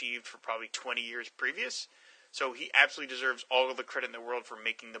not achieved for probably 20 years previous. So he absolutely deserves all of the credit in the world for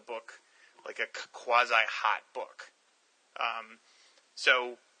making the book like a quasi-hot book.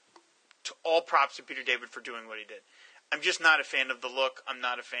 So all props to Peter David for doing what he did. I'm just not a fan of the look. I'm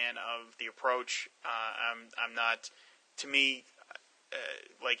not a fan of the approach. I'm not, to me,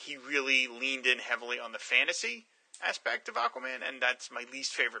 like he really leaned in heavily on the fantasy aspect of Aquaman, and that's my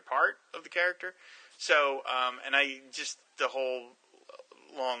least favorite part of the character. So, and I just, the whole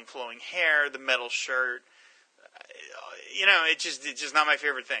long flowing hair, the metal shirt, it's just not my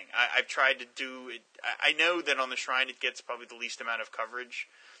favorite thing. I've tried to do it. I know that on the Shrine it gets probably the least amount of coverage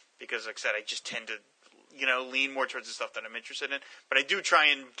because, like I said, I just tend to, lean more towards the stuff that I'm interested in. But I do try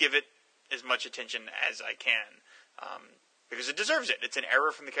and give it as much attention as I can because it deserves it. It's an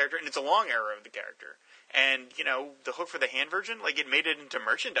error from the character, and it's a long error of the character. And the hook for the hand version, like it made it into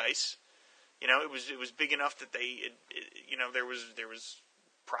merchandise. It was big enough that there was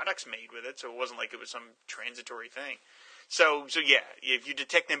products made with it, so it wasn't like it was some transitory thing. So yeah, if you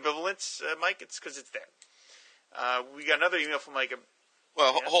detect ambivalence, Mike, it's because it's there. We got another email from Mike.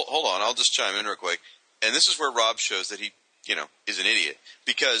 Well, hold on, I'll just chime in real quick. And this is where Rob shows that he, is an idiot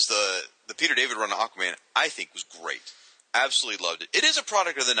because the Peter David run of Aquaman, I think, was great. Absolutely loved it. It is a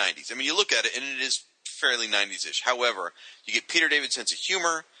product of the 90s. I mean, you look at it, and it is fairly 90s-ish. However, you get Peter David's sense of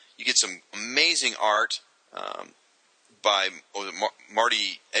humor. You get some amazing art by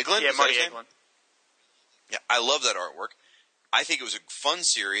Marty Eglin. Yeah, Marty Eglin. Yeah, I love that artwork. I think it was a fun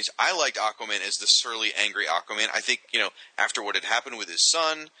series. I liked Aquaman as the surly, angry Aquaman. I think, after what had happened with his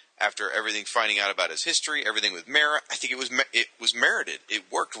son, after everything, finding out about his history, everything with Mera, I think it was merited. It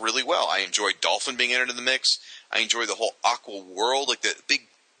worked really well. I enjoyed Dolphin being entered in the mix. I enjoyed the whole Aqua world, like the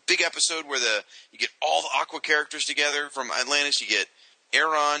big episode where you get all the Aqua characters together from Atlantis. You get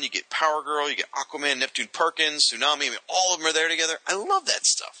Aeron, you get Power Girl, you get Aquaman, Neptune Perkins, Tsunami. I mean, all of them are there together. I love that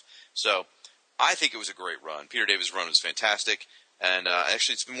stuff. So I think it was a great run. Peter David's run was fantastic. And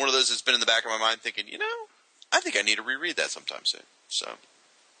actually, it's been one of those that's been in the back of my mind thinking, I think I need to reread that sometime soon. So.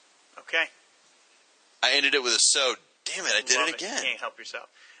 Okay. I ended it with a so. Damn it, I did it again. You can't help yourself.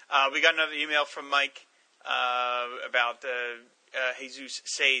 We got another email from Mike about Jesus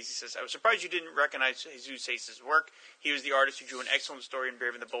Says. He says, I was surprised you didn't recognize Jesus Says' work. He was the artist who drew an excellent story in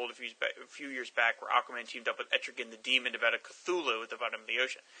Brave and the Bold a few years back where Aquaman teamed up with Etrigan the Demon about a Cthulhu at the bottom of the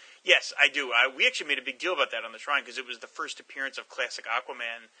ocean. Yes, I do. We actually made a big deal about that on the Shrine because it was the first appearance of classic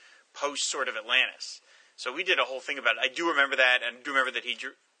Aquaman post sort of Atlantis. So we did a whole thing about it. I do remember that, and I do remember that he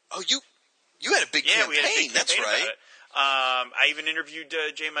drew... Oh, you had a big campaign. We had a big That's campaign right. about it. I even interviewed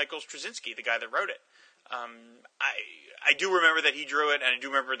J. Michael Straczynski, the guy that wrote it. I do remember that he drew it, and I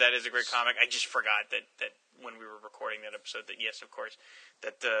do remember that is a great comic. I just forgot that when we were recording that episode, that yes, of course,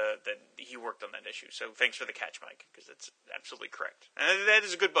 that he worked on that issue. So thanks for the catch, Mike, because that's absolutely correct. And that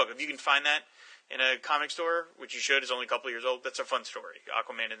is a good book. If you can find that in a comic store, which you should, it's only a couple of years old, that's a fun story.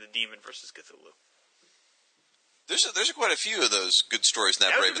 Aquaman and the Demon versus Cthulhu. There's quite a few of those good stories in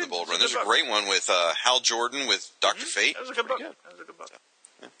that Brave and the Bold run. There's a book. great one with Hal Jordan with Dr. Fate. That was a good book. That was a good book.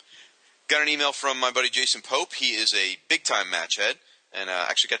 Got an email from my buddy Jason Pope. He is a big-time match head, and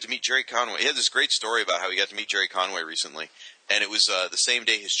actually got to meet Jerry Conway. He had this great story about how he got to meet Jerry Conway recently, and it was the same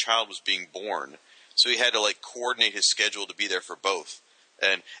day his child was being born. So he had to, like, coordinate his schedule to be there for both.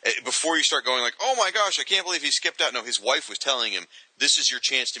 And before you start going like, oh my gosh, I can't believe he skipped out. No, his wife was telling him, this is your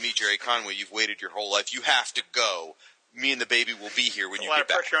chance to meet Jerry Conway. You've waited your whole life. You have to go. Me and the baby will be here when you get back.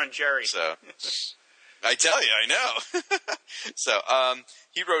 A lot of pressure on Jerry. So, I tell you, I know. So,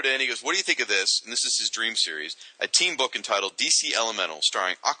 he wrote in, he goes, what do you think of this? And this is his dream series. A team book entitled DC Elemental,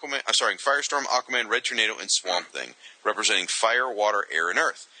 starring Firestorm, Aquaman, Red Tornado, and Swamp Thing, representing fire, water, air, and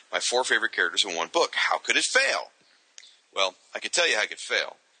earth. My 4 favorite characters in one book. How could it fail? Well, I can tell you how it could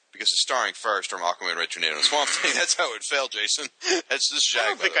fail. Because it's starring Firestorm, Aquaman, Red Tornado, and Swamp Thing. That's how it would fail, Jason. That's this Jag. I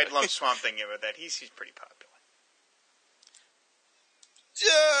don't think I'd lump Swamp Thing in with that. He's pretty popular.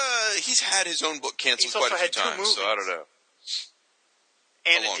 He's had his own book canceled quite a few times, so I don't know.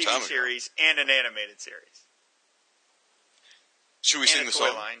 And a TV series and an animated series. Should we sing the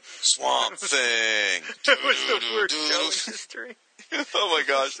song? Line. Swamp Thing. That was the worst show in history. Oh my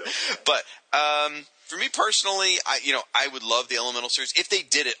gosh! But for me personally, I would love the Elemental series. If they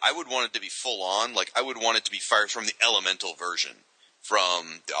did it, I would want it to be full on. Like I would want it to be Firestorm, the Elemental version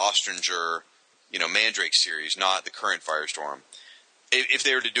from the Ostringer, Mandrake series, not the current Firestorm. If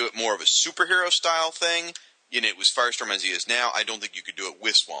they were to do it more of a superhero style thing, it was Firestorm as he is now. I don't think you could do it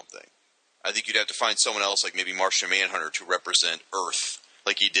with Swamp Thing. I think you'd have to find someone else, like maybe Martian Manhunter, to represent Earth,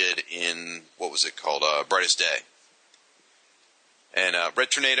 like he did in what was it called, Brightest Day. And Red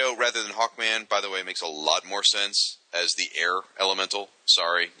Tornado, rather than Hawkman, by the way, makes a lot more sense as the air elemental.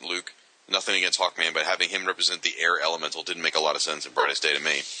 Sorry, Luke. Nothing against Hawkman, but having him represent the air elemental didn't make a lot of sense in Brightest Day to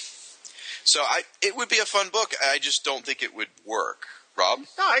me. So it would be a fun book. I just don't think it would work. Rob?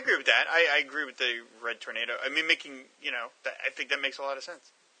 No, I agree with that. I agree with the Red Tornado. I mean, I think that makes a lot of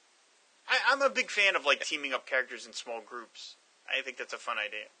sense. I'm a big fan of, like, teaming up characters in small groups. I think that's a fun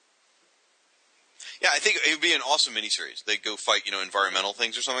idea. Yeah, I think it would be an awesome miniseries. They'd go fight, environmental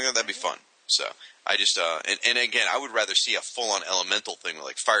things or something like that. That'd be fun. So, I just, and again, I would rather see a full-on elemental thing,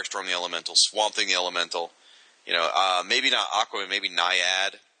 like Firestorm the Elemental, Swamp Thing the Elemental, maybe not Aquaman, maybe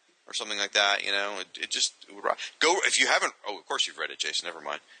Naiad or something like that, it would rock. Go, if you haven't, of course you've read it, Jason, never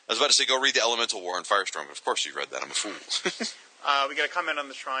mind. I was about to say, go read the Elemental War in Firestorm, but of course you've read that, I'm a fool. We got a comment on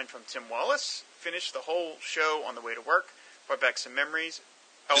the Shrine from Tim Wallace. Finished the whole show on the way to work. Brought back some memories.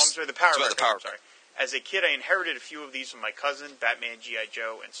 Oh, I'm sorry, the Power Record. I'm sorry. As a kid, I inherited a few of these from my cousin, Batman, G.I.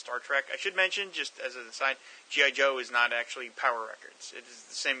 Joe, and Star Trek. I should mention, just as an aside, G.I. Joe is not actually Power Records. It is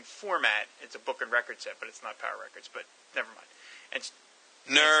the same format. It's a book and record set, but it's not Power Records. But never mind. And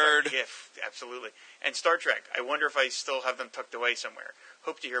Nerd. Absolutely. And Star Trek. I wonder if I still have them tucked away somewhere.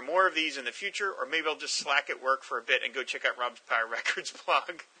 Hope to hear more of these in the future, or maybe I'll just slack at work for a bit and go check out Rob's Power Records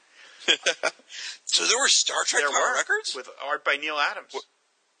blog. So there were Star Trek Power Records? With art by Neil Adams.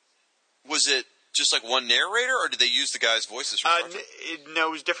 Was it just like one narrator, or did they use the guy's voices from Star Trek? No,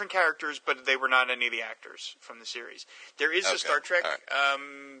 it was different characters, but they were not any of the actors from the series. There is a Star Trek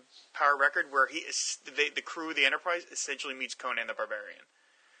Power Record where the crew of the Enterprise essentially meets Conan the Barbarian.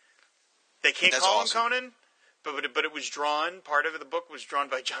 They can't call him Conan, but it was drawn. Part of the book was drawn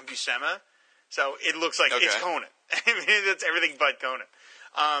by John Buscema, so it looks like it's Conan. I mean, that's everything but Conan.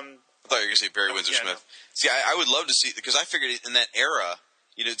 I thought you were going to say Barry Windsor Smith. No. See, I would love to see, because I figured in that era,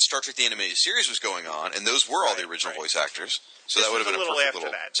 Star Trek the Animated Series was going on, and those were all the original voice actors. So that would have been a little after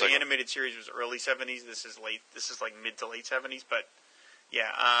that. The animated series was early 70s. This is like mid to late 70s. But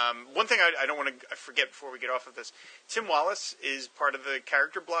yeah, one thing I don't want to forget before we get off of this: Tim Wallace is part of the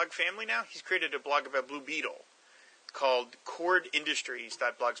character blog family now. He's created a blog about Blue Beetle called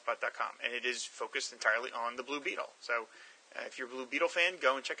CordIndustries.blogspot.com, and it is focused entirely on the Blue Beetle. So if you're a Blue Beetle fan,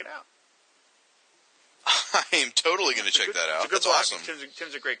 go and check it out. I am totally going to check that out. That's awesome.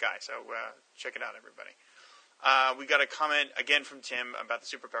 Tim's a great guy, so check it out, everybody. We got a comment again from Tim about the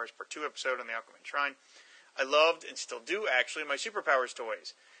Superpowers Part 2 episode on the Aquaman Shrine. I loved, and still do actually, my Superpowers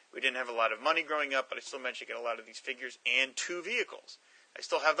toys. We didn't have a lot of money growing up, but I still managed to get a lot of these figures and 2 vehicles. I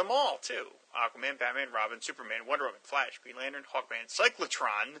still have them all, too. Aquaman, Batman, Robin, Superman, Wonder Woman, Flash, Green Lantern, Hawkman,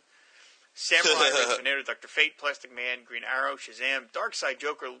 Cyclotron, Samurai, Red Tornado, Dr. Fate, Plastic Man, Green Arrow, Shazam, Darkseid,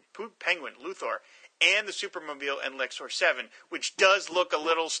 Joker, Penguin, Luthor, and the Supermobile and Lexor 7, which does look a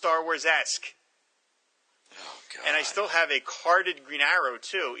little Star Wars-esque. Oh, God. And I still have a carded Green Arrow,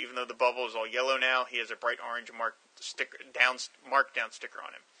 too, even though the bubble is all yellow now. He has a bright orange marked down sticker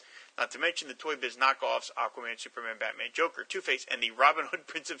on him. Not to mention the Toy Biz knockoffs, Aquaman, Superman, Batman, Joker, Two-Face, and the Robin Hood,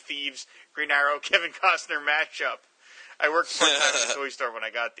 Prince of Thieves, Green Arrow, Kevin Costner mashup. I worked part-time at the toy store when I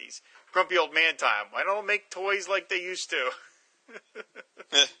got these. Grumpy old man time. Why don't make toys like they used to?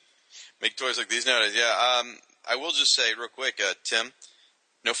 Make toys like these nowadays. Yeah. I will just say real quick, Tim,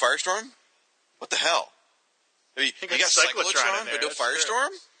 no Firestorm? What the hell? You got Cyclotron, but no Firestorm?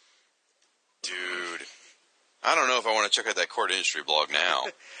 Dude. I don't know if I want to check out that Cord Industry blog now.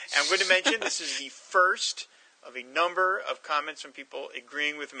 And I'm going to mention this is the first of a number of comments from people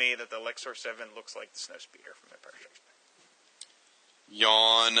agreeing with me that the Lexor 7 looks like the Snowspeeder from Empire Strikes Back.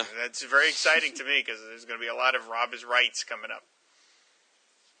 Yawn. That's very exciting to me because there's going to be a lot of Rob is Rights coming up.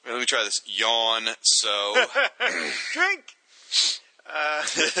 Wait, let me try this. Yawn. So. Drink!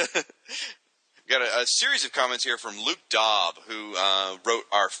 Got a series of comments here from Luke Dobb, who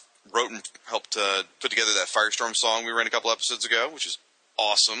wrote and helped put together that Firestorm song we ran a couple episodes ago, which is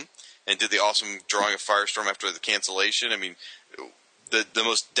awesome, and did the awesome drawing of Firestorm after the cancellation. I mean, the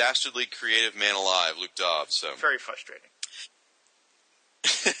most dastardly creative man alive, Luke Dobb. So very frustrating.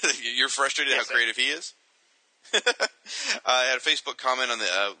 You're frustrated how creative he is? I had a Facebook comment on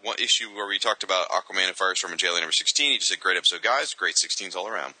the one issue where we talked about Aquaman and Firestorm and JLA number 16. He just said, great episode, guys. Great 16s all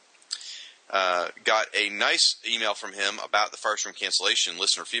around. Got a nice email from him about the Firestorm cancellation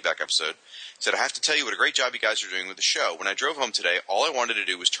listener feedback episode. Said, I have to tell you what a great job you guys are doing with the show. When I drove home today, all I wanted to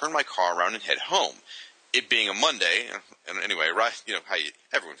do was turn my car around and head home. It being a Monday, and anyway, you know how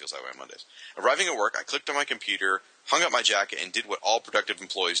everyone feels that way on Mondays. Arriving at work, I clicked on my computer, hung up my jacket, and did what all productive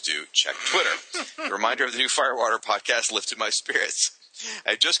employees do, check Twitter. The reminder of the new Firewater podcast lifted my spirits. I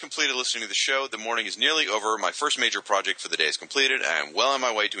have just completed listening to the show. The morning is nearly over. My first major project for the day is completed, and I am well on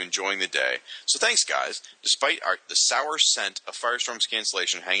my way to enjoying the day. So thanks, guys. Despite the sour scent of Firestorm's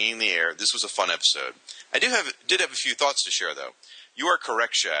cancellation hanging in the air, this was a fun episode. I did have a few thoughts to share, though. You are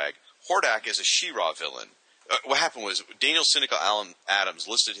correct, Shag. Hordak is a She-Ra villain. What happened was Daniel Cynical Adams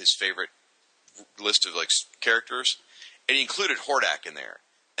listed his favorite list of characters, and he included Hordak in there.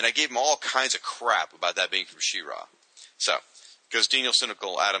 And I gave him all kinds of crap about that being from She-Ra. So, because Daniel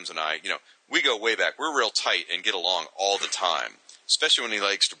Cynical Adams and I, we go way back. We're real tight and get along all the time, especially when he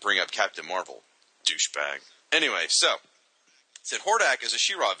likes to bring up Captain Marvel. Douchebag. Anyway, so, said Hordak is a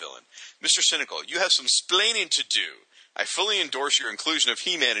She-Ra villain. Mr. Cynical, you have some splaining to do. I fully endorse your inclusion of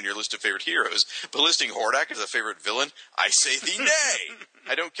He-Man in your list of favorite heroes, but listing Hordak as a favorite villain, I say thee nay!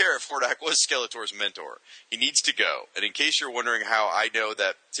 I don't care if Hordak was Skeletor's mentor. He needs to go. And in case you're wondering how I know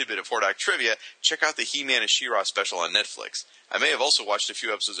that tidbit of Hordak trivia, check out the He-Man and She-Ra special on Netflix. I may have also watched a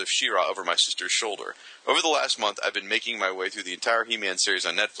few episodes of She-Ra over my sister's shoulder. Over the last month, I've been making my way through the entire He-Man series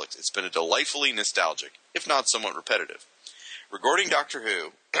on Netflix. It's been a delightfully nostalgic, if not somewhat repetitive. Regarding Doctor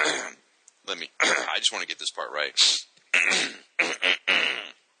Who, I just want to get this part right.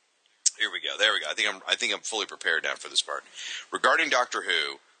 Here we go. There we go. I think I'm fully prepared now for this part. Regarding Doctor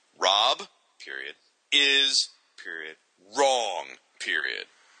Who, Rob, period, is, period, wrong, period.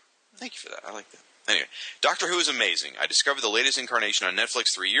 Thank you for that. I like that. Anyway, Doctor Who is amazing. I discovered the latest incarnation on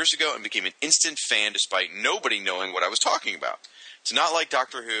Netflix 3 years ago and became an instant fan despite nobody knowing what I was talking about. To not like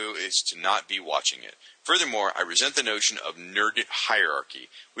Doctor Who is to not be watching it. Furthermore, I resent the notion of nerd hierarchy.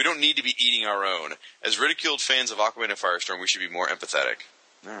 We don't need to be eating our own. As ridiculed fans of Aquaman and Firestorm, we should be more empathetic.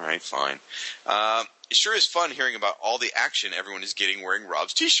 All right, fine. It sure is fun hearing about all the action everyone is getting wearing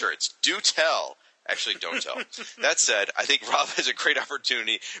Rob's T-shirts. Do tell. Actually, don't tell. That said, I think Rob has a great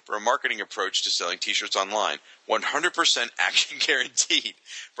opportunity for a marketing approach to selling T-shirts online. 100% action guaranteed.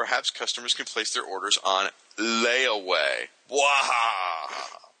 Perhaps customers can place their orders on layaway.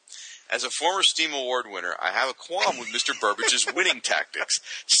 Waha! As a former Steam Award winner, I have a qualm with Mr. Burbage's winning tactics.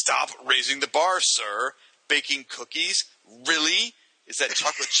 Stop raising the bar, sir. Baking cookies? Really? Is that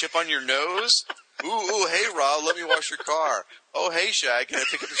chocolate chip on your nose? Ooh, hey, Rob, let me wash your car. Oh, hey, Shag, can I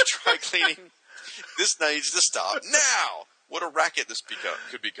pick up this dry cleaning? This needs to stop now. What a racket this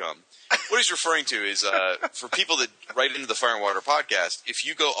could become. What he's referring to is, for people that write into the Fire and Water podcast, if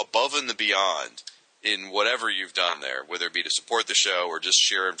you go above and beyond in whatever you've done there, whether it be to support the show or just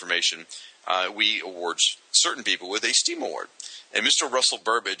share information, we award certain people with a Steam Award. And Mr. Russell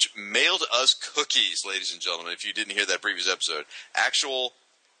Burbage mailed us cookies, ladies and gentlemen, if you didn't hear that previous episode. Actual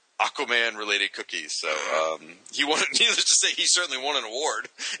Aquaman-related cookies. So he won, needless to say, he certainly won an award.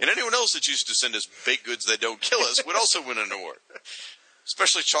 And anyone else that chooses to send us baked goods that don't kill us would also win an award.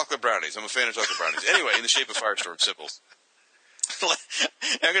 Especially chocolate brownies. I'm a fan of chocolate brownies. Anyway, in the shape of Firestorm symbols.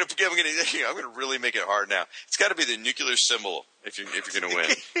 I'm gonna really make it hard now. It's got to be the nuclear symbol if you're gonna win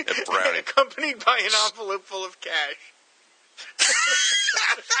at brownie, accompanied by an envelope full of cash.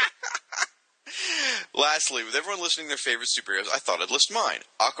 Lastly, with everyone listing their favorite superheroes, I thought I'd list mine.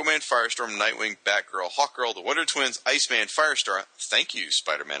 Aquaman, Firestorm, Nightwing, Batgirl, Hawkgirl, the Wonder Twins, Iceman, Firestar, thank you,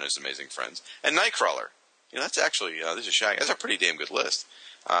 Spider-Man and his amazing friends, and Nightcrawler. You know, that's actually, this is Shaggy. That's a pretty damn good list.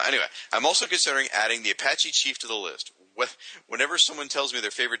 Anyway, I'm also considering adding the Apache Chief to the list. Whenever someone tells me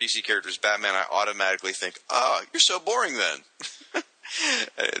their favorite DC character is Batman, I automatically think, you're so boring then.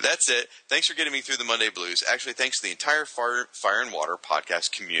 That's it. Thanks for getting me through the Monday Blues. Actually, thanks to the entire Fire and Water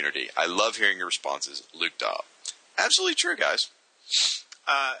podcast community. I love hearing your responses. Luke Dobb. Absolutely true, guys.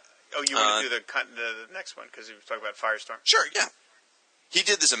 You want to do the next one because you were talking about Firestorm? Sure, yeah. He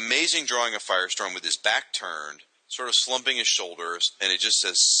did this amazing drawing of Firestorm with his back turned, sort of slumping his shoulders, and it just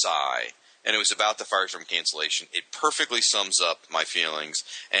says sigh. And it was about the Firestorm cancellation. It perfectly sums up my feelings.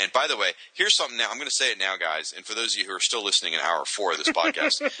 And by the way, here's something now. I'm going to say it now, guys. And for those of you who are still listening in hour 4 of this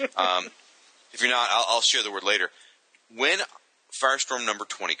podcast, if you're not, I'll share the word later. When Firestorm number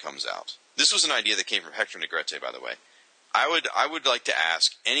 20 comes out, this was an idea that came from Hector Negrete, by the way. I would like to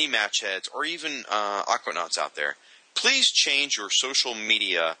ask any match heads or even Aquanauts out there, please change your social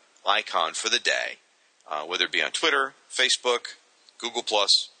media icon for the day, whether it be on Twitter, Facebook, Google+,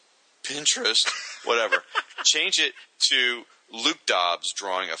 Pinterest, whatever. Change it to Luke Dobbs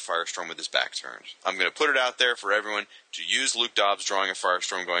drawing a Firestorm with his back turned. I'm going to put it out there for everyone to use Luke Dobbs drawing a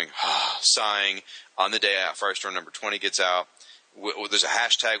Firestorm going, sighing on the day Firestorm number 20 gets out. There's a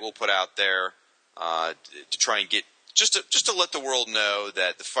hashtag we'll put out there to try and get, just to let the world know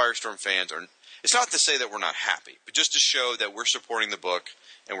that the Firestorm fans are, it's not to say that we're not happy, but just to show that we're supporting the book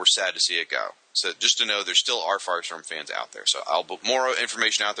and we're sad to see it go. So just to know there still are Firestorm fans out there. So I'll put more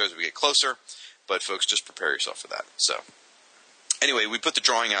information out there as we get closer, but folks, just prepare yourself for that. So anyway, we put the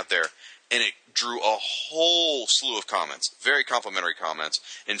drawing out there, and it drew a whole slew of comments, very complimentary comments.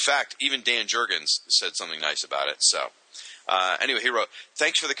 In fact, even Dan Jurgens said something nice about it. So anyway, he wrote,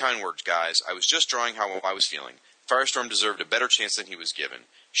 "Thanks for the kind words, guys. I was just drawing how I was feeling. Firestorm deserved a better chance than he was given.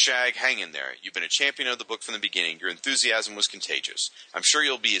 Shag, hang in there. You've been a champion of the book from the beginning. Your enthusiasm was contagious. I'm sure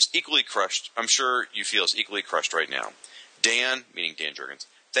you'll be as equally crushed. I'm sure you feel as equally crushed right now. Dan," meaning Dan Jurgens,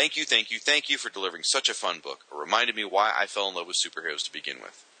 thank you for delivering such a fun book. It reminded me why I fell in love with superheroes to begin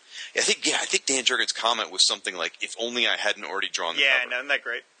with." I think Dan Jurgens' comment was something like, "If only I hadn't already drawn the cover." Yeah, isn't that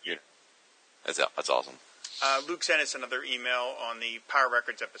great? Yeah, that's awesome. Luke sent us another email on the Power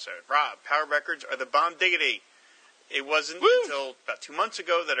Records episode. Rob, Power Records are the bomb diggity. It wasn't until about 2 months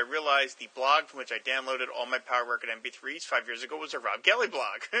ago that I realized the blog from which I downloaded all my Power Record MP3s 5 years ago was a Rob Kelly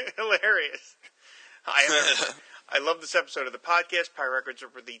blog. Hilarious. I love this episode of the podcast. Power Records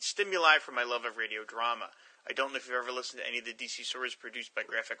are the stimuli for my love of radio drama. I don't know if you've ever listened to any of the DC stories produced by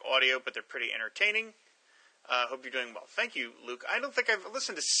Graphic Audio, but they're pretty entertaining. Hope you're doing well. Thank you, Luke. I don't think I've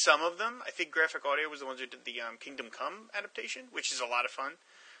listened to some of them. I think Graphic Audio was the ones who did the Kingdom Come adaptation, which is a lot of fun.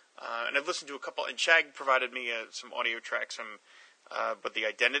 And I've listened to a couple, and Shag provided me some audio tracks from the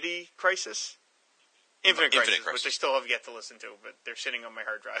Identity Crisis, Infinite Crisis, which I still have yet to listen to, but they're sitting on my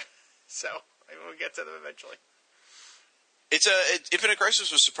hard drive. So we'll get to them eventually. Infinite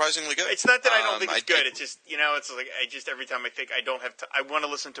Crisis was surprisingly good. It's not that I don't think it's good. It's just, it's like every time I think I don't have I want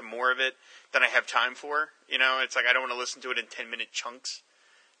to listen to more of it than I have time for. It's like I don't want to listen to it in 10-minute chunks.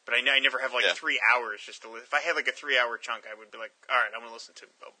 But I never have 3 hours just to listen. If I had a 3-hour chunk, I would be like, all right, I'm going to listen to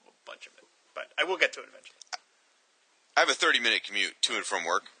a bunch of it. But I will get to it eventually. I have a 30-minute commute to and from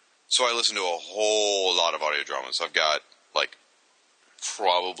work, so I listen to a whole lot of audio dramas. I've got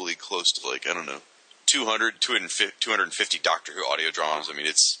probably close to 250 Doctor Who audio dramas. I mean,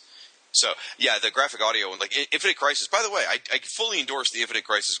 the Graphic Audio one, Infinite Crisis. By the way, I fully endorse the Infinite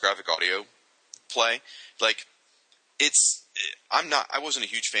Crisis Graphic Audio play. I wasn't a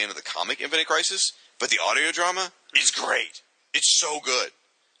huge fan of the comic Infinite Crisis, but the audio drama is great. It's so good.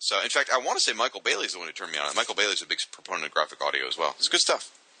 So, in fact, I want to say Michael Bailey's the one who turned me on it. Michael Bailey's a big proponent of graphic audio as well. It's good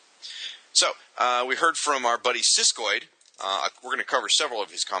stuff. So, we heard from our buddy Siskoid. We're going to cover several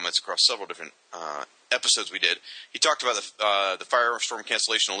of his comments across several different episodes we did. He talked about the Firestorm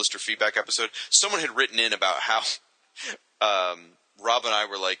cancellation and listener feedback episode. Someone had written in about how Rob and I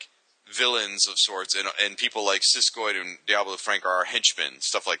were villains of sorts, and people like Siskoid and Diablo Frank are our henchmen,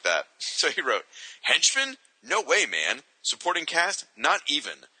 stuff like that. So he wrote, "Henchmen? No way, man. Supporting cast? Not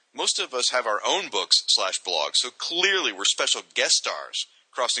even. Most of us have our own books /blogs, so clearly we're special guest stars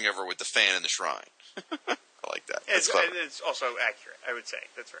crossing over with the fan in the shrine." I like that. It's also accurate, I would say.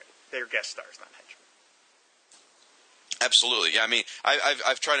 That's right. They're guest stars, not henchmen. Absolutely. Yeah, I mean,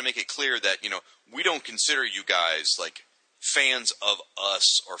 I've tried to make it clear that, we don't consider you guys fans of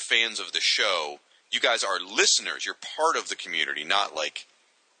us or fans of the show. You guys are listeners. You're part of the community, not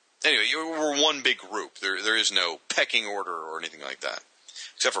anyway, we're one big group. There is no pecking order or anything like that.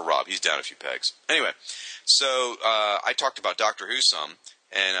 Except for Rob. He's down a few pegs. Anyway, so I talked about Doctor Who some,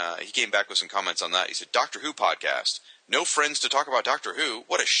 and he came back with some comments on that. He said, Doctor Who podcast. No friends to talk about Doctor Who?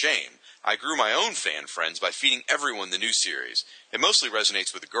 What a shame. I grew my own fan friends by feeding everyone the new series. It mostly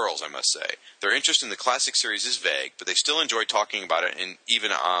resonates with the girls, I must say. Their interest in the classic series is vague, but they still enjoy talking about it and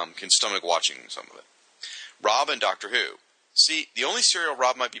even can stomach watching some of it. Rob and Doctor Who. See, the only serial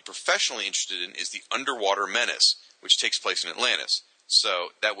Rob might be professionally interested in is The Underwater Menace, which takes place in Atlantis. So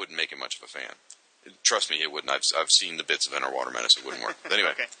that wouldn't make him much of a fan. Trust me, it wouldn't. I've seen the bits of Underwater Menace. It wouldn't work. But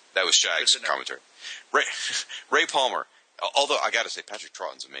anyway, Okay. That was Shag's commentary. Ray Palmer. Although I got to say, Patrick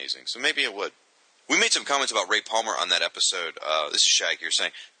Troughton's amazing, so maybe it would. We made some comments about Ray Palmer on that episode. This is Shag here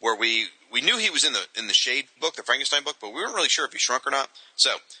saying where we knew he was in the Shade book, the Frankenstein book, but we weren't really sure if he shrunk or not.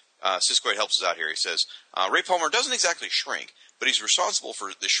 So Siskoid helps us out here. He says Ray Palmer doesn't exactly shrink, but he's responsible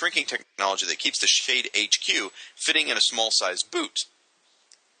for the shrinking technology that keeps the Shade HQ fitting in a small-sized boot.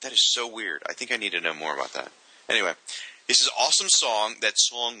 That is so weird. I think I need to know more about that. Anyway, he says, awesome song. That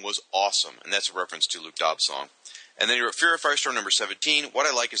song was awesome. And that's a reference to Luke Dobbs' song. And then you're at Fear of Firestorm number 17. What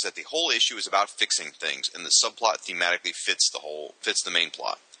I like is that the whole issue is about fixing things, and the subplot thematically fits the main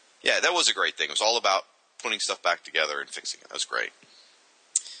plot. Yeah, that was a great thing. It was all about putting stuff back together and fixing it. That was great.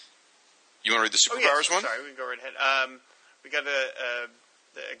 You want to read the superpowers one? Sorry, we can go right ahead. We got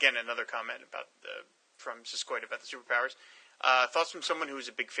again another comment from Siskoid about the superpowers. Thoughts from someone who was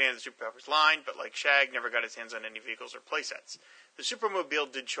a big fan of the superpowers line, but like Shag, never got his hands on any vehicles or playsets. The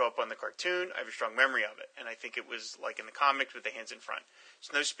Supermobile did show up on the cartoon. I have a strong memory of it, and I think it was like in the comics with the hands in front.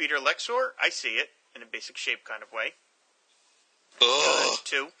 Snowspeeder Lexor, I see it in a basic shape kind of way.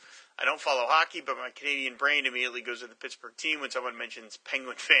 2, I don't follow hockey, but my Canadian brain immediately goes to the Pittsburgh team when someone mentions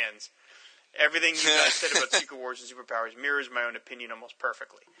Penguin fans. Everything you guys said about Secret Wars and superpowers mirrors my own opinion almost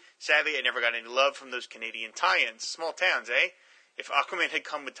perfectly. Sadly, I never got any love from those Canadian tie-ins. Small towns, eh? If Aquaman had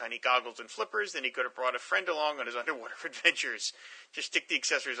come with tiny goggles and flippers, then he could have brought a friend along on his underwater adventures. Just stick the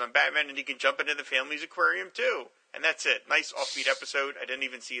accessories on Batman and he can jump into the family's aquarium too. And that's it. Nice offbeat episode. I didn't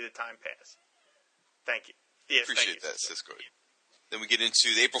even see the time pass. Thank you. Yes, appreciate that, Cisco. Then we get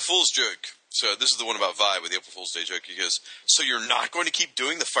into the April Fool's joke. So this is the one about Vibe with the April Fool's Day joke. He goes, so you're not going to keep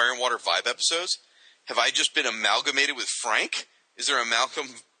doing the Fire and Water Vibe episodes? Have I just been amalgamated with Frank? Is there a Malcolm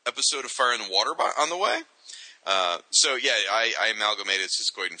episode of Fire and Water on the way? So yeah, I amalgamated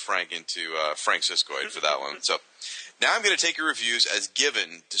Siskoid and Frank into Frank Siskoid for that one. So now I'm going to take your reviews as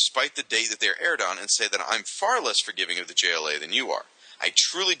given, despite the date that they're aired on, and say that I'm far less forgiving of the JLA than you are. I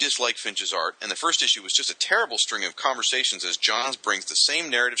truly dislike Finch's art, and the first issue was just a terrible string of conversations as Johns brings the same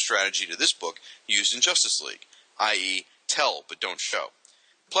narrative strategy to this book used in Justice League, i.e., tell but don't show.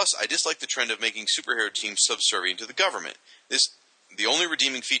 Plus, I dislike the trend of making superhero teams subservient to the government. The only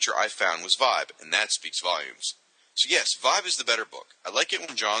redeeming feature I found was Vibe, and that speaks volumes. So yes, Vibe is the better book. I like it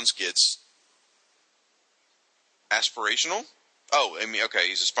when Johns gets aspirational. Oh, I mean, okay,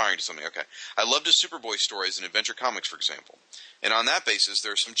 he's aspiring to something. Okay. I loved his Superboy stories in Adventure Comics, for example. And on that basis,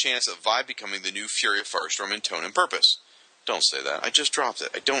 there's some chance of Vibe becoming the new Fury of Firestorm in tone and purpose. Don't say that. I just dropped it.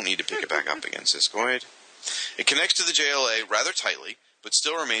 I don't need to pick it back up again, Siskoid. It connects to the JLA rather tightly, but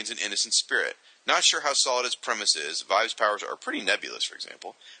still remains an innocent spirit. Not sure how solid its premise is. Vibe's powers are pretty nebulous, for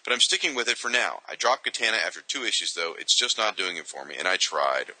example. But I'm sticking with it for now. I dropped Katana after 2 issues, though. It's just not doing it for me, and I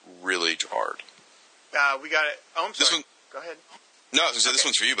tried really hard. We got it. Oh, I'm sorry. Go ahead. No, I was going to say, this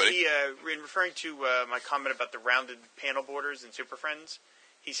one's for you, buddy. In referring to my comment about the rounded panel borders in Super Friends,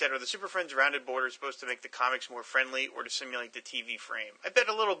 he said, are the Super Friends rounded borders supposed to make the comics more friendly or to simulate the TV frame? I bet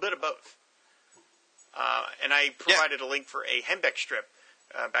a little bit of both. And I provided a link for a Hembeck strip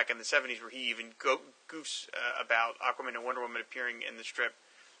back in the 70s where he even goofs about Aquaman and Wonder Woman appearing in the strip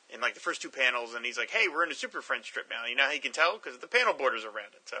in like the first 2 panels, and he's like, hey, we're in a Super Friends strip now. You know how you can tell? Because the panel borders are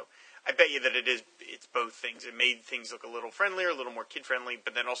rounded. So I bet you that it's both things. It made things look a little friendlier, a little more kid-friendly,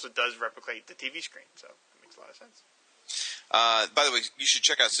 but then also does replicate the TV screen. So it makes a lot of sense. By the way, you should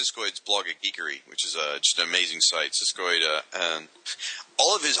check out Siskoid's blog at Geekery, which is just an amazing site. Siskoid, and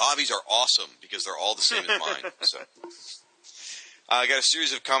all of his hobbies are awesome because they're all the same as mine. So I got a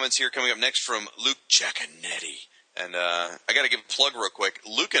series of comments here coming up next from Luke Giaconetti. And I got to give a plug real quick.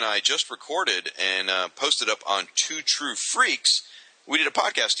 Luke and I just recorded and posted up on Two True Freaks. We did a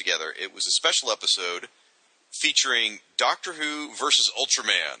podcast together. It was a special episode featuring Doctor Who versus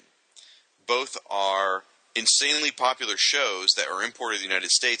Ultraman. Both are insanely popular shows that are imported to the United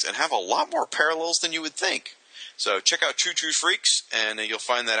States and have a lot more parallels than you would think. So check out Two True Freaks, and you'll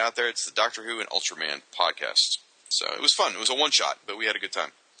find that out there. It's the Doctor Who and Ultraman podcast. So it was fun. It was a one-shot, but we had a good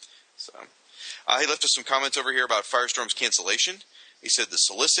time. So he left us some comments over here about Firestorm's cancellation. He said the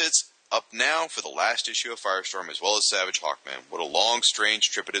solicits up now for the last issue of Firestorm, as well as Savage Hawkman. What a long, strange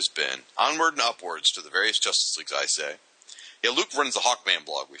trip it has been. Onward and upwards to the various Justice Leagues, I say. Yeah, Luke runs the Hawkman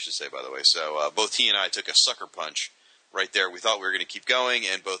blog, we should say, by the way. So both he and I took a sucker punch right there. We thought we were going to keep going,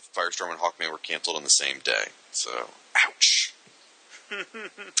 and both Firestorm and Hawkman were canceled on the same day. So, ouch.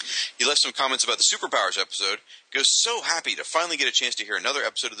 He left some comments about the Superpowers episode. He goes, so happy to finally get a chance to hear another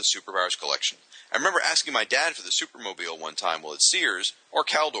episode of the Superpowers collection. I remember asking my dad for the Supermobile one time while at Sears or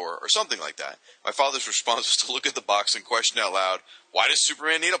Caldor or something like that. My father's response was to look at the box and question out loud, why does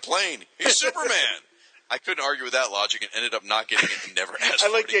Superman need a plane? He's Superman! I couldn't argue with that logic and ended up not getting it and never asked for it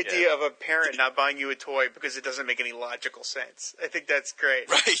I like the again. idea of a parent not buying you a toy because it doesn't make any logical sense. I think that's great.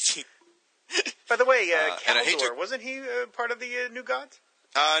 Right. By the way, and I hate Caldor, to- wasn't he part of the New Gods?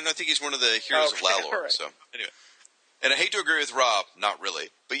 No, I think he's one of the heroes Okay, of Lalor. right. So, anyway. And I hate to agree with Rob, not really.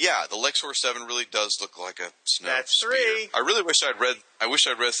 But yeah, the Lexor 7 really does look like a snow That's speeder. 3. I really wish I'd read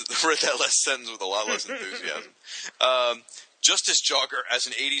that last sentence with a lot less enthusiasm. Justice Jogger as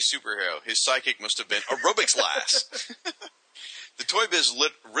an 80s superhero. His sidekick must have been Aerobics Lass. The Toy Biz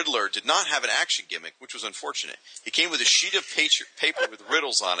Riddler did not have an action gimmick, which was unfortunate. He came with a sheet of paper with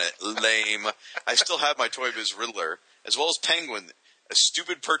riddles on it. Lame. I still have my Toy Biz Riddler, as well as Penguin. A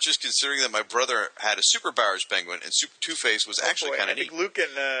stupid purchase considering that my brother had a Superpowers Penguin and Super Two-Face was actually kind I of neat. think Luke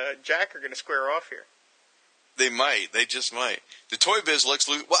and Jack are going to square off here. They might. They just might. The Toy Biz Lex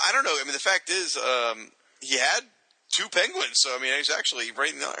Luthor. Well, I don't know. I mean, the fact is, he had 2 penguins. So, I mean, he's actually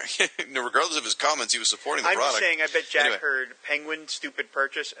right now. Regardless of his comments, he was supporting the I'm product. just saying, I bet Jack Anyway. heard Penguin, stupid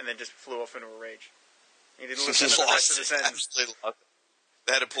purchase, and then just flew off into a rage. He didn't listen to the rest of the sentence. Absolutely lost it.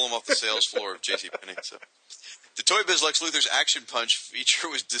 They had to pull him off the sales floor of JCPenney. So. The Toy Biz Lex Luthor's action punch feature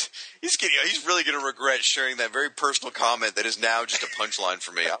was he's really going to regret sharing that very personal comment that is now just a punchline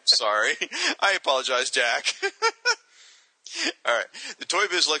for me. I'm sorry. I apologize, Jack. All right. The Toy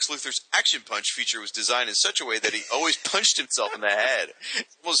Biz Lex Luthor's action punch feature was designed in such a way that he always punched himself in the head.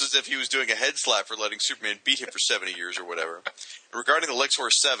 It's almost as if he was doing a head slap for letting Superman beat him for 70 years or whatever. And regarding the Lexor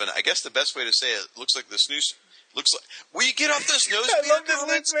 7, I guess the best way to say it looks like the snooze. Looks like. Will you get off the snow I love that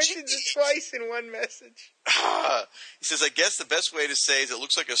speeder? Luke mentions it twice in one message. He says, I guess the best way to say is it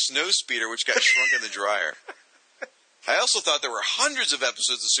looks like a snow speeder which got shrunk in the dryer. I also thought there were hundreds of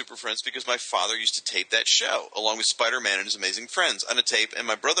episodes of Super Friends because my father used to tape that show, along with Spider-Man and his amazing friends, on a tape, and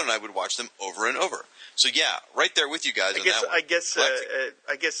my brother and I would watch them over and over. So yeah, right there with you guys on that one.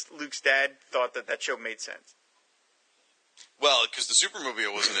 I guess Luke's dad thought that show made sense. Well, because the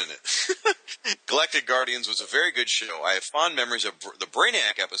Supermobile wasn't in it. Galactic Guardians was a very good show. I have fond memories of the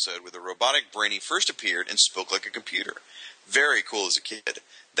Brainiac episode where the robotic Brainy first appeared and spoke like a computer. Very cool as a kid.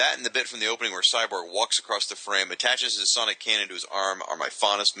 That and the bit from the opening where Cyborg walks across the frame, attaches his sonic cannon to his arm are my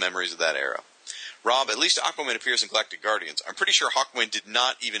fondest memories of that era. Rob, at least Aquaman appears in Galactic Guardians. I'm pretty sure Hawkman did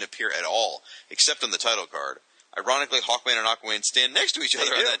not even appear at all, except on the title card. Ironically, Hawkman and Aquaman stand next to each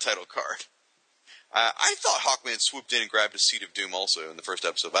other on that title card. I thought Hawkman swooped in and grabbed a Seed of Doom also in the first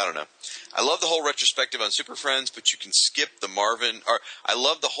episode, but I don't know. I love the whole retrospective on Super Friends, but you can skip the Marvin... Or I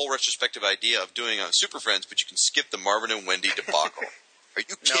love the whole retrospective idea of doing on Super Friends, but you can skip the Marvin and Wendy debacle. Are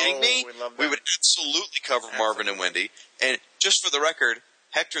you kidding me? We love that. We would absolutely cover Marvin and Wendy. And just for the record,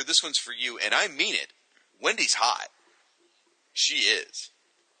 Hector, this one's for you, and I mean it. Wendy's hot. She is.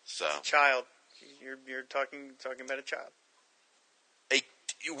 So Child. You're talking about a child.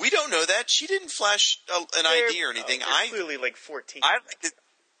 we don't know that. She didn't flash an ID or anything. They're clearly like 14. I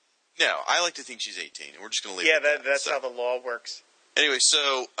like to think she's 18, and we're just going to leave it at that's so. how the law works. Anyway,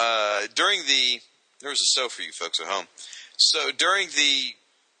 so there was a so for you folks at home. So during the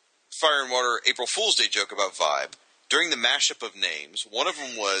Fire and Water April Fool's Day joke about Vibe, during the mashup of names, one of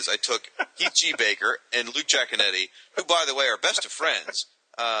them was I took Heath G. Baker and Luke Giaconetti, who, by the way, are best of friends.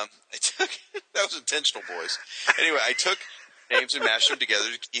 That was intentional, boys. Anyway, I took names and mashed them together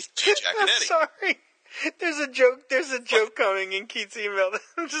to Keith G. I'm Giaconetti. sorry. There's a joke coming in Keith's email.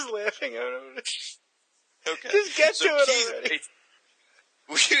 I'm just laughing at it. Okay. Just get to it Keith, already.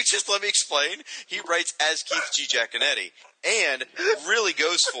 Will you just let me explain? He writes as Keith G. Giaconetti and really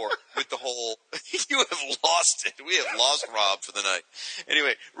goes for it with the whole, you have lost it. We have lost Rob for the night.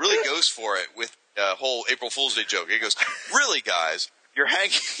 Anyway, really goes for it with the whole April Fool's Day joke. He goes, really, guys, you're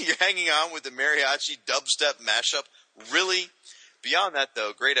hanging on with the mariachi dubstep mashup? Really? Beyond that,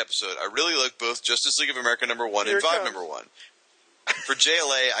 though, great episode. I really like both Justice League of America #1 and Vibe #1. For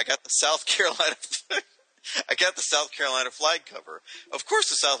JLA, I got the South Carolina flag cover. Of course,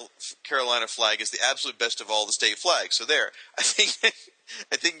 the South Carolina flag is the absolute best of all the state flags. So there, I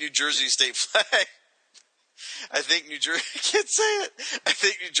think New Jersey state flag. I think New Jersey. I can't say it. I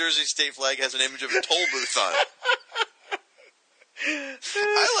think New Jersey state flag has an image of a toll booth on it.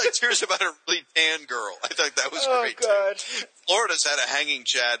 I liked yours about a really tan girl. I thought that was great, God. too. Florida's had a hanging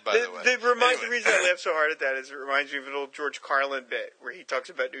Chad, by the way. The reason I laugh so hard at that is it reminds me of an old George Carlin bit where he talks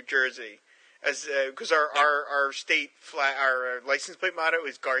about New Jersey. Because our state our license plate motto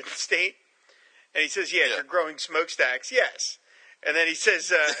is Garden State. And he says, you're growing smokestacks, yes. And then he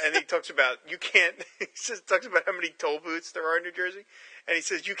says, and he talks about, talks about how many toll booths there are in New Jersey. And he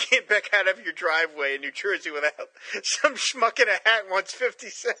says, you can't back out of your driveway in New Jersey without some schmuck in a hat wants 50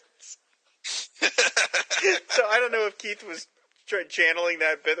 cents. So I don't know if Keith was channeling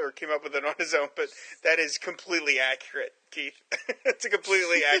that bit or came up with it on his own, but that is completely accurate, Keith. It's a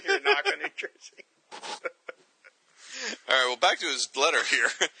completely accurate knock on New Jersey. All right, well, back to his letter here.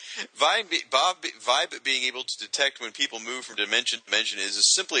 Vibe being able to detect when people move from dimension to dimension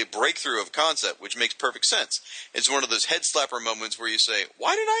is simply a breakthrough of concept, which makes perfect sense. It's one of those head-slapper moments where you say,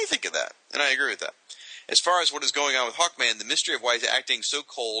 why didn't I think of that? And I agree with that. As far as what is going on with Hawkman, the mystery of why he's acting so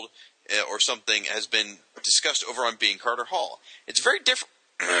cold or something has been discussed over on Being Carter Hall. It's very different.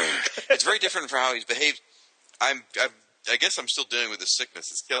 It's very different from how he's behaved. I guess I'm still dealing with this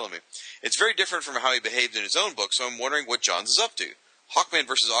sickness. It's killing me. It's very different from how he behaved in his own book, so I'm wondering what Johns is up to. Hawkman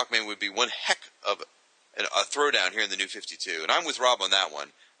versus Aquaman would be one heck of a throwdown here in the New 52, and I'm with Rob on that one.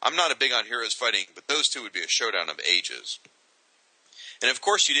 I'm not a big on heroes fighting, but those two would be a showdown of ages. And of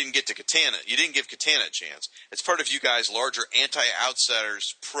course you didn't get to Katana. You didn't give Katana a chance. It's part of you guys' larger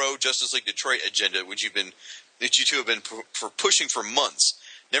anti-outsiders, pro-Justice League Detroit agenda, that you two have been pushing for months.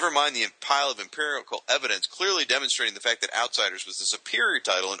 Never mind the pile of empirical evidence clearly demonstrating the fact that Outsiders was the superior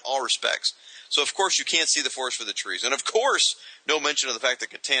title in all respects. So, of course, you can't see the forest for the trees. And, of course, no mention of the fact that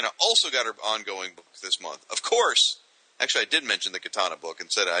Katana also got her ongoing book this month. Of course. Actually, I did mention the Katana book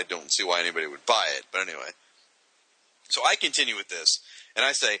and said I don't see why anybody would buy it. But anyway. So I continue with this, and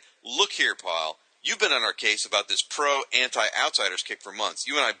I say, look here, pal. You've been on our case about this pro-anti-outsiders kick for months.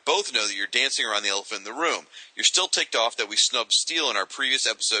 You and I both know that you're dancing around the elephant in the room. You're still ticked off that we snubbed Steel in our previous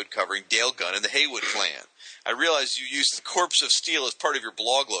episode covering Dale Gunn and the Haywood clan. I realize you used the corpse of Steel as part of your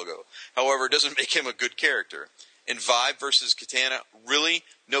blog logo. However, it doesn't make him a good character. In Vibe versus Katana, really?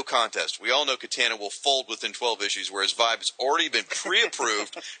 No contest. We all know Katana will fold within 12 issues, whereas Vibe has already been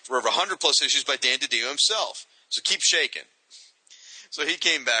pre-approved for over 100-plus issues by Dan DiDio himself. So keep shaking. So he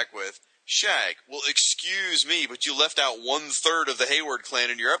came back with, Shag, well, excuse me, but you left out 1/3 of the Hayward clan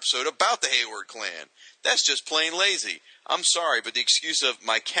in your episode about the Hayward clan. That's just plain lazy. I'm sorry, but the excuse of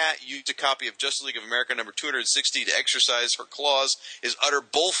my cat used a copy of Justice League of America number 260 to exercise her claws is utter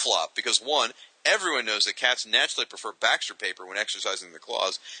bullflop because, one, everyone knows that cats naturally prefer Baxter paper when exercising their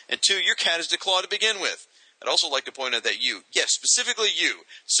claws, and two, your cat is declawed to begin with. I'd also like to point out that you, yes, specifically you,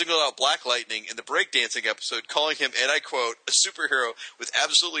 singled out Black Lightning in the breakdancing episode, calling him, and I quote, a superhero with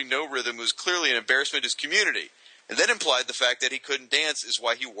absolutely no rhythm who was clearly an embarrassment to his community, and then implied the fact that he couldn't dance is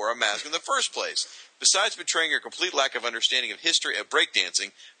why he wore a mask in the first place. Besides betraying your complete lack of understanding of history of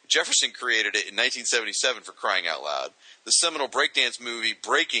breakdancing, Jefferson created it in 1977 for crying out loud. The seminal breakdance movie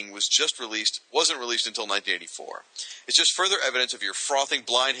Breaking wasn't released until 1984. It's just further evidence of your frothing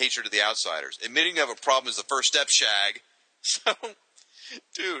blind hatred of the outsiders. Admitting you have a problem is the first step, Shag. So,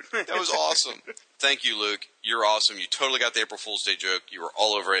 dude, that was awesome. Thank you, Luke. You're awesome. You totally got the April Fool's Day joke. You were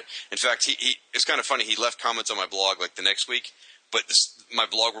all over it. In fact, it's kind of funny. He left comments on my blog like the next week, but my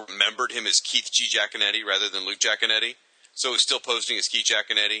blog remembered him as Keith G. Giaconetti rather than Luke Giaconetti. So it was still posting as Keith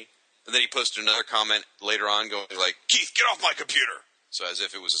Giaconetti. And then he posted another comment later on going like, Keith, get off my computer. So as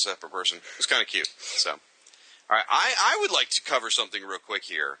if it was a separate person. It was kind of cute. So, all right. I would like to cover something real quick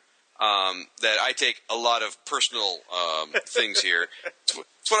here that I take a lot of personal things here. It's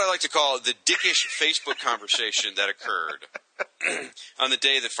what I like to call the dickish Facebook conversation that occurred on the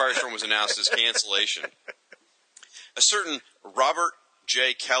day that Firestorm was announced as cancellation. A certain Robert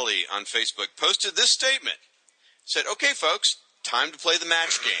J. Kelly on Facebook posted this statement. Said, okay, folks, time to play the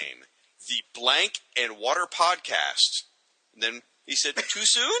match game. The Blank and Water podcast. And then he said, too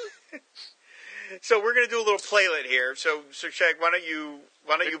soon? So we're going to do a little playlet here. So Shag, why don't you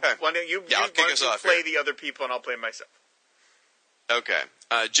play the other people and I'll play myself. Okay.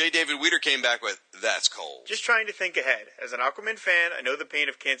 J. David Weeder came back with, that's cold. Just trying to think ahead. As an Aquaman fan, I know the pain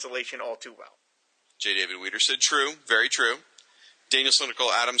of cancellation all too well. J. David Weeder said, true, very true. Daniel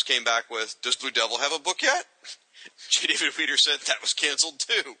Cynical Adams came back with, does Blue Devil have a book yet? J. David Weeder said that was canceled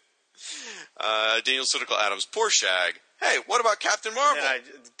too. Daniel Cynical Adams, poor Shag. Hey, what about Captain Marvel?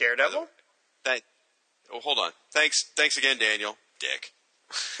 Daredevil? Hold on. Thanks again, Daniel. Dick.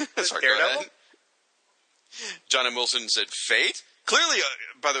 Sorry, Daredevil? go ahead. John M. Wilson said Fate. Clearly,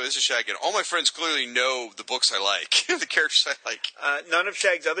 by the way, this is Shag again. All my friends clearly know the books I like, the characters I like. None of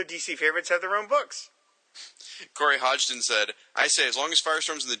Shag's other DC favorites have their own books. Corey Hodgson said, I say as long as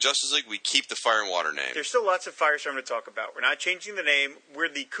Firestorm's in the Justice League, we keep the Fire and Water name. There's still lots of Firestorm to talk about. We're not changing the name. We're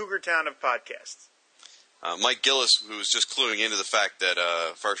the Cougar Town of podcasts. Mike Gillis, who was just cluing into the fact that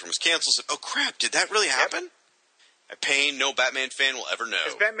Firestorm was canceled, said, oh, crap, did that really happen? A pain no Batman fan will ever know.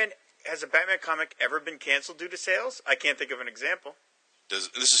 Has a Batman comic ever been canceled due to sales? I can't think of an example. This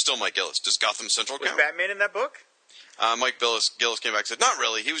is still Mike Gillis. Does Gotham Central count? Was Batman in that book? Mike Gillis came back and said, not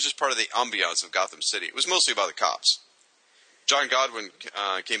really. He was just part of the ambiance of Gotham City. It was mostly about the cops. John Godwin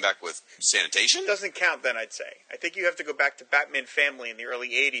came back with sanitation? Doesn't count then, I'd say. I think you have to go back to Batman Family in the early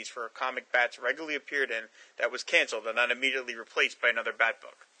 80s for a comic Bats regularly appeared in that was canceled and not immediately replaced by another Bat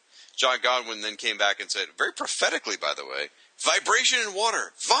book. John Godwin then came back and said, very prophetically, by the way, vibration in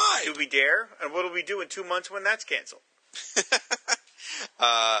water. Vibe! Do we dare? And what do we do in 2 months when that's canceled?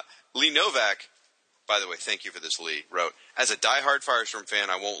 Lee Novak, by the way, thank you for this, Lee, wrote, as a diehard Firestorm fan,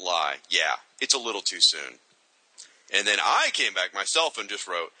 I won't lie. Yeah, it's a little too soon. And then I came back myself and just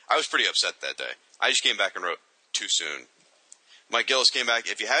wrote, I was pretty upset that day. I just came back and wrote, too soon. Mike Gillis came back,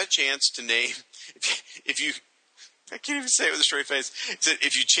 if you had a chance to name, I can't even say it with a straight face. He said,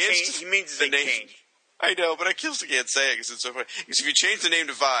 if you changed he means the name. change. I know, but I still can't say it because it's so funny. Because if you change the name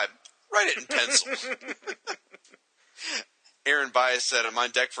to Vibe, write it in pencil. Aaron Bias said, I'm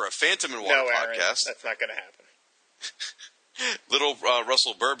on deck for a Phantom and Water podcast. That's not going to happen. Little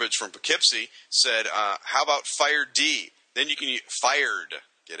Russell Burbage from Poughkeepsie said, how about Fire D? Then you can use Fired,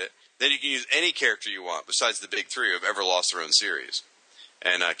 get it? Then you can use any character you want besides the big three who have ever lost their own series.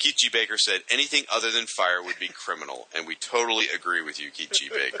 And Keith G. Baker said, anything other than fire would be criminal. And we totally agree with you, Keith G.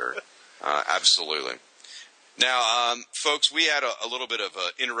 Baker. Absolutely. Now, folks, we had a little bit of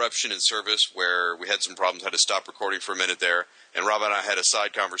an interruption in service where we had some problems, had to stop recording for a minute there. And Rob and I had a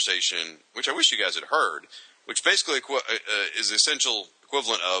side conversation, which I wish you guys had heard, which basically is the essential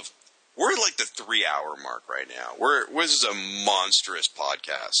equivalent of, we're like the 3-hour mark right now. This is a monstrous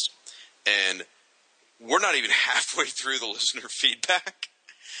podcast. And we're not even halfway through the listener feedback.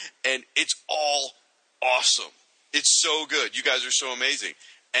 And it's all awesome. It's so good. You guys are so amazing.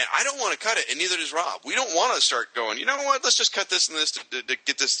 And I don't want to cut it, and neither does Rob. We don't want to start going, you know what, let's just cut this and this to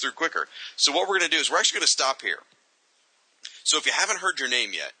get this through quicker. So what we're going to do is we're actually going to stop here. So if you haven't heard your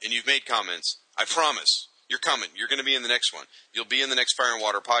name yet, and you've made comments, I promise, you're coming. You're going to be in the next one. You'll be in the next Fire and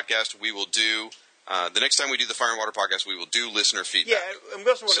Water podcast. We will do, the next time we do the Fire and Water podcast, we will do listener feedback. Yeah, and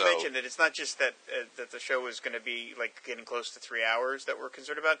we also want to mention that it's not just that that the show is going to be like getting close to 3 hours that we're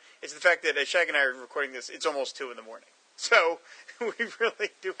concerned about. It's the fact that as Shag and I are recording this, it's almost 2 in the morning. So we really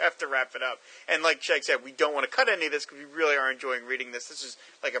do have to wrap it up. And like Shag said, we don't want to cut any of this because we really are enjoying reading this. This is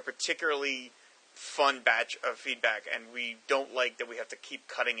like a particularly fun batch of feedback, and we don't like that we have to keep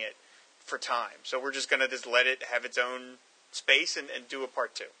cutting it for time. So we're just going to just let it have its own space and do a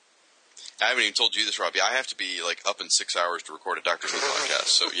part 2. I haven't even told you this, Robbie. I have to be like up in 6 hours to record a Dr. Who podcast.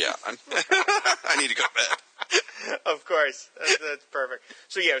 So yeah, I need to go to bed. Of course, that's perfect.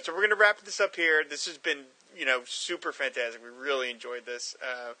 So yeah, so we're going to wrap this up here. This has been, super fantastic. We really enjoyed this,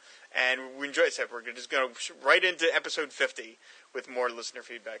 and we enjoyed it. We're just going to right into episode 50 with more listener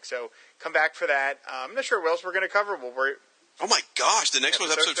feedback. So come back for that. I'm not sure what else we're going to cover. Oh my gosh, the next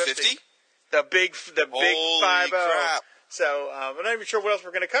one's episode 50? The big Holy 50. crap. So I'm not even sure what else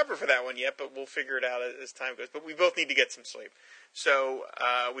we're going to cover for that one yet, but we'll figure it out as time goes. But we both need to get some sleep. So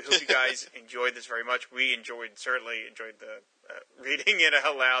we hope you guys enjoyed this very much. We certainly enjoyed the reading it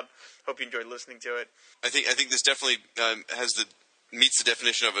out loud. Hope you enjoyed listening to it. I think this definitely meets the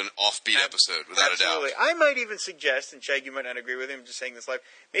definition of an offbeat episode, without Absolutely. a doubt. I might even suggest, and Shag, you might not agree with him, just saying this live,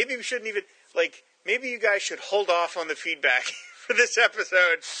 maybe we shouldn't even, maybe you guys should hold off on the feedback for this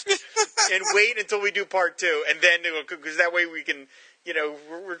episode and wait until we do part 2, and then, because that way we can,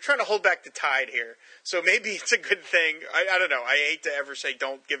 we're trying to hold back the tide here. So maybe it's a good thing. I don't know. I hate to ever say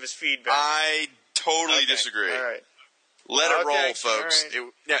don't give us feedback. I totally disagree. All right. Let it roll, folks.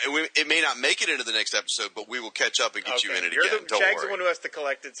 Right. It may not make it into the next episode, but we will catch up and get you in it again. Don't Shag's worry. the one who has to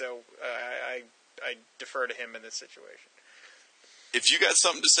collect it, so I defer to him in this situation. If you got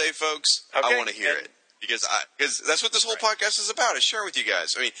something to say, folks, I want to hear it. Because that's what this whole podcast is about, is sharing with you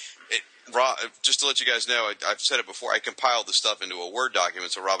guys. I mean, just to let you guys know, I've said it before, I compiled the stuff into a Word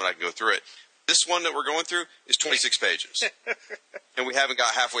document so Rob and I can go through it. This one that we're going through is 26 pages. And we haven't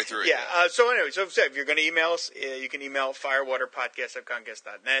got halfway through it yet. So anyway, if you're going to email us, you can email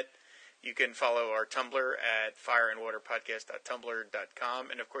firewaterpodcast@comcast.net. You can follow our Tumblr at fireandwaterpodcast.tumblr.com.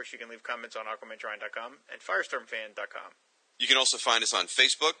 And, of course, you can leave comments on aquamantrine.com and firestormfan.com. You can also find us on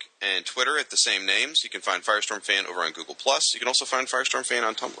Facebook and Twitter at the same names. You can find Firestorm Fan over on Google+. You can also find Firestorm Fan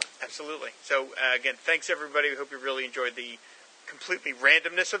on Tumblr. Absolutely. So, again, thanks, everybody. We hope you really enjoyed the completely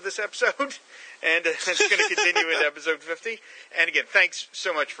randomness of this episode, and it's going to continue into episode 50. And again, thanks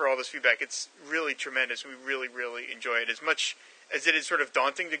so much for all this feedback. It's really tremendous. We really, really enjoy it. As much as it is sort of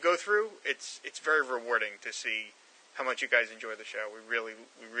daunting to go through, it's very rewarding to see how much you guys enjoy the show. We really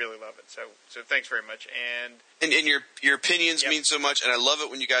love it. So thanks very much. And your opinions mean so much, and I love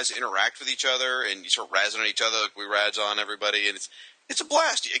it when you guys interact with each other and you start razzing on each other like we razz on everybody, and it's a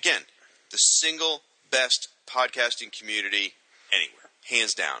blast. Again, the single best podcasting community anywhere,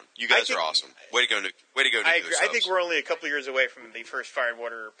 hands down. You guys are awesome. Way to go, Nick. Way to go, Nick. I agree. I think we're only a couple of years away from the first Fire and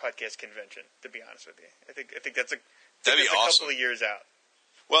Water podcast convention, to be honest with you. I think that's that'd be awesome. A couple of years out.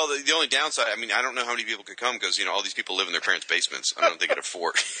 Well, the only downside, I mean, I don't know how many people could come because, all these people live in their parents' basements. I don't think they could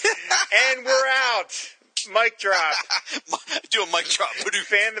afford. And we're out. Mic drop. Do a mic drop.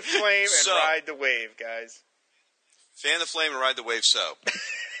 Fan the flame and ride the wave, guys. Fan the flame and ride the wave, so.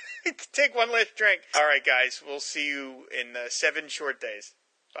 Take one last drink. All right, guys. We'll see you in 7 short days.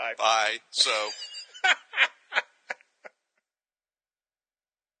 Bye. Bye. So.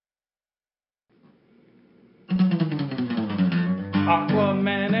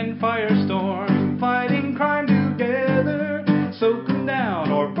 Aquaman and Firestorm fighting crime together. Soak 'em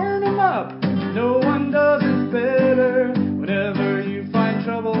down or burn 'em up. No one does it better. Whenever you find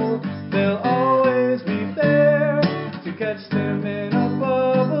trouble, they'll always be there to catch them in a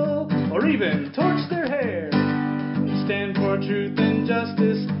bubble or even torch their hair. They stand for truth and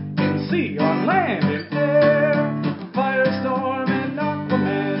justice in sea, on land, and air. Firestorm and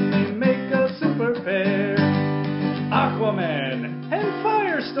Aquaman, they make a super pair. Aquaman and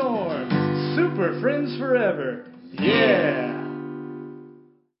Firestorm, super friends forever. Yeah!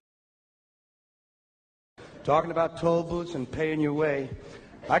 Talking about toll booths and paying your way.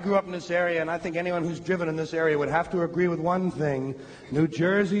 I grew up in this area, and I think anyone who's driven in this area would have to agree with one thing. New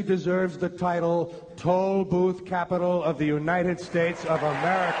Jersey deserves the title Toll Booth Capital of the United States of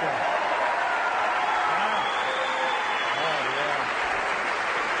America.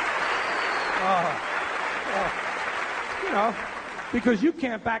 Because you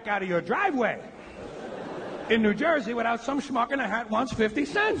can't back out of your driveway in New Jersey without some schmuck in a hat wants 50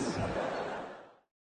 cents.